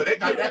about. Ready. So they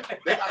got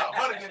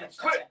 100 in the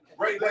clip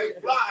ready to let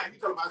it fly. You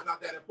talking about it's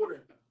not that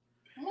important.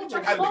 You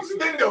got an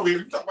extendo here.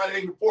 You talking about it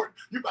ain't important.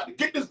 You about to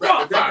get this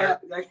rapid fire.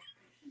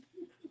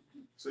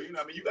 So you know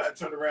what I mean, you gotta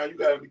turn around.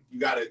 You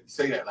gotta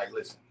say that, like,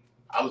 listen,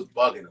 I was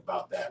bugging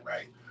about that,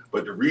 right?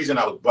 But the reason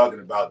I was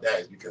bugging about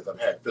that is because I've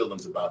had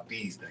feelings about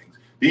these things.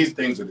 These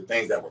things are the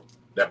things that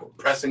were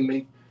pressing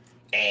me,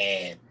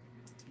 and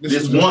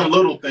this one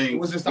little thing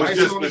was just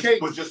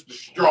the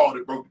straw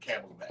that broke the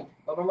camel's back.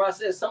 But remember, I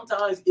said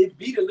sometimes it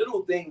be the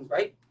little things,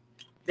 right,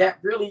 that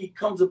really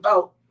comes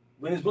about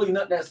when it's really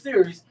nothing that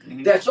serious.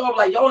 Mm-hmm. That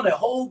y'all in a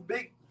whole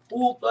big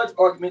full-fledged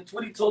argument.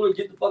 Twitty told her to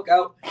get the fuck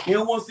out. He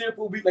don't want to see her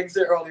for a week, like you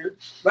said earlier,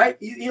 right?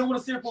 He don't want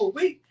to see her for a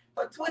week.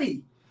 But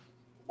Twitty,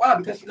 why?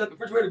 Because she left the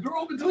refrigerator door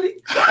open, Twitty?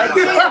 Like,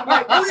 damn,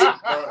 like, really?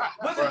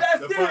 Wasn't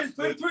that serious?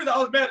 Twitty, I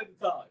was mad at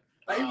the time.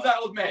 Like, he was like, I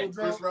was mad.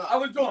 I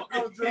was drunk.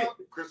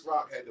 Chris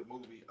Rock had the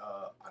movie,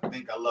 I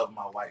Think I Love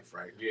My Wife,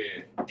 right?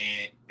 Yeah.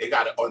 And they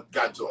got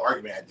into an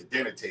argument at the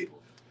dinner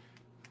table.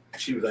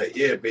 And she was like,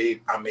 yeah,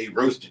 babe, I made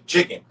roasted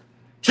chicken.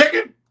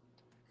 Chicken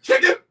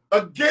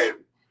again?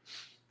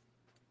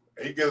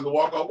 And he gets to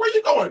walk off. Where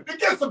you going? To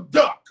get some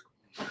duck.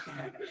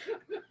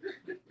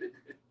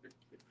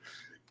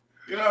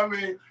 You know what I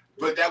mean?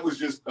 But that was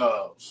just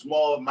a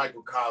small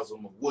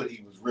microcosm of what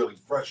he was really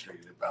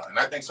frustrated about. And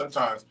I think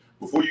sometimes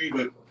before you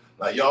even,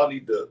 like, y'all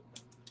need to,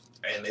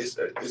 and it's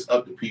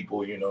up to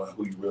people, you know,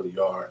 who you really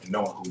are and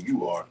knowing who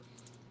you are.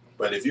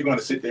 But if you're going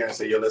to sit there and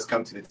say, yo, let's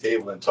come to the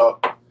table and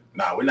talk.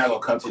 Nah, we're not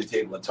going to come to the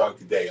table and talk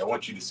today. I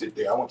want you to sit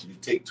there. I want you to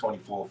take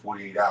 24,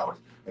 48 hours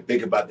and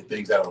think about the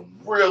things that are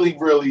really,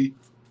 really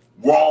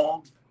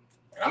wrong.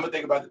 And I'm going to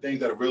think about the things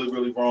that are really,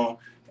 really wrong.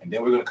 And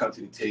then we're going to come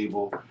to the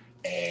table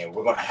and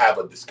we're going to have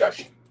a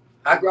discussion.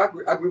 I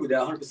agree with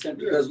that 100%,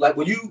 because like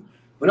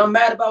when I'm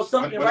mad about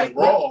something, when right? It's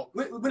raw.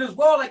 When it's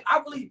raw, like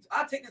I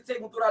take the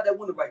table and throw it out that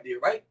window right there,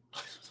 right?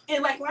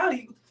 And like,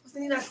 Ronnie, this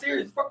ain't that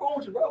serious. Fuck wrong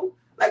with you, bro?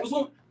 Like, what's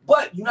wrong?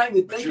 But you're not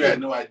even thinking. But you had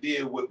no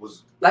idea what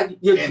was. Like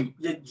your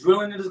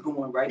drilling is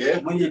going, right? Yeah.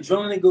 When your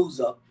drilling it goes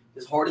up,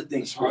 it's hard to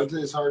think. It's hard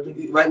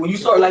to right? When you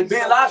start like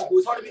being logical,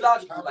 it's hard to be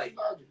logical. Like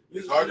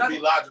it's hard to be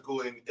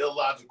logical in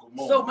illogical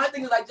moments. So my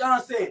thing is, like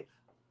John said,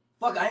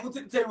 fuck, I ain't gonna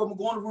take the table. I'm gonna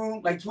go in the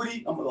room, like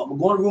Twitty. I'm gonna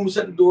go in the room and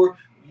shut the door.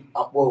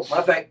 Well,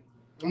 matter of fact,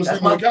 I'm gonna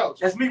sleep on the couch.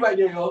 That's me right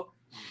there, yo.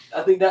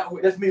 I think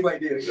that's me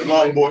right there. The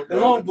long boy. The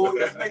long boy.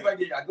 That's me right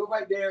there. I go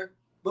right there,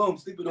 boom,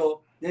 sleep it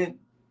off. Then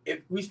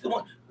if we still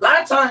want, a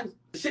lot of times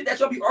the shit that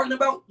y'all be arguing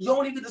about, you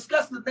don't even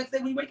discuss the next day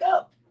when you wake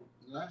up.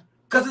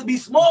 Cause it be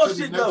small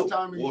shit though.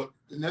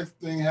 The next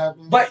thing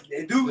happens. But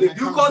it do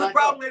cause a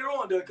problem later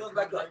on though. It comes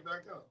back up.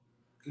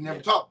 You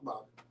never talk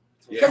about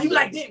it. Cause you be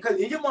like, damn, cause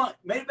in your mind,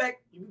 matter of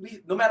fact,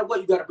 no matter what,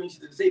 you gotta bring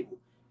shit to the table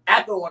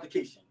after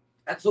altercation.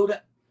 That's something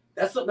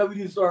that we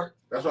need to start.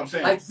 That's what I'm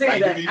saying. Like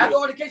saying that after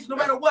altercation, no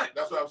matter what.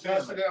 That's what I'm saying.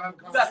 You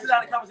gotta sit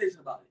down and conversation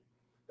about it.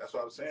 That's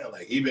what I'm saying.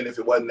 Like, even if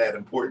it wasn't that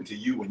important to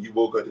you, when you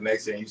woke up the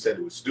next day and you said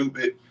it was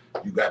stupid,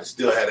 you got to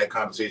still have that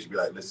conversation. Be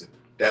like, listen,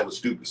 that was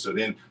stupid. So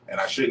then, and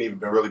I shouldn't even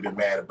really been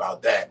mad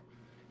about that.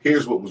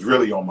 Here's what was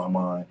really on my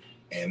mind.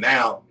 And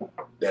now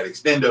that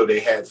extendo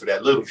they had for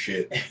that little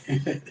shit,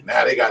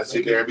 now they got to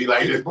sit there and be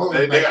like, they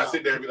got to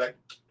sit there and be like,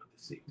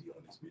 safety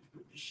on this bitch,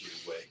 put this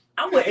shit away.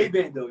 I'm with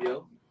A-Band though,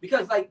 yo,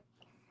 because like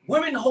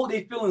women hold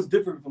their feelings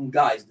different from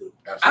guys do.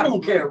 Absolutely. I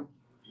don't care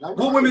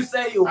what women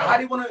say or how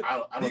they want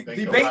to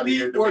debate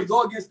me or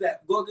go against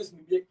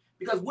me,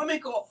 because women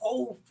can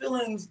hold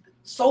feelings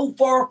so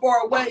far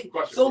away,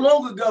 so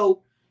long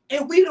ago,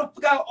 and we don't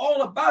forgot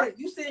all about it.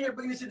 You sitting here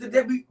bringing this shit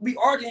today, we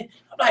arguing.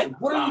 I'm like,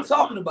 what are you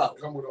talking about?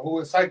 Come with a whole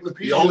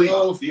encyclopedia.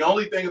 The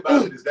only thing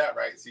about it is that,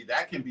 right? See,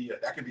 that can be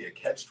a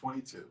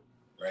catch-22,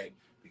 right?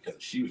 Because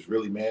if she was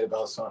really mad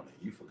about something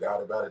and you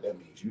forgot about it, that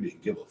means you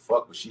didn't give a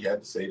fuck what she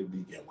had to say to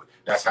begin with.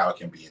 That's how it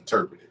can be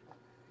interpreted.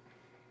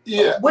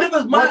 Yeah. What if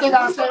it's one thing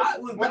I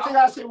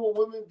say what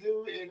women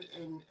do,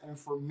 and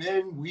for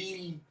men,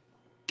 we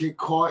get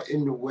caught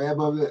in the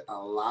web of it a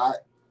lot.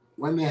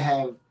 Women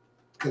have,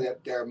 because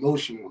they're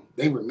emotional,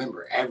 they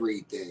remember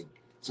everything.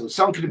 So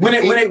some could have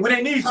been when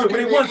they need to, when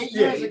they want 8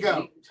 years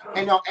ago,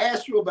 and they'll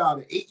ask you about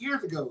it 8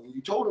 years ago, and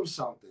you told them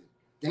something.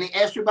 Then they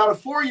asked you about it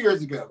 4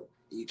 years ago,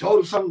 and you told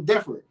them something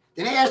different.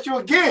 Then they asked you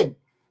again.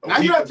 Now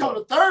you got to tell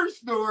the third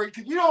story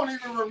because you don't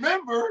even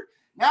remember.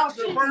 Now it's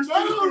the first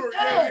story.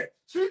 Yeah.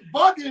 She's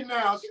bugging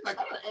now. She's like,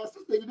 I gotta ask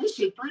this nigga this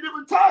shit 3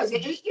 different times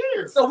in 8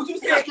 years. So what you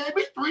saying? Gave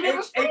me 3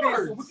 different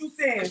stories. So what you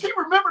saying? She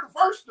remember the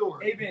first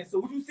story. Amen. So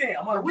what you saying?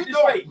 I'm gonna read this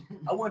straight.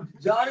 I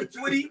want John and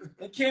Twitty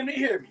and Kim to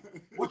hear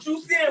me. What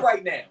you saying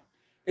right now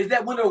is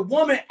that when a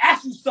woman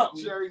asks you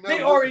something,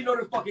 they already know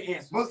the fucking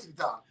answer. Most of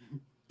the time.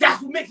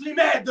 That's what makes me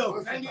mad, though.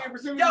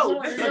 98% Yo,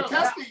 listen,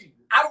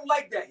 I don't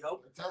like that,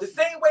 yo. The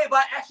same way if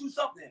I ask you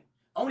something,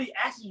 I'm only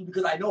asking you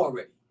because I know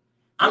already.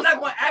 I'm not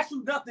going to ask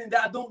you nothing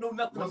that I don't know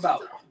nothing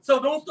about.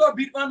 So don't start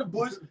beating around the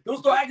bush. Don't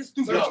start acting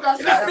stupid. So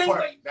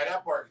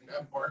that part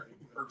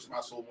hurts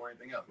my soul more than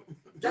anything else.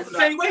 That's the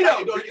same way,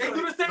 though. They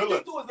do the same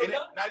thing to us, though.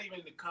 Not even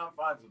in the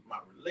confines of my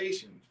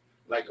relations,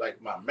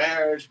 like my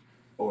marriage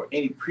or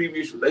any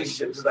previous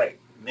relationships. It's like,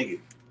 nigga,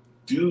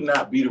 do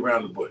not beat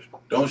around the bush.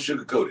 Don't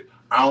sugarcoat it.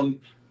 I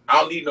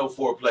don't need no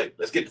foreplay.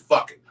 Let's get to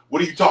fucking.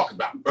 What are you talking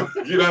about?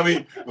 You know what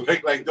I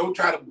mean? Like, don't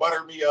try to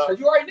butter me up. Because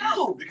you already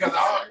know. Because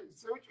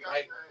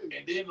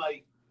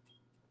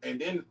and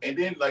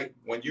then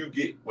when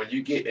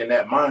you get in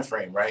that mind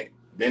frame, right?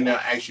 Then they'll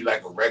ask you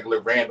like a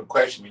regular random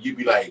question, and you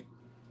be like,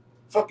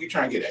 "Fuck, you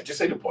trying to get at?" Just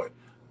say the point.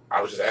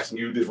 I was just asking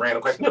you this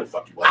random question. No, the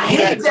fuck you was. I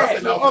hate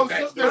that.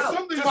 There's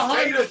something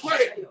behind the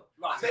question.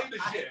 Say the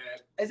shit.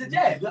 It's a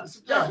jab.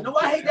 You know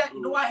why I hate that?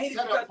 You know why I hate it?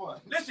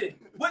 Because, listen,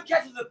 what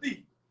catches a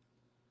thief?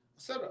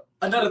 Set up.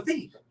 Another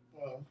thief.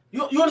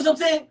 You understand what I'm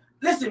saying?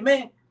 Listen,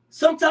 man.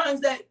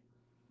 Sometimes that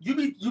you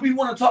be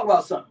want to talk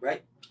about something,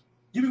 right?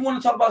 You be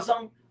want to talk about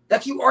something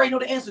that you already know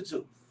the answer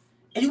to,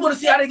 and you want to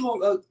see how they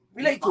gonna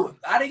relate to it,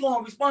 how they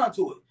gonna respond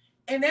to it,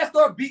 and they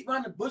start beating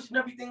around the bush and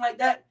everything like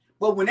that.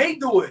 But when they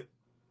do it,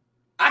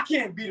 I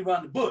can't beat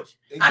around the bush.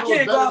 I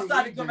can't go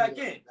outside and come back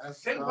in.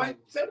 Say what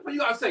you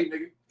gotta say,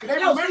 nigga. They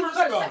remember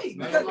stuff.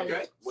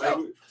 Okay.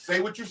 Say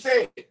what you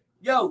said.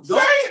 Yo,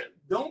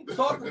 don't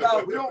talk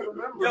about. We don't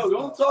remember. Yo,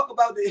 don't talk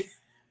about the.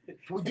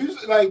 We do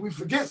we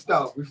forget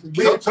stuff. We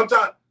forget.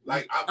 Sometimes,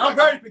 I'm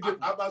very forgetful.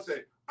 I'm about to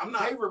say, I'm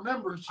not. They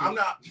remember shit. I'm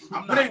not.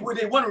 What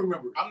they want to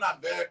remember. I'm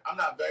not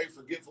very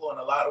forgetful in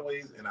a lot of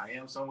ways, and I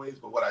am some ways.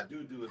 But what I do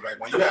is like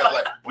when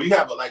you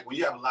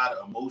have a lot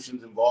of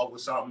emotions involved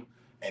with something,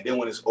 and then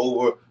when it's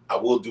over, I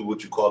will do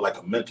what you call like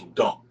a mental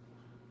dump.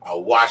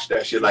 I'll watch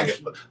that shit. Like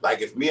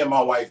if me and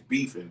my wife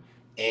beefing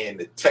and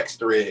the text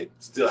thread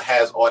still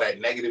has all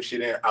that negative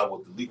shit in it, I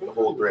will delete the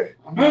whole thread.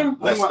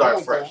 Let's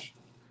start fresh.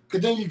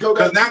 Because then you go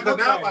back. Because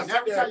now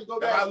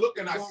if I look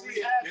and I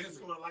see it, then it's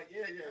going to like,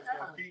 it's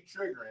going to keep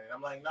triggering. And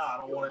I'm like, nah, I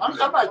don't want to do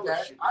that. I'm like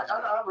that.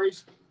 I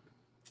race.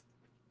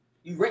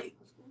 You race.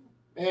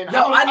 And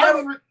yo, I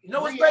never. You know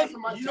what's crazy?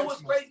 You know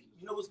what's crazy?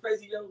 You know what's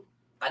crazy, yo?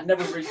 I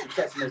never raced a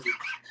text message.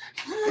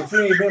 If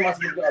you ain't been my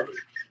significant other.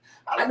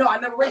 I know I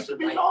never raced it.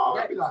 Right?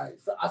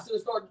 So I should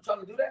have started trying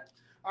to do that.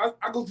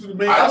 I go through the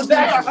main. I go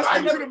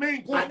to the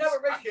main points. I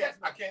never raced.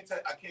 I can't tell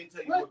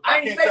you.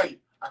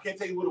 I can't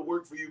tell you what will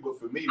work for you, but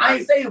for me, I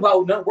ain't saying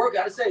about nothing work.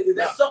 I just say, is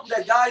that something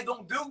that guys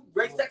don't do?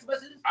 Race text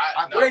messages?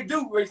 They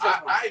do race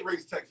text messages. I ain't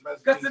race text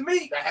messages. Because to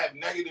me, that have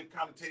negative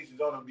connotations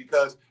on them.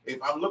 Because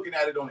if I'm looking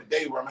at it on a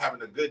day where I'm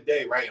having a good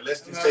day, right? And let's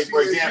just say,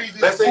 for example,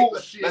 let's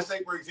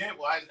say, for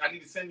example, I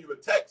need to send you a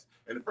text,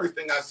 and the first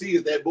thing I see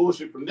is that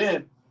bullshit from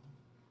them.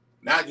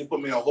 Now it just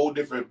put me in a whole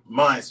different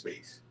mind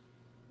space.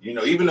 You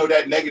know, even though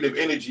that negative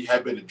energy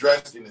had been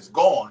addressed and is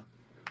gone,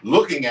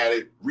 looking at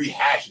it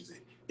rehashes it.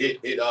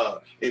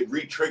 It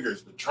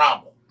re-triggers the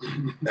trauma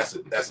that's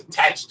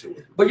attached to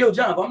it. But yo,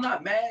 John, if I'm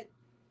not mad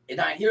and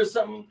I hear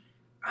something,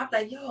 I'm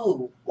like,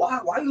 yo,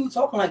 why are you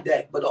talking like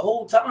that? But the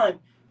whole time,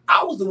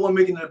 I was the one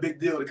making it a big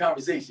deal of the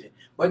conversation.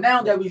 But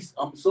now that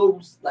I'm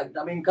so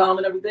calm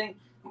and everything,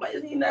 I'm like,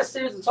 isn't even that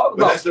serious to talk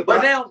about?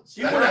 But now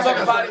she want to talk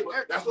about it.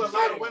 That's what a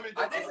lot of women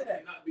do. I did say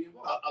that.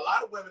 A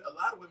lot of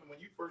women, when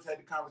you first had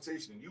the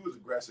conversation and you was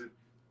aggressive,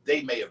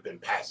 they may have been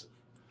passive.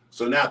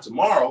 So now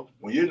tomorrow,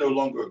 when you're no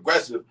longer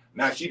aggressive,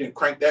 now she didn't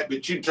crank that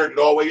bitch. She turned it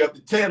all the way up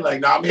to 10.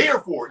 Like, now I'm here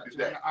for it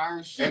today.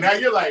 And now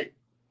you're like,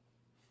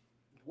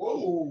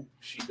 whoa.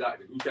 She got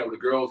the group chat with the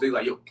girls. They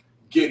like, yo,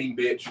 get him,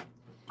 bitch.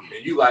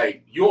 And you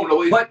like, you don't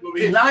know. But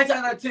 9 times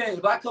out of 10,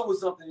 if I come with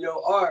something, yo,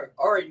 I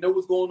already know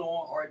what's going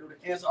on. Already know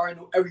the answer. Already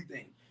know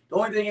everything. The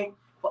only thing,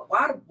 but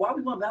why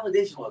we want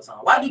validation all the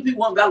time? Why do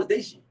people want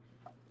validation?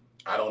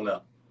 I don't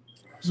know.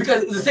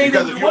 Because it's the same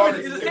thing with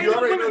women.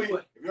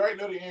 If you already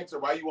know the answer,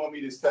 why you want me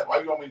to tell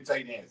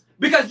you the answer?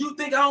 Because you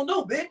think I don't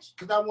know, bitch.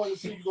 Because I want to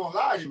see you gonna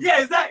lie to me.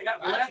 Yeah, exactly.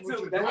 That's what I'm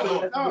doing. That's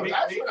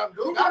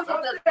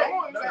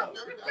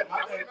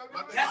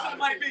what it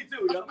might be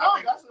too, yo.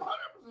 No,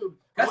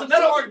 that's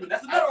another argument.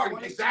 That's another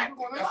argument.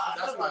 Exactly.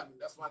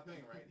 That's my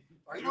thing, right?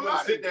 Are you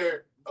gonna sit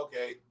there?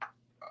 Okay.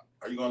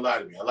 Are you gonna lie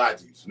to me? I lied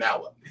to you. So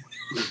now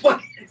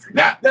what?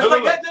 Now, no.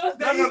 I'm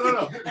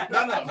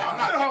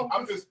not.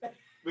 I'm just.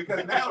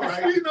 Because now,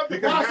 right? Speeding up the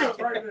process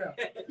right now.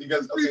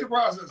 Because the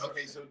process.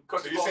 Okay, so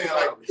you're saying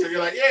you're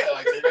like,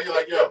 you're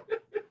like, yo,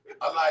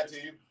 I lied to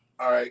you.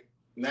 All right,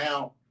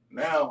 now,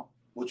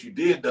 what you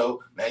did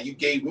though, now you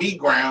gave me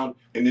ground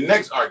in the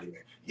next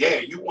argument. Yeah,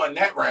 you won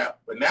that round,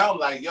 but now I'm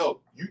like,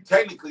 yo, you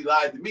technically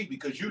lied to me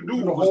because you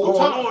knew what was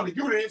going on and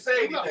you didn't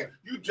say anything.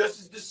 You just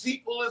as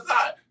deceitful as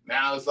I.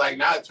 Now it's like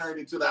it turned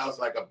into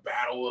like a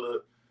battle of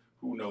the,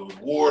 who knows,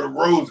 War of the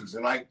Roses,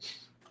 and like.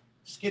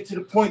 Just get to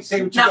the point.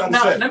 Say what you gotta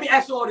say. Let me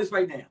ask you all this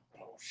right now.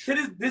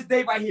 To this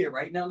day right here,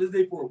 right now, this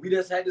day 4, we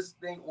just had this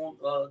thing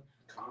on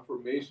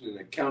Confirmation and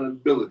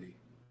accountability.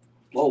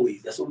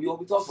 Always. That's what we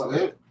always talk about.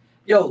 That's Right?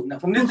 Yo, now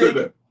from this Who said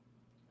day, that?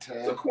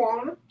 Tab.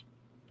 Taquana.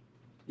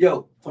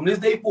 yo, from this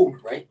day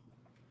forward, right?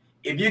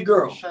 If your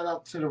girl Shout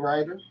out to the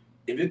writer.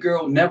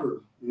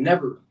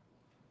 never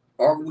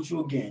argue with you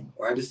again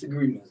or have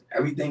disagreements,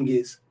 everything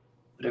is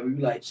whatever you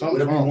like, Something's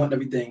whatever you wrong. want,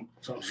 everything.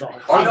 So sorry.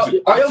 Are y'all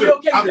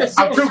okay with I'm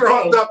that? too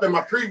fucked up in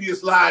my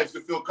previous lives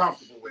to feel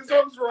comfortable with that.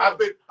 Something's wrong.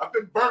 I've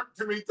been burnt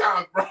too many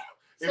times, bro.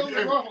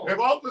 Something's wrong. If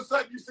all of a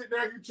sudden you sit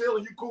there and you chill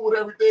and you cool with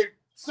everything,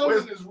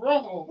 Something is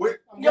wrong. where's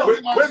Yo,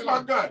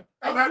 my gun?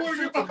 I'm I'm going to going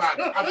shoot to get my somebody.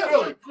 gun. I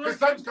feel it. The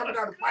sun's coming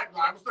down the pipeline.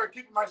 I'm going to start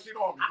keeping my shit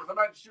on me because I'm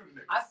about to shoot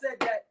it. I said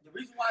that. The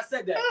reason why I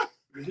said that.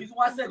 The reason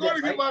why I said I'm going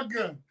to that. get Right? my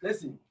gun.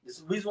 Listen, this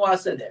is the reason why I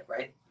said that.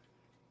 Right?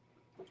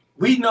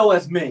 We know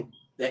as men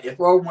that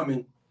if our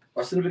women,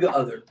 our significant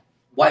other,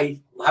 wife,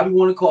 however you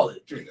want to call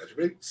it,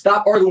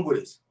 stop arguing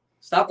with us.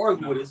 Stop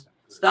arguing with us.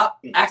 Stop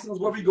asking us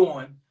where we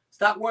going.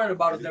 Stop worrying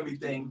about us and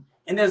everything.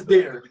 And that's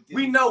there.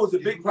 We know it's a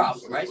big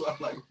problem, right?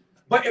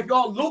 But if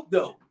y'all look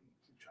though,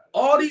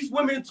 all these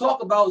women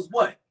talk about is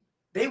what?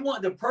 They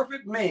want the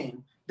perfect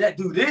man that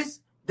do this,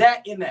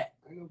 that, and that.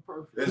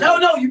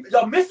 No,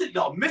 y'all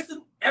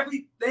missing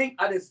everything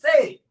I just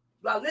said.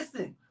 Y'all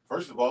listen.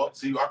 First of all,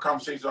 see, our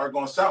conversations are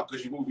going south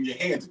because you're moving your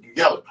hands and you're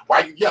yelling. Why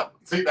you yelling?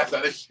 See, that's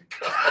how this shit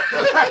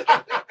goes.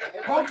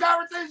 Whole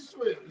conversation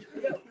with.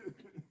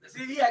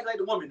 See, he acts like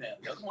the woman now.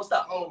 Yo, come on,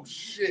 stop. Oh,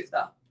 shit.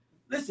 Stop.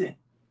 Listen,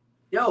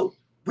 yo,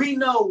 we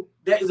know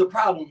that is a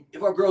problem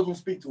if our girls don't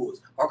speak to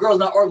us. Our girls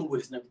not arguing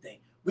with us and everything.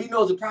 We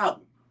know it's a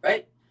problem,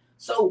 right?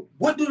 So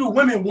what do the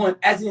women want?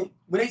 As in,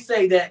 when they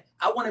say that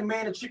I want a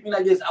man to treat me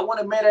like this, I want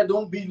a man that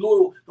don't be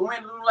loyal, don't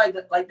man to do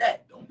like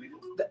that. Don't be loyal.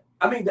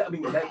 I mean, that be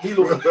loyal. I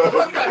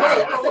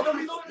said don't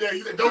be loyal. Yeah,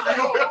 you said don't be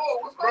loyal.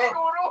 What's going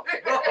on?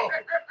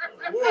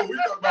 Whoa, we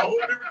talking about a whole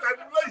different type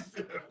of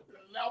relationship.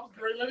 That was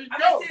great. Let it I'm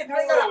go. not saying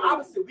they got an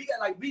opposite.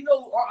 We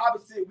know our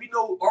opposite. We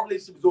know our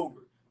relationship is over.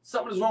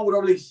 Something is wrong with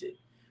our relationship.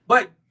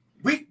 But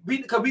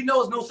because we know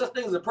there's no such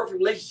thing as a perfect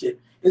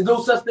relationship. There's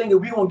no such thing as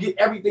we gonna get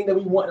everything that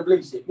we want in a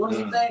relationship. You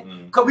understand what I'm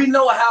saying? Because we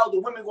know how the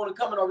women gonna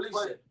come in our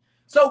relationship.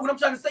 So what I'm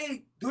trying to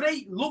say, do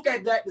they look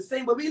at that the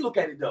same way we look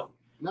at it though?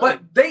 No.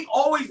 But they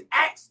always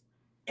ask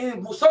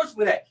and will search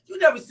for that. You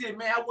never said,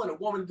 man, I want a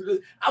woman to do this.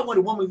 I want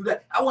a woman to do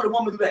that. I want a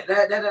woman to do that.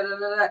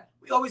 That.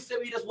 We always say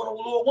we just want a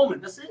little woman.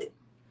 That's it.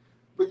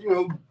 But you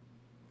know,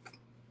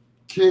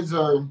 kids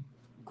are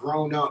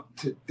grown up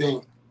to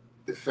think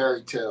the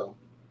fairy tale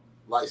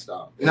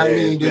lifestyle. You know what I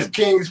mean? This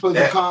king is supposed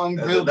to come,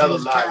 build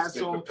his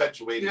castle.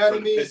 You know what I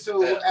mean?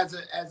 So as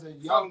a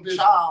young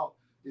child,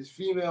 this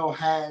female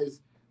has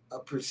a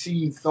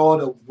perceived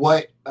thought of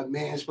what a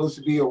man's supposed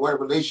to be or what a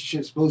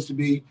relationship's supposed to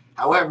be.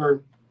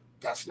 However,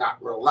 that's not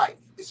real life.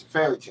 It's a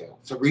fairy tale.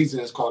 It's a reason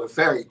it's called a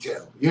fairy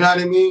tale. You know what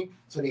I mean?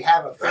 So they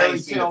have a fairy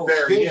tale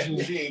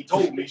vision. She ain't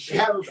told me shit.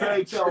 They have a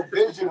fairy tale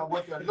vision of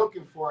what they're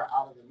looking for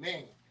out of a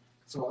man.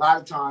 So a lot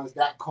of times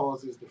that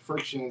causes the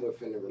friction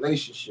within the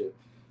relationship.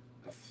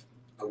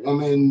 A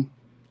woman,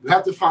 you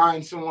have to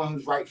find someone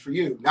who's right for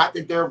you. Not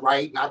that they're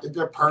right, not that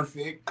they're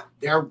perfect.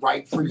 They're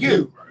right for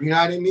you. You know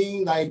what I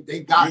mean? Like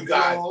they got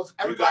flaws.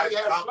 Everybody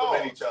has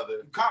compliment flaws. each other.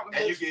 You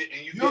compliment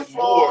And you your get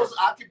flaws. more.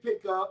 I can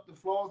pick up the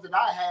flaws that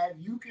I have.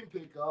 You can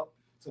pick up.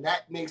 So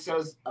that makes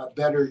us a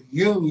better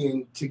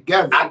union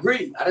together. I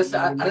agree. I just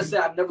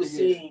said I've never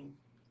seen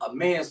a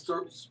man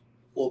search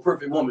for a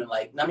perfect woman.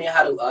 Like, I mean,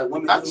 how do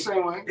women Not do? the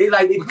same way. They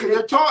Because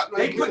they're taught.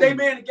 they Like, put their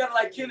man together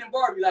like Ken and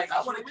Barbie. Like,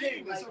 I want a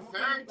king. It's Like, a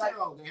fairy like,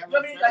 tale. They have you know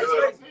what I mean? Like,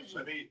 Good.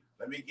 crazy.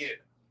 Let me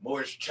get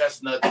Morris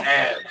Chestnut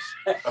abs.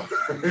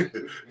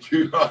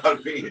 You know what I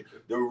mean?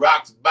 The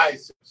Rock's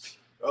biceps.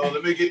 Oh,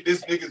 let me get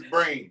this nigga's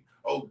brain.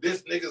 Oh,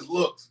 this nigga's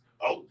looks.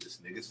 Oh, this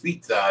nigga's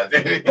feet size.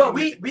 But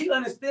we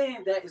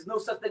understand that there's no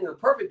such thing as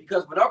perfect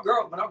because when our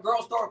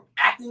girl start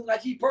acting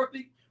like she's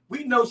perfect,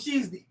 we know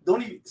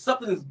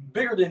something is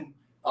bigger than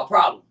a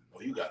problem.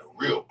 Oh, you got a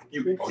real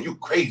you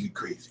crazy.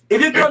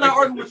 If your girl not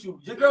arguing with you,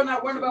 your girl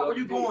not worrying about where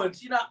you going,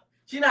 she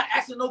not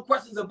asking no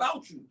questions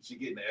about you. She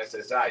getting the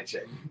SSI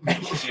check.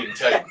 She didn't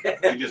tell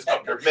you. You just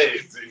upped her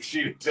meds and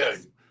she didn't tell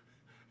you.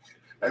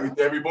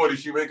 Every morning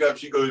she wake up,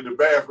 she go to the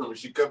bathroom and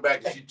she come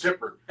back and she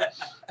chipper.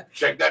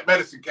 Check that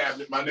medicine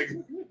cabinet, my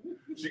nigga.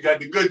 She got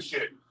the good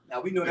shit.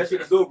 Now we know that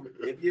shit is over.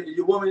 If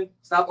your woman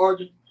stop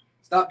arguing,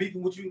 stop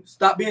beefing with you,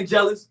 stop being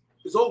jealous,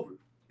 it's over.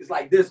 It's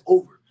like this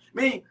over.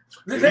 I mean,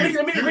 let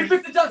me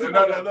fix the jealousy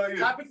part.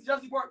 Can I fix the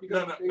jealousy part?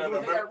 Because no.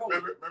 Remember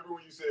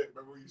when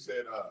you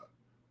said, oh,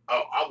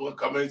 I was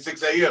coming at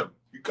 6 a.m.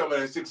 You coming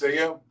at 6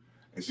 a.m.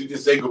 and she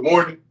just say good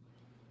morning.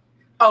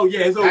 Oh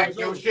yeah, it's over. Pack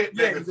your shit,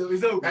 nigga. Yeah,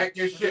 it's over. Pack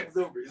your shit. It's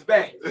over. It's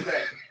bad.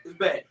 It's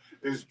bad.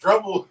 There's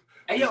trouble.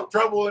 Hey, yo, There's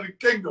trouble in the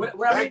kingdom.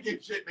 What Your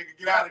shit, nigga.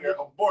 Get out of here.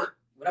 Abort.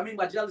 What I mean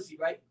by jealousy,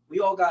 right? We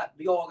all got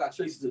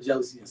traces of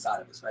jealousy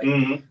inside of us, right?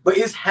 Mm-hmm. But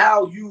it's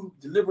how you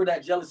deliver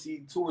that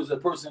jealousy towards a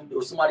person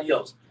or somebody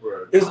else.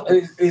 Right.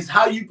 It's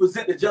how you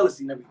present the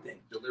jealousy and everything.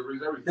 Delivery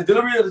is everything. The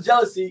delivery of the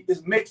jealousy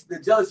makes the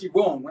jealousy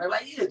wrong. When they're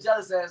like, yeah,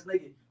 jealous ass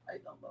nigga. I'm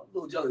a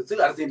little jealous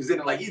too. I just didn't present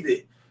it like he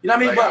did. You know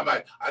what I mean?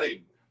 Like, I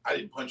didn't. I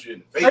didn't punch her in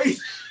the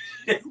face.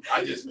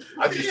 I just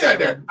sat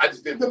there. I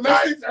just didn't.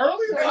 Domestics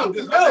early? I'm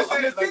just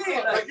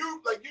saying, like you.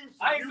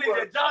 I ain't saying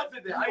that John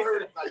said that. I ain't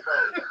heard, like,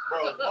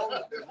 bro, as long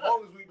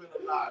as we've been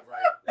alive,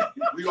 right?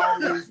 We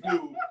always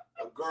knew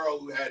a girl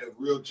who had a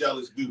real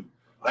jealous dude.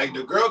 Like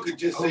the girl could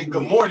just say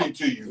good morning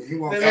to you, and he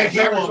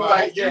was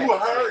like, you,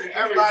 her, and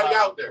everybody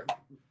out there.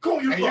 Cool,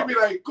 and you'd be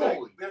like,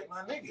 cool,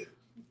 my nigga.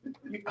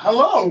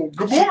 Hello,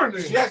 good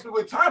morning. She asked me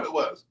what time it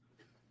was.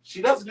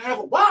 She doesn't have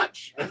a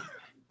watch.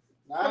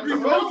 I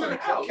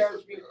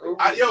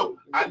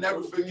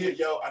never forget.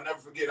 I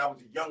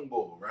was a young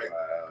boy, right?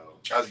 Wow.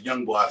 I was a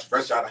young boy. I was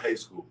fresh out of high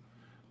school.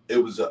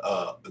 It was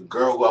a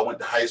girl who I went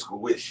to high school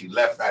with. She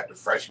left after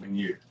freshman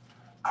year.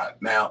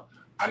 Now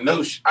I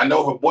know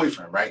her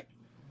boyfriend, right?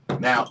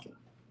 Now,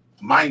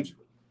 mind you,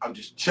 I'm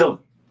just chilling.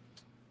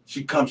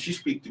 She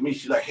speak to me.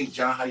 She's like, "Hey,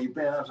 John, how you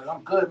been?" I was like,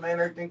 "I'm good, man.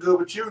 Everything good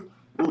with you?"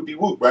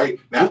 Whoop-de-whoop, right?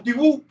 Now,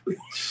 whoop-de-whoop. You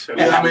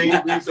know what I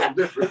mean? We so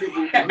different.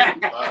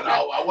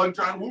 I wasn't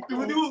trying to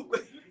whoop-de-whoop.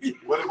 But if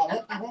a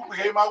whoop-de-whoop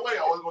came my way,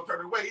 I wasn't going to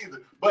turn it away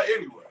either. But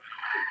anyway.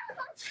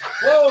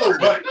 Whoa.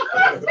 But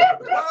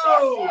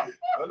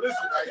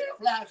listen,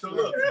 right?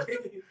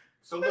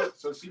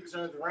 So she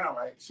turns around,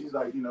 right? She's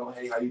like,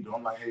 hey, how you doing?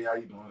 I'm like, hey, how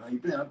you doing? How you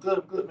been? I'm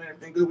good, man.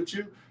 Everything good with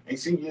you? Ain't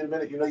seen you in a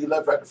minute. You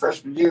left after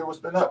freshman year. What's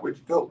been up? Where'd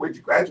you go? Where'd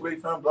you graduate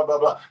from? Blah, blah,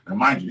 blah. Now,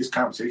 mind you, this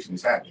conversation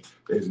is happening.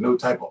 There's no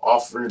type of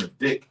offering of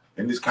dick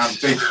in this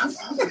conversation. This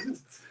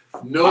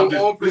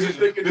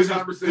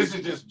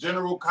is just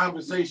general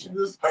conversation.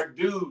 Her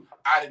dude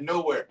out of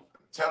nowhere. I'm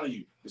telling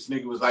you, this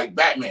nigga was like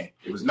Batman.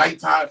 It was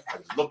nighttime. I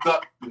just looked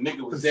up. The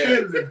nigga was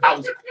there. I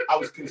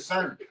was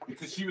concerned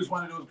because she was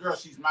one of those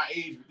girls. She's my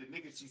age, but the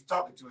nigga she's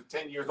talking to is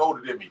 10 years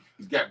older than me.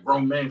 He's got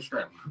grown man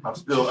strength. I'm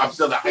still at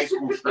high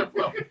school strength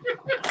level.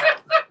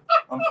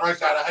 I'm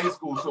fresh out of high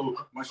school, so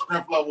my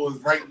strength level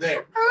is right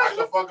there. I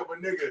can fuck up a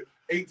nigga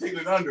 18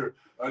 and under.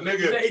 A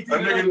nigga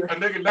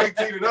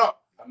 19 and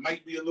up. I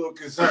might be a little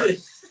concerned.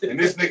 And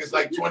this nigga's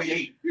like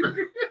 28.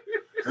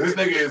 So this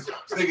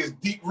nigga is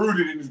deep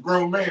rooted in his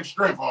grown man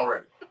strength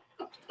already.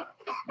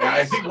 Now,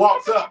 as he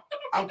walks up,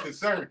 I'm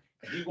concerned.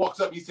 And he walks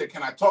up, he said,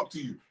 "Can I talk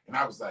to you?" And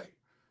I was like,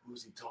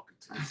 who's he talking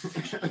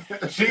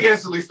to? She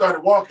instantly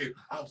started walking.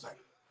 I was like,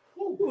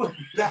 woo,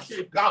 that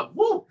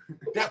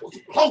was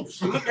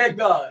close. Look at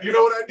God. You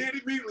know what I did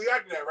immediately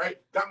after that, right?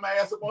 Got my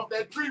ass up off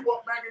that tree,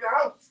 walked back in the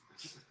house.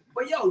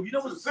 But yo, you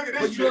know what's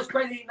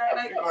crazy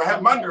night? I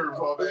had my nerves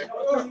all day.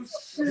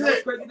 What's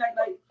crazy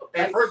night?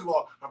 And first of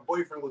all, my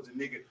boyfriend was a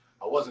nigga.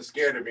 I wasn't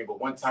scared of him, but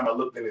one time I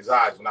looked in his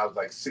eyes when I was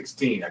like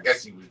 16. I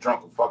guess he was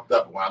drunk and fucked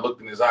up. But when I looked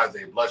in his eyes,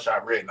 they were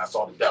bloodshot red, and I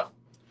saw the devil.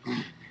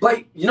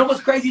 But you know what's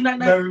crazy night?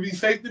 Never be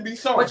safe to be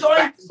sorry.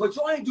 But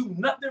y'all ain't do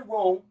nothing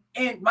wrong.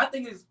 And my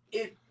thing is,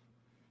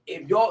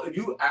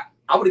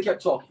 I would have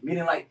kept talking.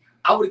 Meaning, like,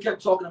 I would have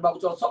kept talking about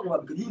what y'all was talking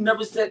about because you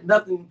never said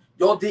nothing.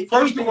 Y'all did.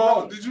 First of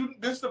all,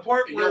 this the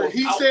part where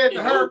he said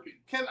to her,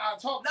 "Can I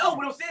talk?" No,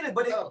 what I'm saying is,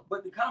 but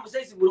the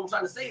conversation, what I'm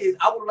trying to say is,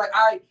 I would like,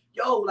 all right,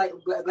 yo,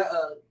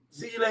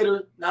 see you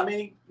later. I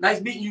mean,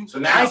 nice meeting you. So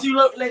now, I see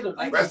you later.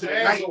 Like, rest of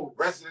the night.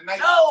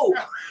 No,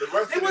 they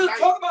wouldn't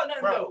talk about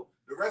nothing though.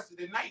 The rest of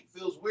the night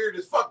feels weird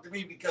as fuck to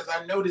me because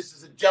I know this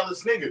is a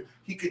jealous nigga.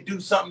 He could do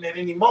something at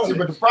any moment. See,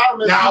 but the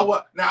problem is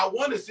now I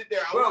want to sit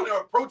there. I want to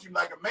approach him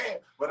like a man,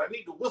 but I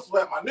need to whistle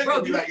at my nigga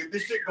and be like, if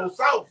this shit goes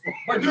south.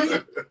 But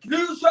do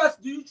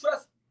you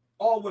trust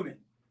all women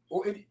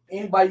or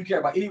anybody you care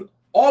about?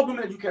 All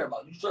women that you care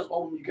about? Do you trust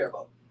all women you care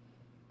about?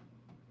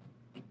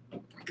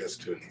 I guess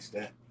to an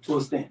extent. To an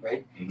extent,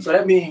 right? Mm-hmm. So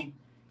that means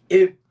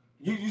if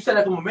you said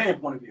that from a man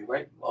point of view,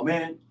 right? A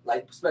man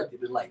like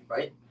perspective in life,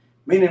 right?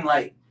 Meaning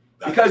like.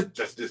 Because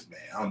just this man,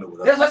 I don't know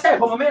what. That's what I said.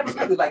 From a man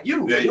perspective, like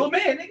you, you're a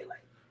man, nigga.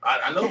 Like,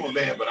 I know I'm a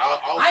man, but I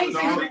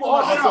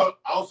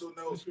also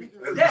know.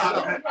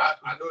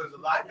 I know there's a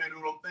lot of men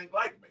who don't think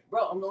like me.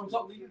 Bro, I'm only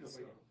talking to you.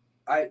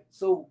 All right,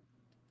 so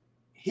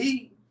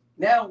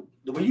now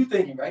the way you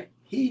thinking, right?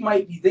 He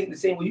might be thinking the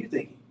same way you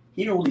thinking.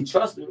 He don't really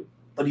trust her,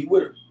 but he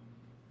with her.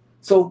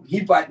 So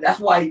that's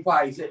why he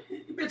probably said,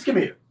 "Bitch, come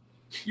here."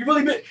 You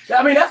really been.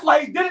 I mean, that's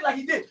why he did it like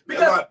he did.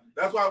 Because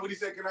that's why when he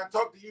said, "Can I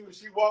talk to you?" and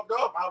she walked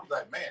off, I was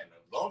like, man,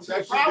 as long as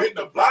that shit didn't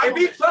apply. If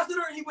he trusted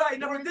her, he probably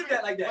never did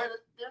that like that.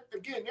 But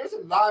again, there's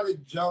a lot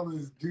of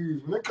jealous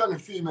dudes. When it comes to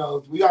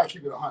females, we gotta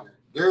keep it 100.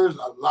 There's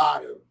a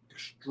lot of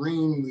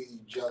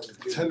extremely jealous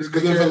dudes.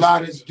 Because there's a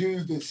lot of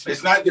dudes that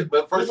it's not just,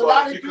 but first of all, a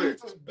lot of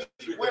dudes that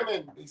beat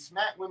women. They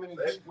smack women and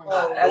beat women.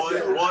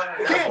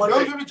 Again,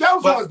 those are the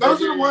jealous ones.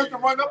 Those are the ones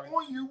that run up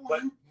on you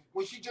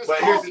when she just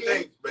talking. Here's the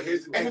thing.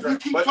 And if you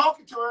keep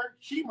talking to her,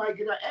 she might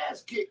get her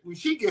ass kicked when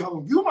she get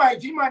home.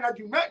 She might not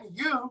do nothing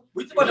to you.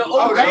 We talk about the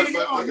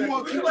OG. You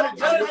want to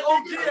jealous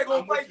OG that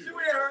gonna fight you and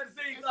her at the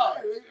same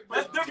time.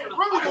 That's different.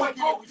 Really want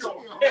to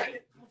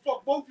get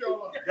fuck both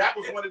y'all up. That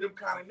was one of them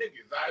kind of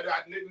niggas. I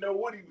didn't know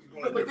what he was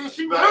going to do. But then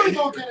she really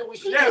gonna get it when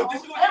she get home. When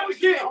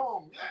she get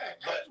home. Yeah,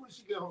 that's when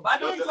she get home. I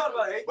know you talking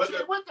about it.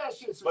 She with that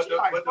shit, so but she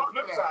like, the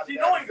flip side she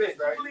knowing this,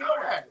 right?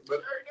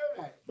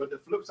 But the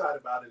flip side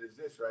about it is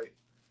this, right?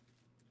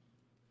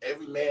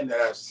 Every man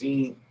that I've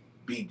seen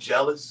be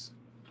jealous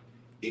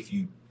if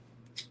you,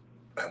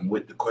 and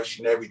with the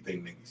question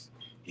everything, niggas,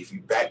 if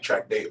you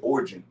backtrack their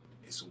origin,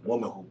 it's a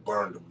woman who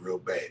burned them real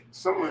bad.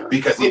 Somewhere.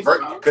 Because he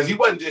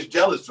wasn't just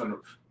jealous from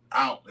the,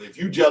 if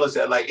you jealous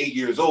at like 8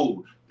 years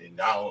old, then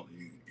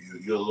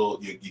you're a little,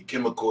 your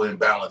chemical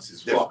imbalance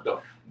is different. Fucked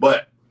up.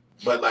 But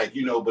like,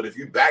 you know, but if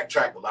you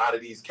backtrack, a lot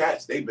of these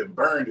cats, they've been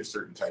burned a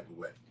certain type of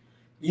way.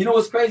 You know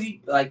what's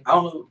crazy? Like, I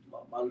don't know,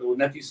 my little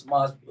nephew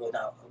somebody put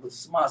up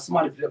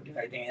and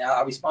everything, and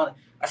I responded.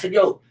 I said,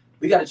 yo,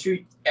 we gotta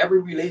treat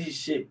every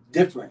relationship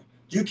different.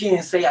 You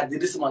can't say I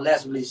did this in my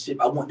last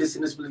relationship, I want this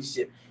in this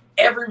relationship.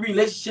 Every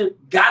relationship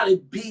gotta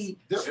be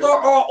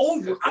start all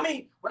over. I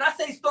mean, when I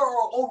say start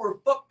all over,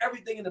 fuck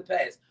everything in the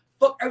past.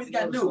 Fuck everything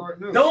I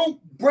do. Don't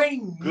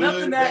bring Good,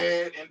 nothing that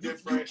bad, and you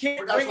different.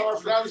 can't That's bring. hard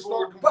for that to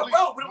start But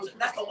complete. bro,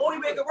 that's the only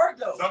way it can work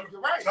though.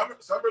 You're right.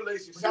 Some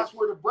relationships. But that's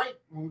where the break.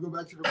 When we go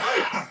back to the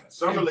break,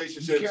 Some if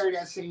relationships. you carry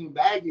that same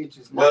baggage.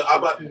 It's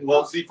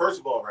Well, see, first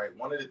of all, right,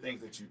 one of the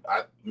things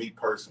that me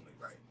personally,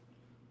 right,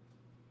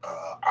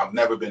 I've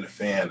never been a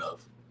fan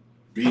of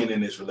being in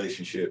this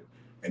relationship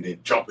and then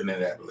jumping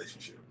into that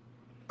relationship.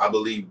 I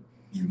believe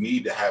you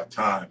need to have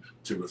time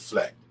to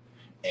reflect,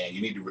 and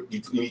you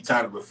need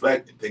time to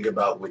reflect and think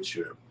about what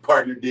your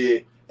partner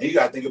did, and you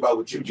got to think about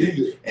what you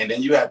did, and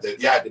then you have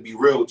to be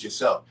real with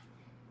yourself.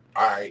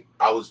 All right,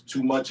 I was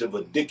too much of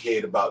a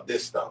dickhead about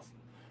this stuff,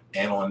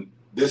 and on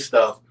this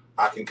stuff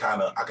I can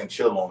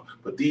chill on,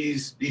 but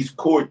these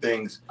core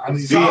things, I'm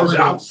solid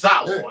on.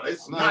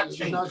 It's not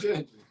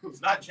changing.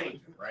 It's not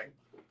changing, right?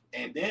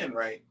 And then,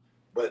 right,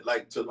 but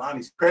like to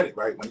Lonnie's credit,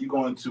 right, when you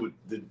go into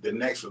the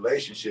next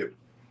relationship,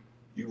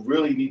 you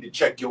really need to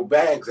check your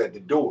bags at the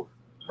door,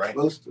 right?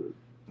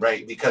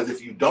 Right, because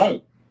if you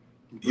don't,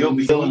 you'll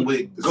be dealing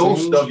with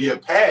ghosts of your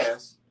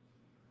past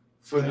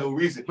for no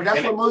reason. But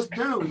that's what most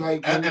do.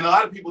 Like, and a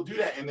lot of people do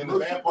that. And then the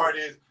bad part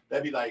is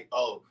they'd be like,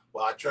 oh,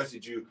 well, I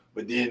trusted you,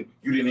 but then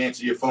you didn't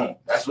answer your phone.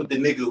 That's what the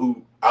nigga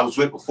who I was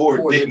with before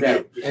didn't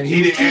do. And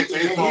he didn't answer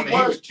his phone, and he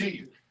was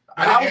cheating.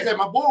 I was at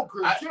my bull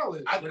crib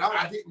chilling, but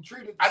I was getting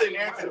treated. I didn't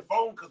answer the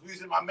phone because we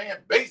was in my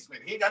man's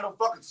basement. He ain't got no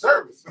fucking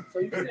service. So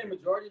you saying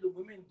majority of the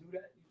women do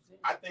that?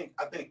 I think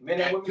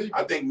men and women.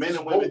 I think men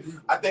and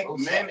women. I think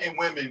men and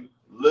women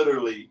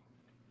literally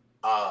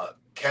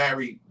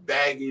carry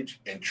baggage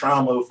and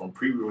trauma from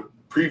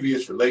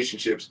previous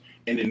relationships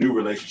into new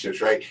relationships,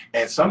 right?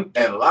 And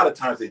a lot of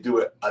times they do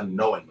it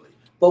unknowingly.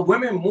 But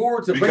women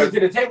more to bring it to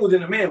the table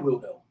than a man will,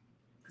 though.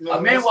 No,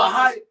 a man will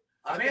hide.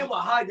 A man will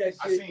hide that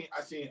shit.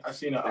 I seen.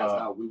 That's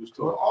how we was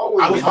taught.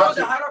 I was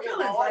watching. Hide our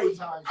feelings.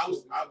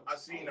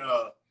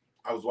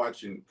 I was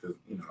watching because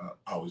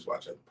I always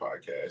watch other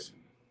podcasts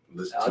and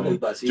listen I to was them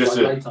about to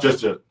say, just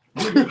to.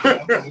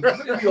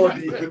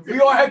 We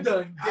all have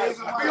done. We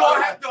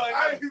all have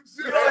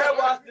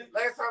watched it.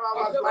 Last time I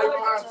watched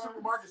Lifetime,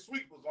 Supermarket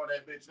Sweep was on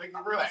that bitch.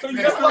 Nigga, relax. So you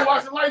never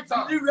watching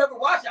Lifetime? You never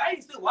watch it? I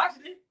ain't still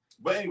watching it.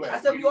 But anyway, I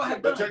said we all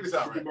have done. But check this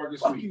out, right?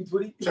 Fuck you,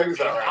 Twitty. Check this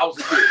out, right?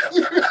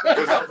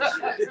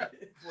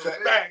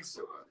 Thanks.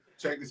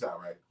 Check this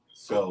out, right?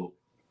 So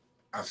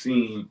I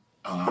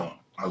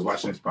was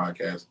watching this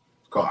podcast. It's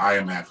called I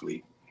Am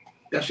Athlete.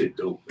 That shit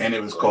dope. And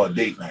it was called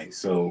Date Night.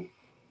 So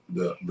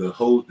the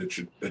host,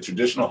 the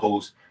traditional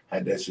host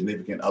had their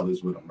significant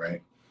others with them,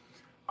 right?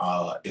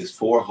 It's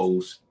 4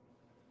 hosts.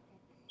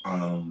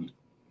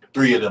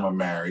 3 of them are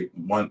married.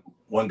 One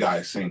guy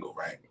is single,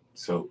 right?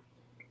 So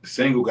the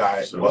single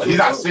guy, well, he's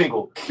not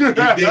single. He's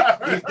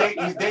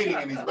dating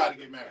and he's about to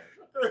get married.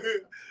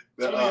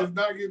 He is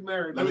not getting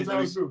married. Let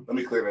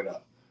me clear that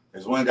up.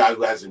 There's one guy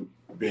who hasn't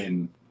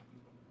been,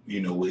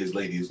 with his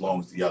lady as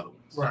long as the other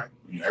ones. Right.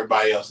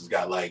 Everybody else has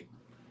got like,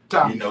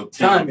 10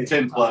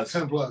 plus.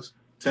 10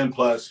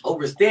 plus.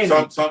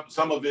 Overstanding.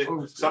 Some of it,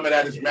 some of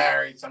that is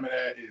married, some of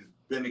that is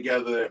been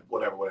together,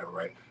 whatever,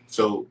 right?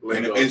 So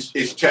and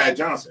it's Chad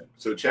Johnson.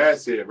 So Chad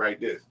said right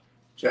this.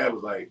 Chad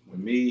was like,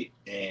 when me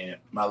and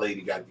my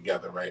lady got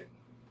together, right?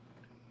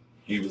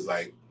 He was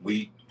like,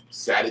 we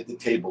sat at the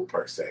table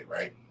per se,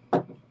 right?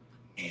 And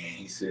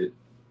he said,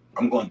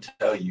 I'm going to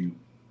tell you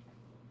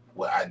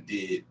what I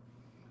did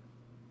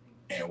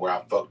and where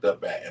I fucked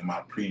up at in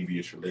my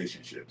previous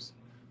relationships.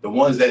 The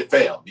ones that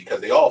failed,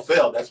 because they all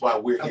failed. That's why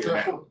we're here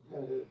now.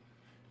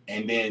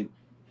 And then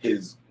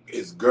his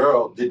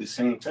girl did the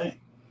same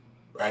thing,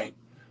 right?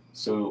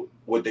 So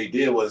what they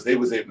did was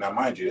now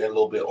mind you, they're a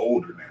little bit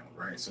older now,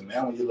 right? So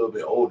now when you're a little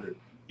bit older,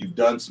 you've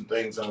done some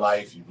things in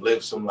life, you've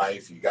lived some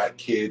life, you got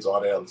kids,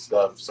 all that other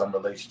stuff. Some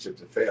relationships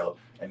have failed,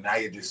 and now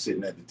you're just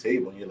sitting at the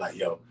table and you're like,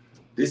 yo,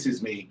 this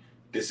is me,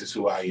 this is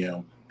who I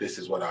am, this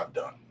is what I've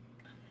done.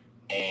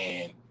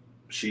 And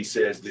she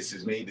says, this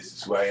is me, this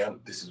is who I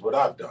am, this is what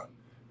I've done.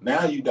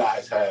 Now you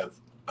guys have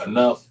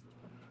enough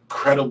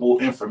credible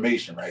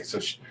information, right?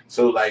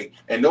 So like,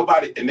 and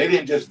they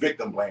didn't just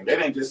victim blame. They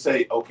didn't just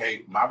say,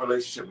 okay, my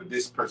relationship with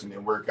this person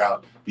didn't work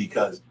out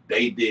because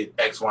they did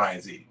X, Y,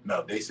 and Z.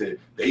 No, they said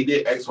they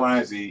did X, Y,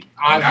 and Z,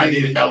 and I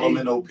did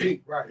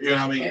LMNOP. Right. You know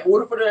what I mean? In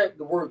order for that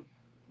to work,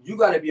 you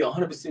got to be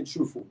 100%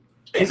 truthful.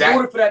 In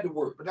order for that to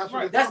work. But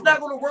that's not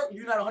going to work if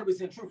you're not 100%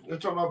 truthful. They're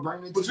talking about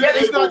bringing it But together.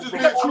 it's not just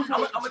being Because truthful.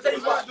 I'm gonna tell you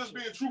It's why. not just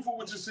being truthful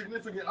with your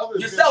significant other.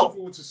 It's Yourself.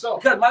 being truthful with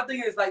yourself. Because my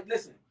thing is like,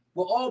 listen,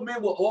 what all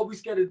men will all be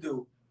scared to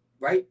do,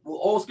 right? We're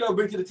all scared to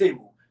bring to the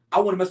table. I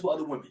want to mess with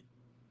other women.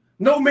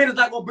 No man is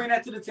not going to bring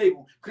that to the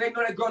table because they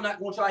know that girl not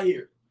going to try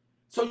here.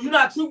 So you're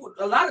not truthful.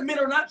 A lot of men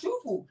are not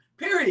truthful,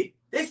 period.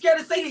 They scared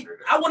to say,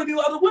 I want to be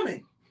with other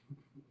women.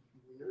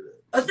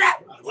 Is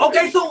that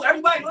okay? So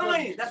everybody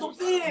lying. That's what I'm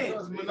saying.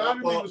 Because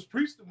monogamy was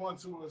preached upon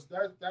to us.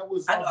 That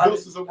was I the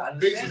basis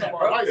of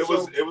our life.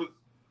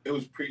 It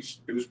was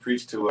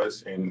preached to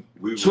us, and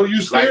we. So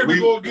you scared to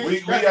go against. We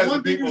That's as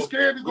one thing people, you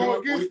scared to go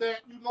we- against that.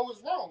 You know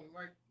it's wrong.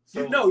 Like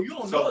You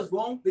don't know it's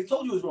wrong. They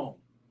told you it's wrong.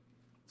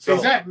 So,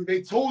 exactly,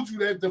 they told you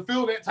that to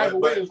feel that type of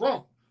way is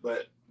wrong.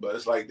 But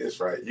it's like this,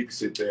 right? You can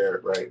sit there,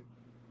 right?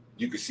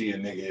 You can see a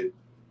nigga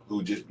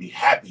who just be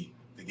happy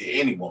to get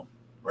any woman,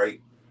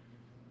 right?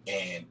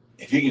 And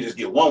if he can just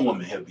get one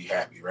woman, he'll be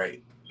happy,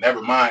 right?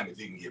 Never mind if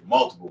he can get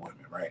multiple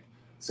women, right?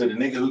 So the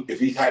nigga who, if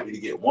he's happy to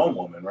get one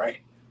woman, right?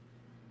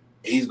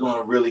 He's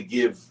gonna really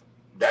give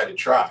that a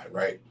try,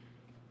 right?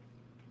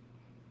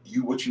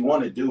 What you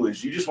want to do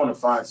is you just want to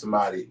find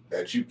somebody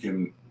that you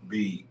can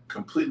be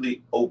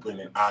completely open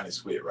and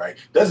honest with, right?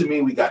 Doesn't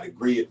mean we got to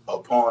agree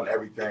upon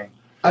everything.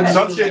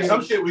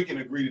 Some shit we can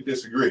agree to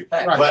disagree,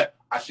 Right. but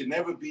I should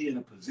never be in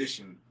a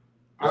position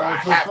where I I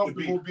don't feel have to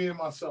comfortable be. being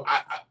myself.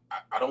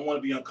 I don't want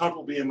to be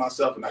uncomfortable being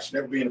myself, and I should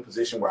never be in a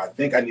position where I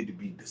think I need to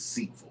be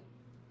deceitful.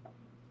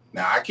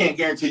 Now I can't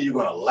guarantee you're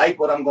gonna like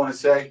what I'm gonna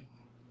say,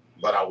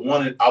 but I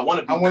want to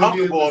be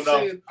comfortable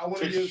enough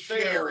to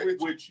share it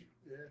with you.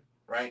 Yeah.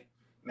 Right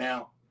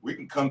now, we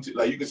can come to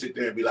you can sit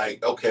there and be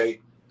like,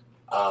 okay,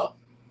 I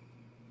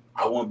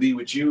want to be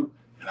with you,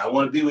 and I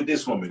want to be with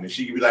this woman, and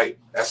she can be like,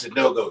 that's a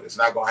no-go. It's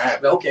not gonna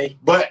happen. Okay.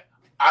 But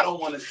I don't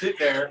want to sit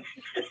there.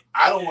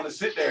 I don't want to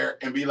sit there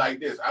and be like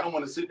this. I don't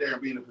want to sit there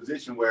and be in a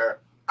position where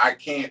I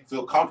can't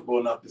feel comfortable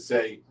enough to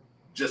say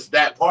just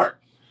that part.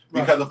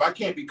 Because if I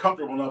can't be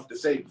comfortable enough to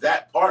say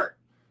that part,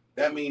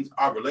 that means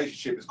our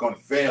relationship is going to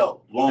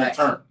fail long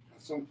term.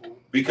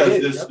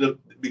 Because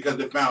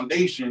the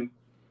foundation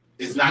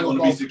is not going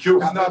to be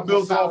secure. It's not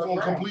built off on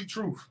complete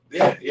truth.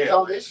 Yeah. You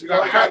don't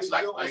have to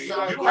Like I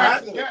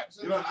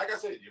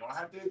said, you don't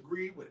have to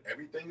agree with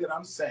everything that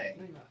I'm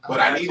saying.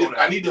 But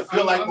I need to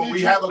feel like when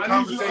we have a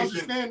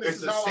conversation,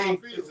 it's a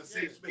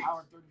safe space.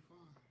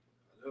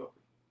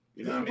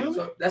 You know what I mean?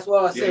 So that's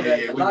why I said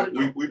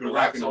that. We've been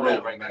rocking on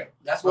that right now.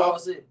 That's why I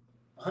said.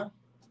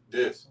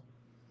 This.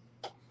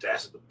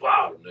 That's at the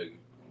bottom, nigga.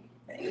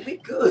 Man, we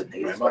good,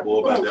 nigga. Man, my boy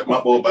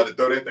about to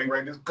throw that thing right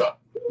in this cup.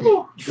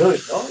 Good.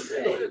 Oh,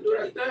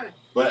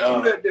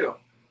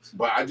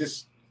 But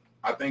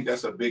I think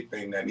that's a big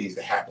thing that needs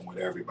to happen with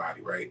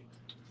everybody, right?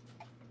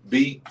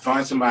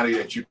 Find somebody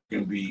that you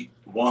can be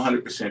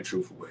 100%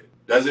 truthful with.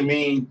 Doesn't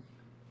mean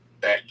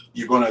that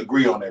you're going to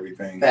agree on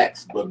everything.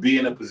 Facts. But be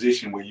in a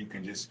position where you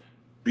can just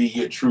be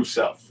your true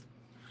self.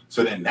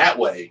 So then that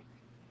way,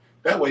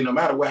 no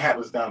matter what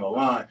happens down the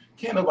line,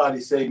 can't nobody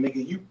say,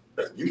 nigga, you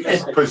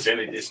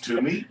mispresented this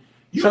to me.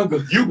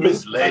 You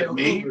misled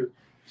me.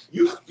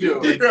 You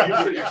did.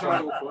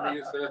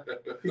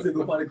 He said,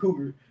 go find a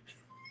cougar.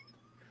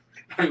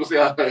 I ain't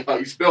gonna say how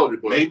you spelled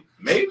it, but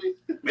maybe.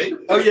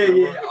 Oh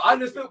yeah. I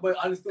understood.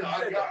 I get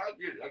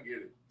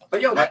it.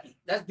 But yo,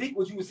 that's deep.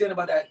 What you were saying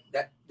about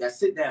that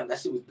sit down. That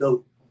shit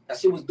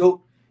was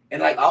dope.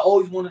 And like I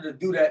always wanted to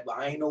do that, but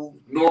I ain't know.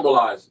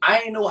 Normalize it. I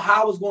ain't know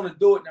how I was going to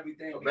do it and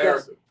everything.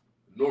 America,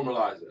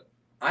 normalize it.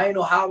 I ain't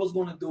know how I was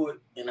going to do it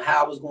and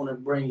how I was going to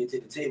bring it to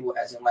the table,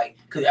 as in like,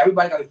 because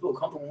everybody got to feel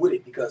comfortable with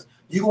it, because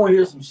you're going to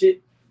hear some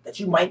shit that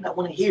you might not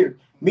want to hear.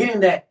 Meaning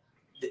that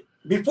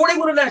before they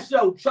went on that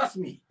show, trust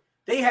me,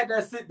 they had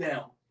that sit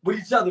down with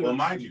each other. Well,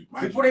 mind you,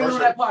 before they went on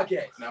that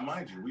podcast. Now,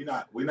 mind you,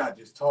 we're not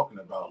just talking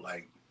about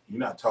like, you're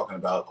not talking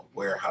about a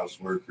warehouse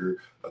worker,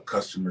 a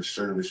customer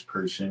service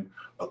person,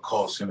 a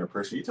call center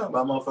person. You're talking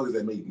about motherfuckers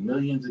that make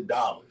millions of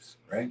dollars,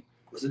 right?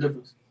 What's the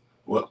difference?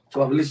 Well,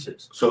 to our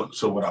relationships. So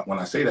when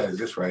I say that is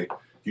this, right?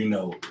 You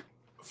know,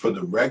 for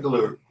the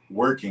regular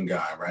working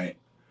guy, right?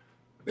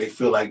 They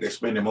feel like they're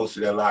spending most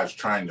of their lives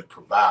trying to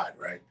provide,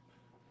 right?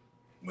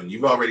 When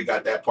you've already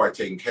got that part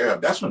taken care of,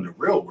 that's when the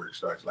real work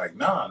starts. Like,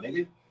 nah,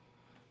 nigga.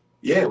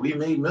 Yeah, we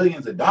made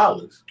millions of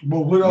dollars. But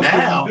what else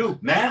can you do?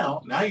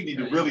 Now you need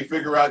to really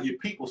figure out your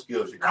people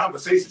skills, your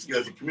conversation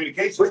skills, your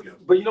communication skills.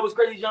 But you know what's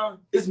crazy, John?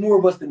 It's more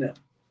of us than them.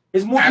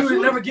 It's more people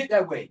that never get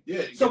that way.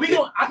 Yeah. So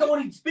I can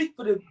only speak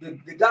for the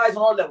guys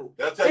on our level.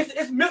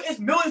 It's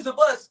millions of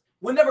us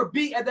will never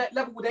be at that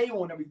level where they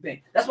on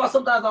everything. That's why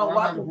sometimes I don't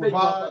watch the fake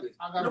motherfuckers.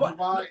 I gotta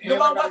provide.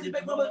 Nobody watches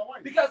fake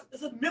motherfuckers because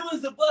it's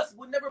millions of us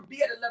will never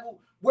be at a level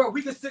where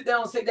we can sit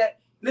down and say that,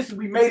 listen,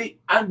 we made it,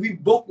 and we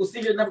both will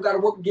sit here and never got to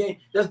work again.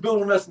 Let's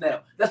build on us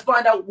now. Let's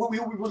find out who we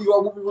really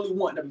are, what we really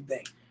want, and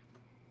everything.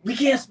 We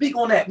can't speak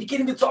on that. We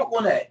can't even talk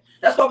on that.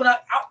 That's why when I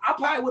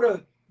probably would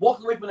have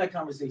walked away from that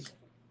conversation.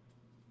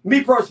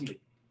 Me personally,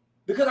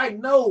 because I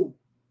know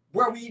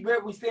where we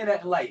stand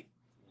at in life.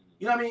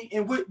 You know what I mean?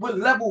 And what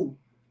level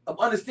of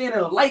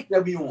understanding of life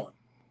that we on.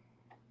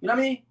 You know what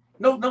I mean?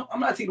 No, I'm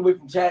not taking away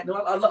from Chad. No,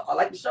 I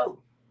like the show.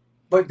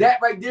 But that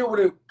right there would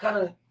have kind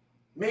of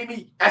made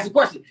me ask a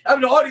question. I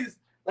mean, the audience,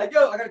 like,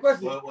 yo, I got a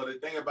question. Well, the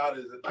thing about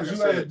it is, like I You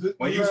said,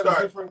 when you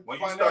start, because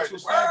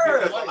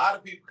a lot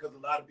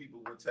of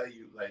people will tell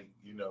you, like,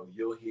 you know,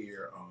 you'll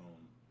hear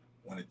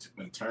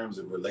in terms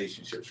of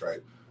relationships, right?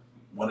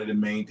 One of the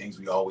main things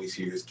we always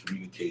hear is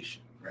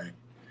communication, right?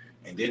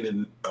 And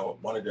then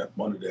one of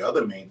the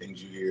other main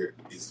things you hear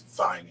is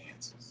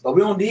finances. But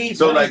we don't need we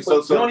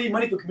don't need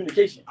money for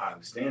communication. I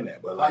understand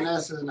that, but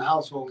finances in the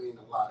household mean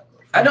a lot.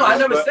 I know. I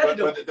never said it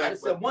though. I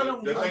said one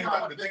of them. The thing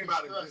about it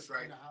is this,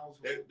 right?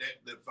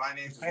 The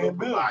finances will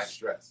provide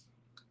stress.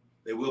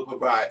 They will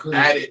provide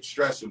added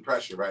stress and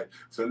pressure, right?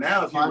 So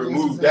now, if you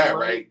remove that,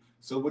 right?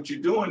 So what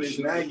you're doing is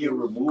now you're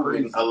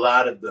removing a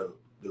lot of the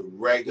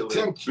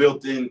regular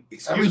built-in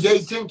excuses.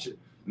 Everyday tension.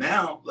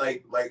 Now,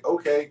 like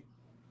okay,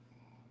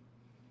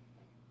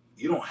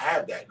 you don't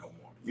have that no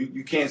more.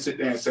 You can't sit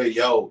there and say,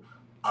 yo,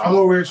 I'm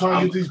over here trying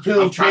to get these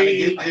pills. I'm trying to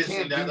get this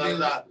and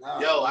that.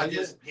 Yo, I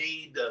just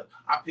paid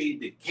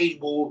the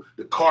cable,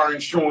 the car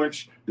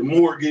insurance, the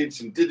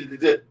mortgage, and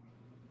da.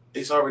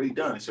 It's already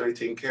done. It's already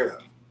taken care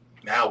of.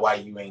 Now, why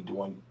you ain't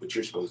doing what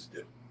you're supposed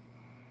to do?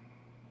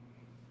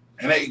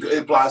 And it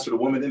applies to the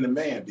woman and the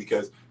man,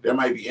 because there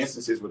might be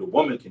instances where the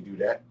woman can do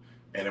that,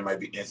 and there might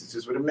be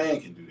instances where the man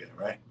can do that,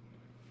 right?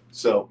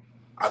 So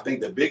I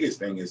think the biggest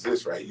thing is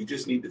this, right? You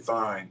just need to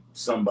find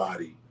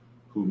somebody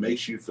who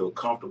makes you feel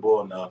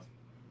comfortable enough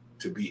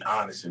to be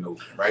honest and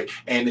open, right?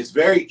 And it's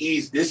very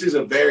easy. This is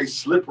a very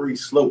slippery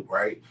slope,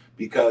 right?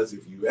 Because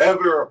if you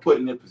ever are put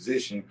in a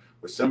position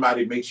where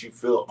somebody makes you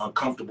feel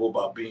uncomfortable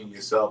about being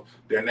yourself,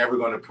 they're never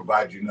going to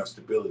provide you enough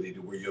stability to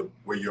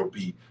where you'll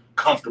be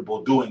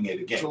comfortable doing it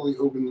again. Totally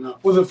opening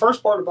up. Well, the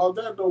first part about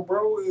that though,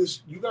 bro,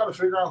 is you got to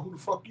figure out who the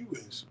fuck you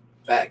is.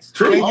 Facts.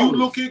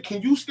 True.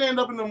 Can you stand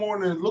up in the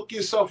morning and look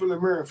yourself in the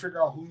mirror and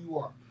figure out who you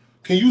are?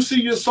 Can you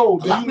see your soul?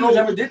 Do you know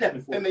never did that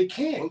before? And they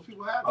can't.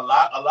 A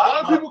lot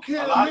of people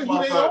can't admit who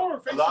they are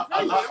face to face.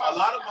 A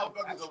lot of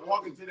motherfuckers are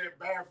walking to their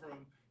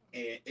bathroom,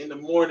 and in the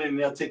morning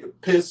they'll take a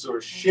piss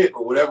or shit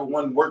or whatever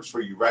one works for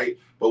you, right?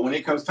 But when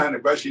it comes time to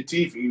brush your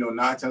teeth, 9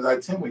 times out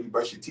of 10 when you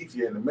brush your teeth,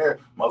 you're in the mirror,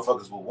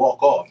 motherfuckers will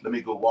walk off. Let me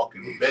go walk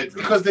in the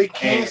bedroom because they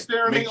can't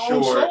stare in their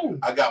own soul.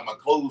 I got my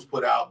clothes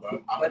put out,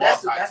 but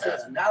that's an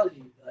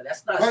analogy.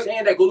 That's not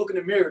saying that go look in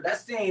the mirror.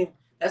 That's saying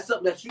that's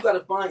something that you got to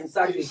find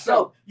inside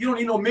yourself. You don't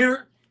need no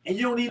mirror. And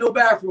you don't need no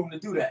bathroom to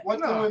do that.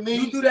 One thing with me,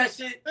 you do that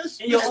shit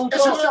in your own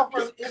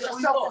thoughts. It's a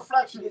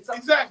self-reflection.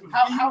 Exactly.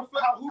 How do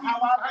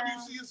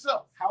you see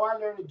yourself? How I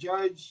learn to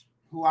judge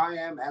who I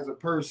am as a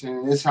person,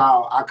 and this is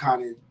how I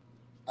kind of,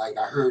 like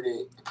I heard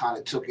it, kind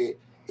of took it,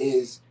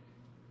 is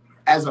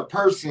as a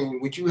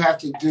person, what you have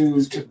to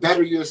do to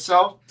better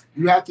yourself,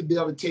 you have to be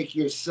able to take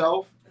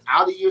yourself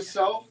out of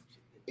yourself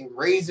and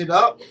raise it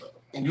up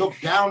and look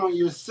down on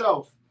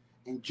yourself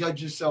and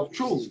judge yourself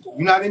truly.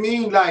 You know what I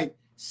mean? Like,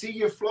 see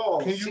your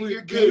flaws, see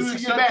your good,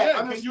 see your bad.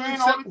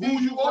 Understand all the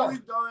things you've always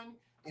done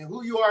and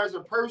who you are as a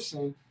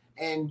person.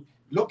 And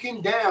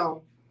looking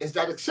down, is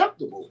that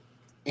acceptable?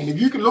 And if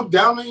you can look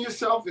down on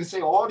yourself and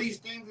say all these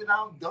things that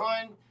I've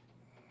done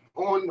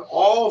on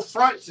all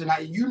fronts, and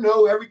you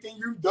know everything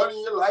you've done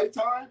in your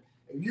lifetime,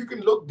 if you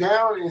can look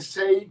down and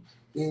say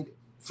that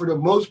for the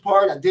most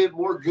part I did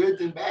more good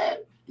than bad,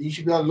 then you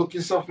should be able to look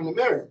yourself in the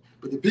mirror.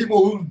 But the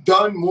people who've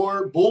done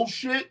more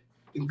bullshit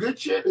and good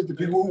shit is the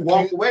people who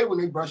walk away when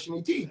they brushing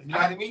their teeth. You know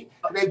what I mean?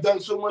 And they've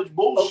done so much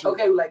bullshit.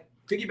 Okay, like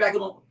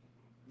piggybacking on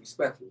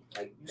respectful.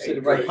 Like you said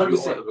it right,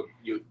 100%.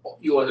 You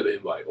ought to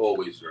invite.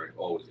 Always, right?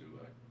 Always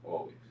invite.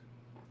 Always.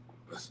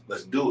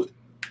 Let's do it.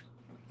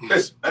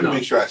 Let me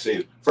make sure I say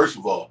it. First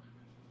of all,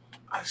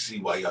 I see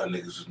why y'all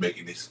niggas was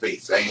making this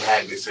face. I ain't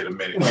had this in a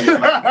minute. Me and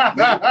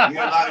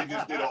Lottie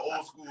just did an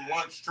old school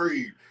lunch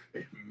trade.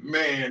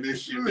 Man,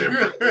 this shit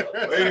different.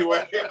 But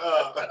anyway,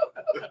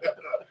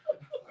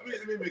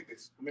 let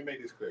me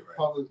make this clear,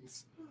 right?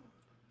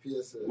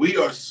 We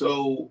are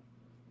so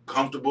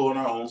comfortable in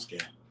our own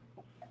skin,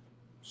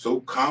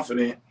 so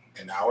confident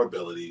in our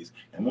abilities,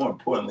 and more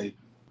importantly,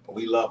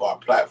 we love our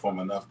platform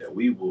enough that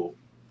we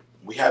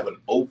have an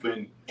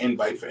open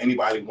invite for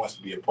anybody who wants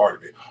to be a part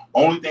of it.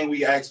 Only thing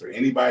we ask for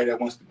anybody that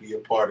wants to be a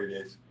part of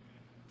this,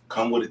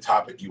 come with a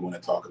topic you want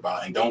to talk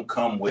about, and don't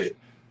come with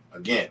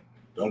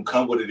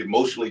an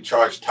emotionally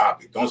charged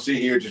topic. Don't sit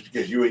here just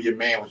because you and your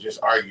man was just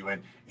arguing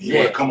and you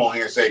want to come on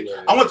here and say,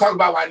 I want to talk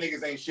about why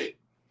niggas ain't shit.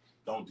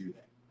 Don't do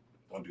that.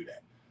 Don't do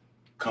that.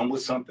 Come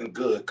with something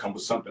good. Come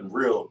with something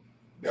real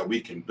that we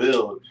can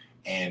build,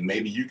 and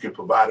maybe you can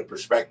provide a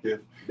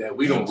perspective that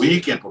we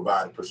can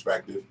provide a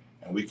perspective,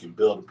 and we can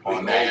build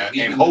upon that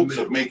in hopes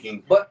of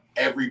making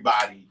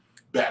everybody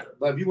better.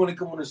 But if you want to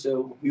come on the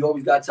show, we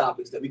always got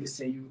topics that we can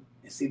send you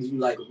and see that you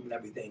like them and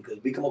everything,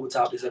 because we come up with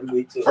topics every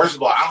week too. First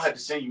of all, I don't have to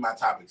send you my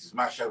topics. It's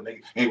my show,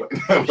 nigga. Anyway,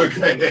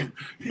 okay.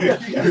 you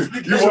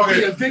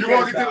walking to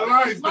the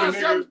lines,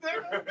 nigga.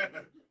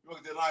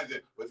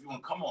 But if you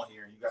want to come on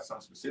here and you got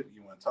something specific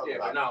you want to talk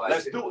about, no,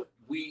 let's do it.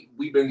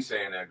 We've been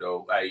saying that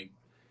though. Like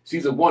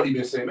season 1, you've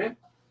been saying, man,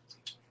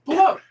 pull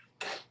up.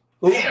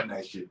 Damn,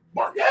 that shit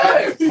barking.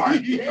 Yeah.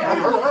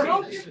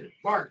 Barking.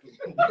 Barking.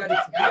 You got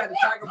the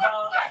Tiger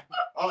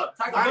Bomb.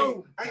 Tiger I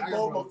Boom. ain't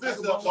blowing my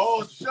fist up the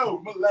whole show.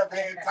 My left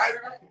hand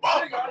tighter than a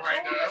motherfucker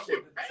right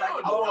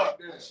now.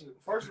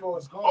 First of all,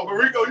 it's gone. Uncle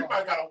Rico, you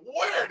might gotta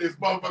wear this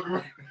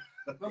motherfucker.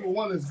 Number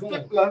one, it's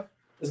gone.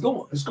 It's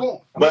going. It's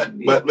gone. But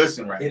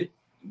listen, Hit right. it.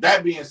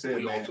 That being said,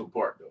 We on man, to the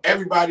part though.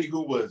 everybody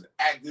who was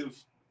active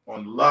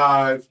on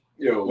live,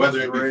 Yo, whether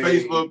it be Dre,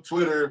 Facebook,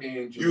 Twitter,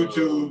 Angela,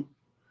 YouTube,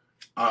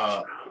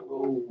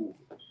 oh,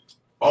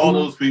 all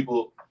those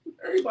people,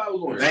 everybody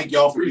was on. thank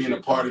y'all for being a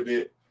part of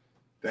it.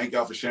 Thank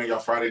y'all for sharing y'all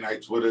Friday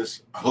nights with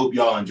us. I hope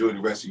y'all enjoy the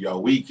rest of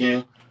y'all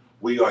weekend.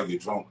 We are your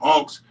Drunk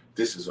Unks.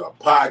 This is our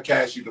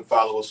podcast. You can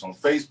follow us on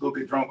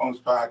Facebook at Drunk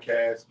Unks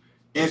Podcast,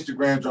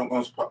 Instagram Drunk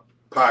Unks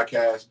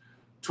Podcast,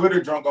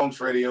 Twitter Drunk Unks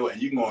Radio,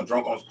 and you can go on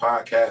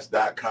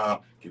drunkunkspodcast.com,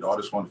 get all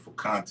this wonderful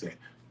content.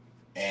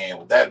 And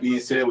with that being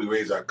said, we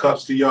raise our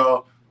cups to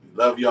y'all. We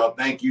love y'all.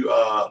 Thank you,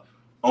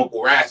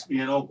 Uncle Raspy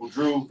and Uncle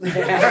Drew. You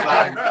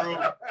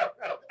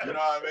know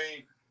what I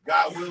mean?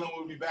 God willing,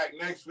 we'll be back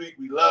next week.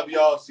 We love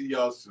y'all. See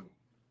y'all soon.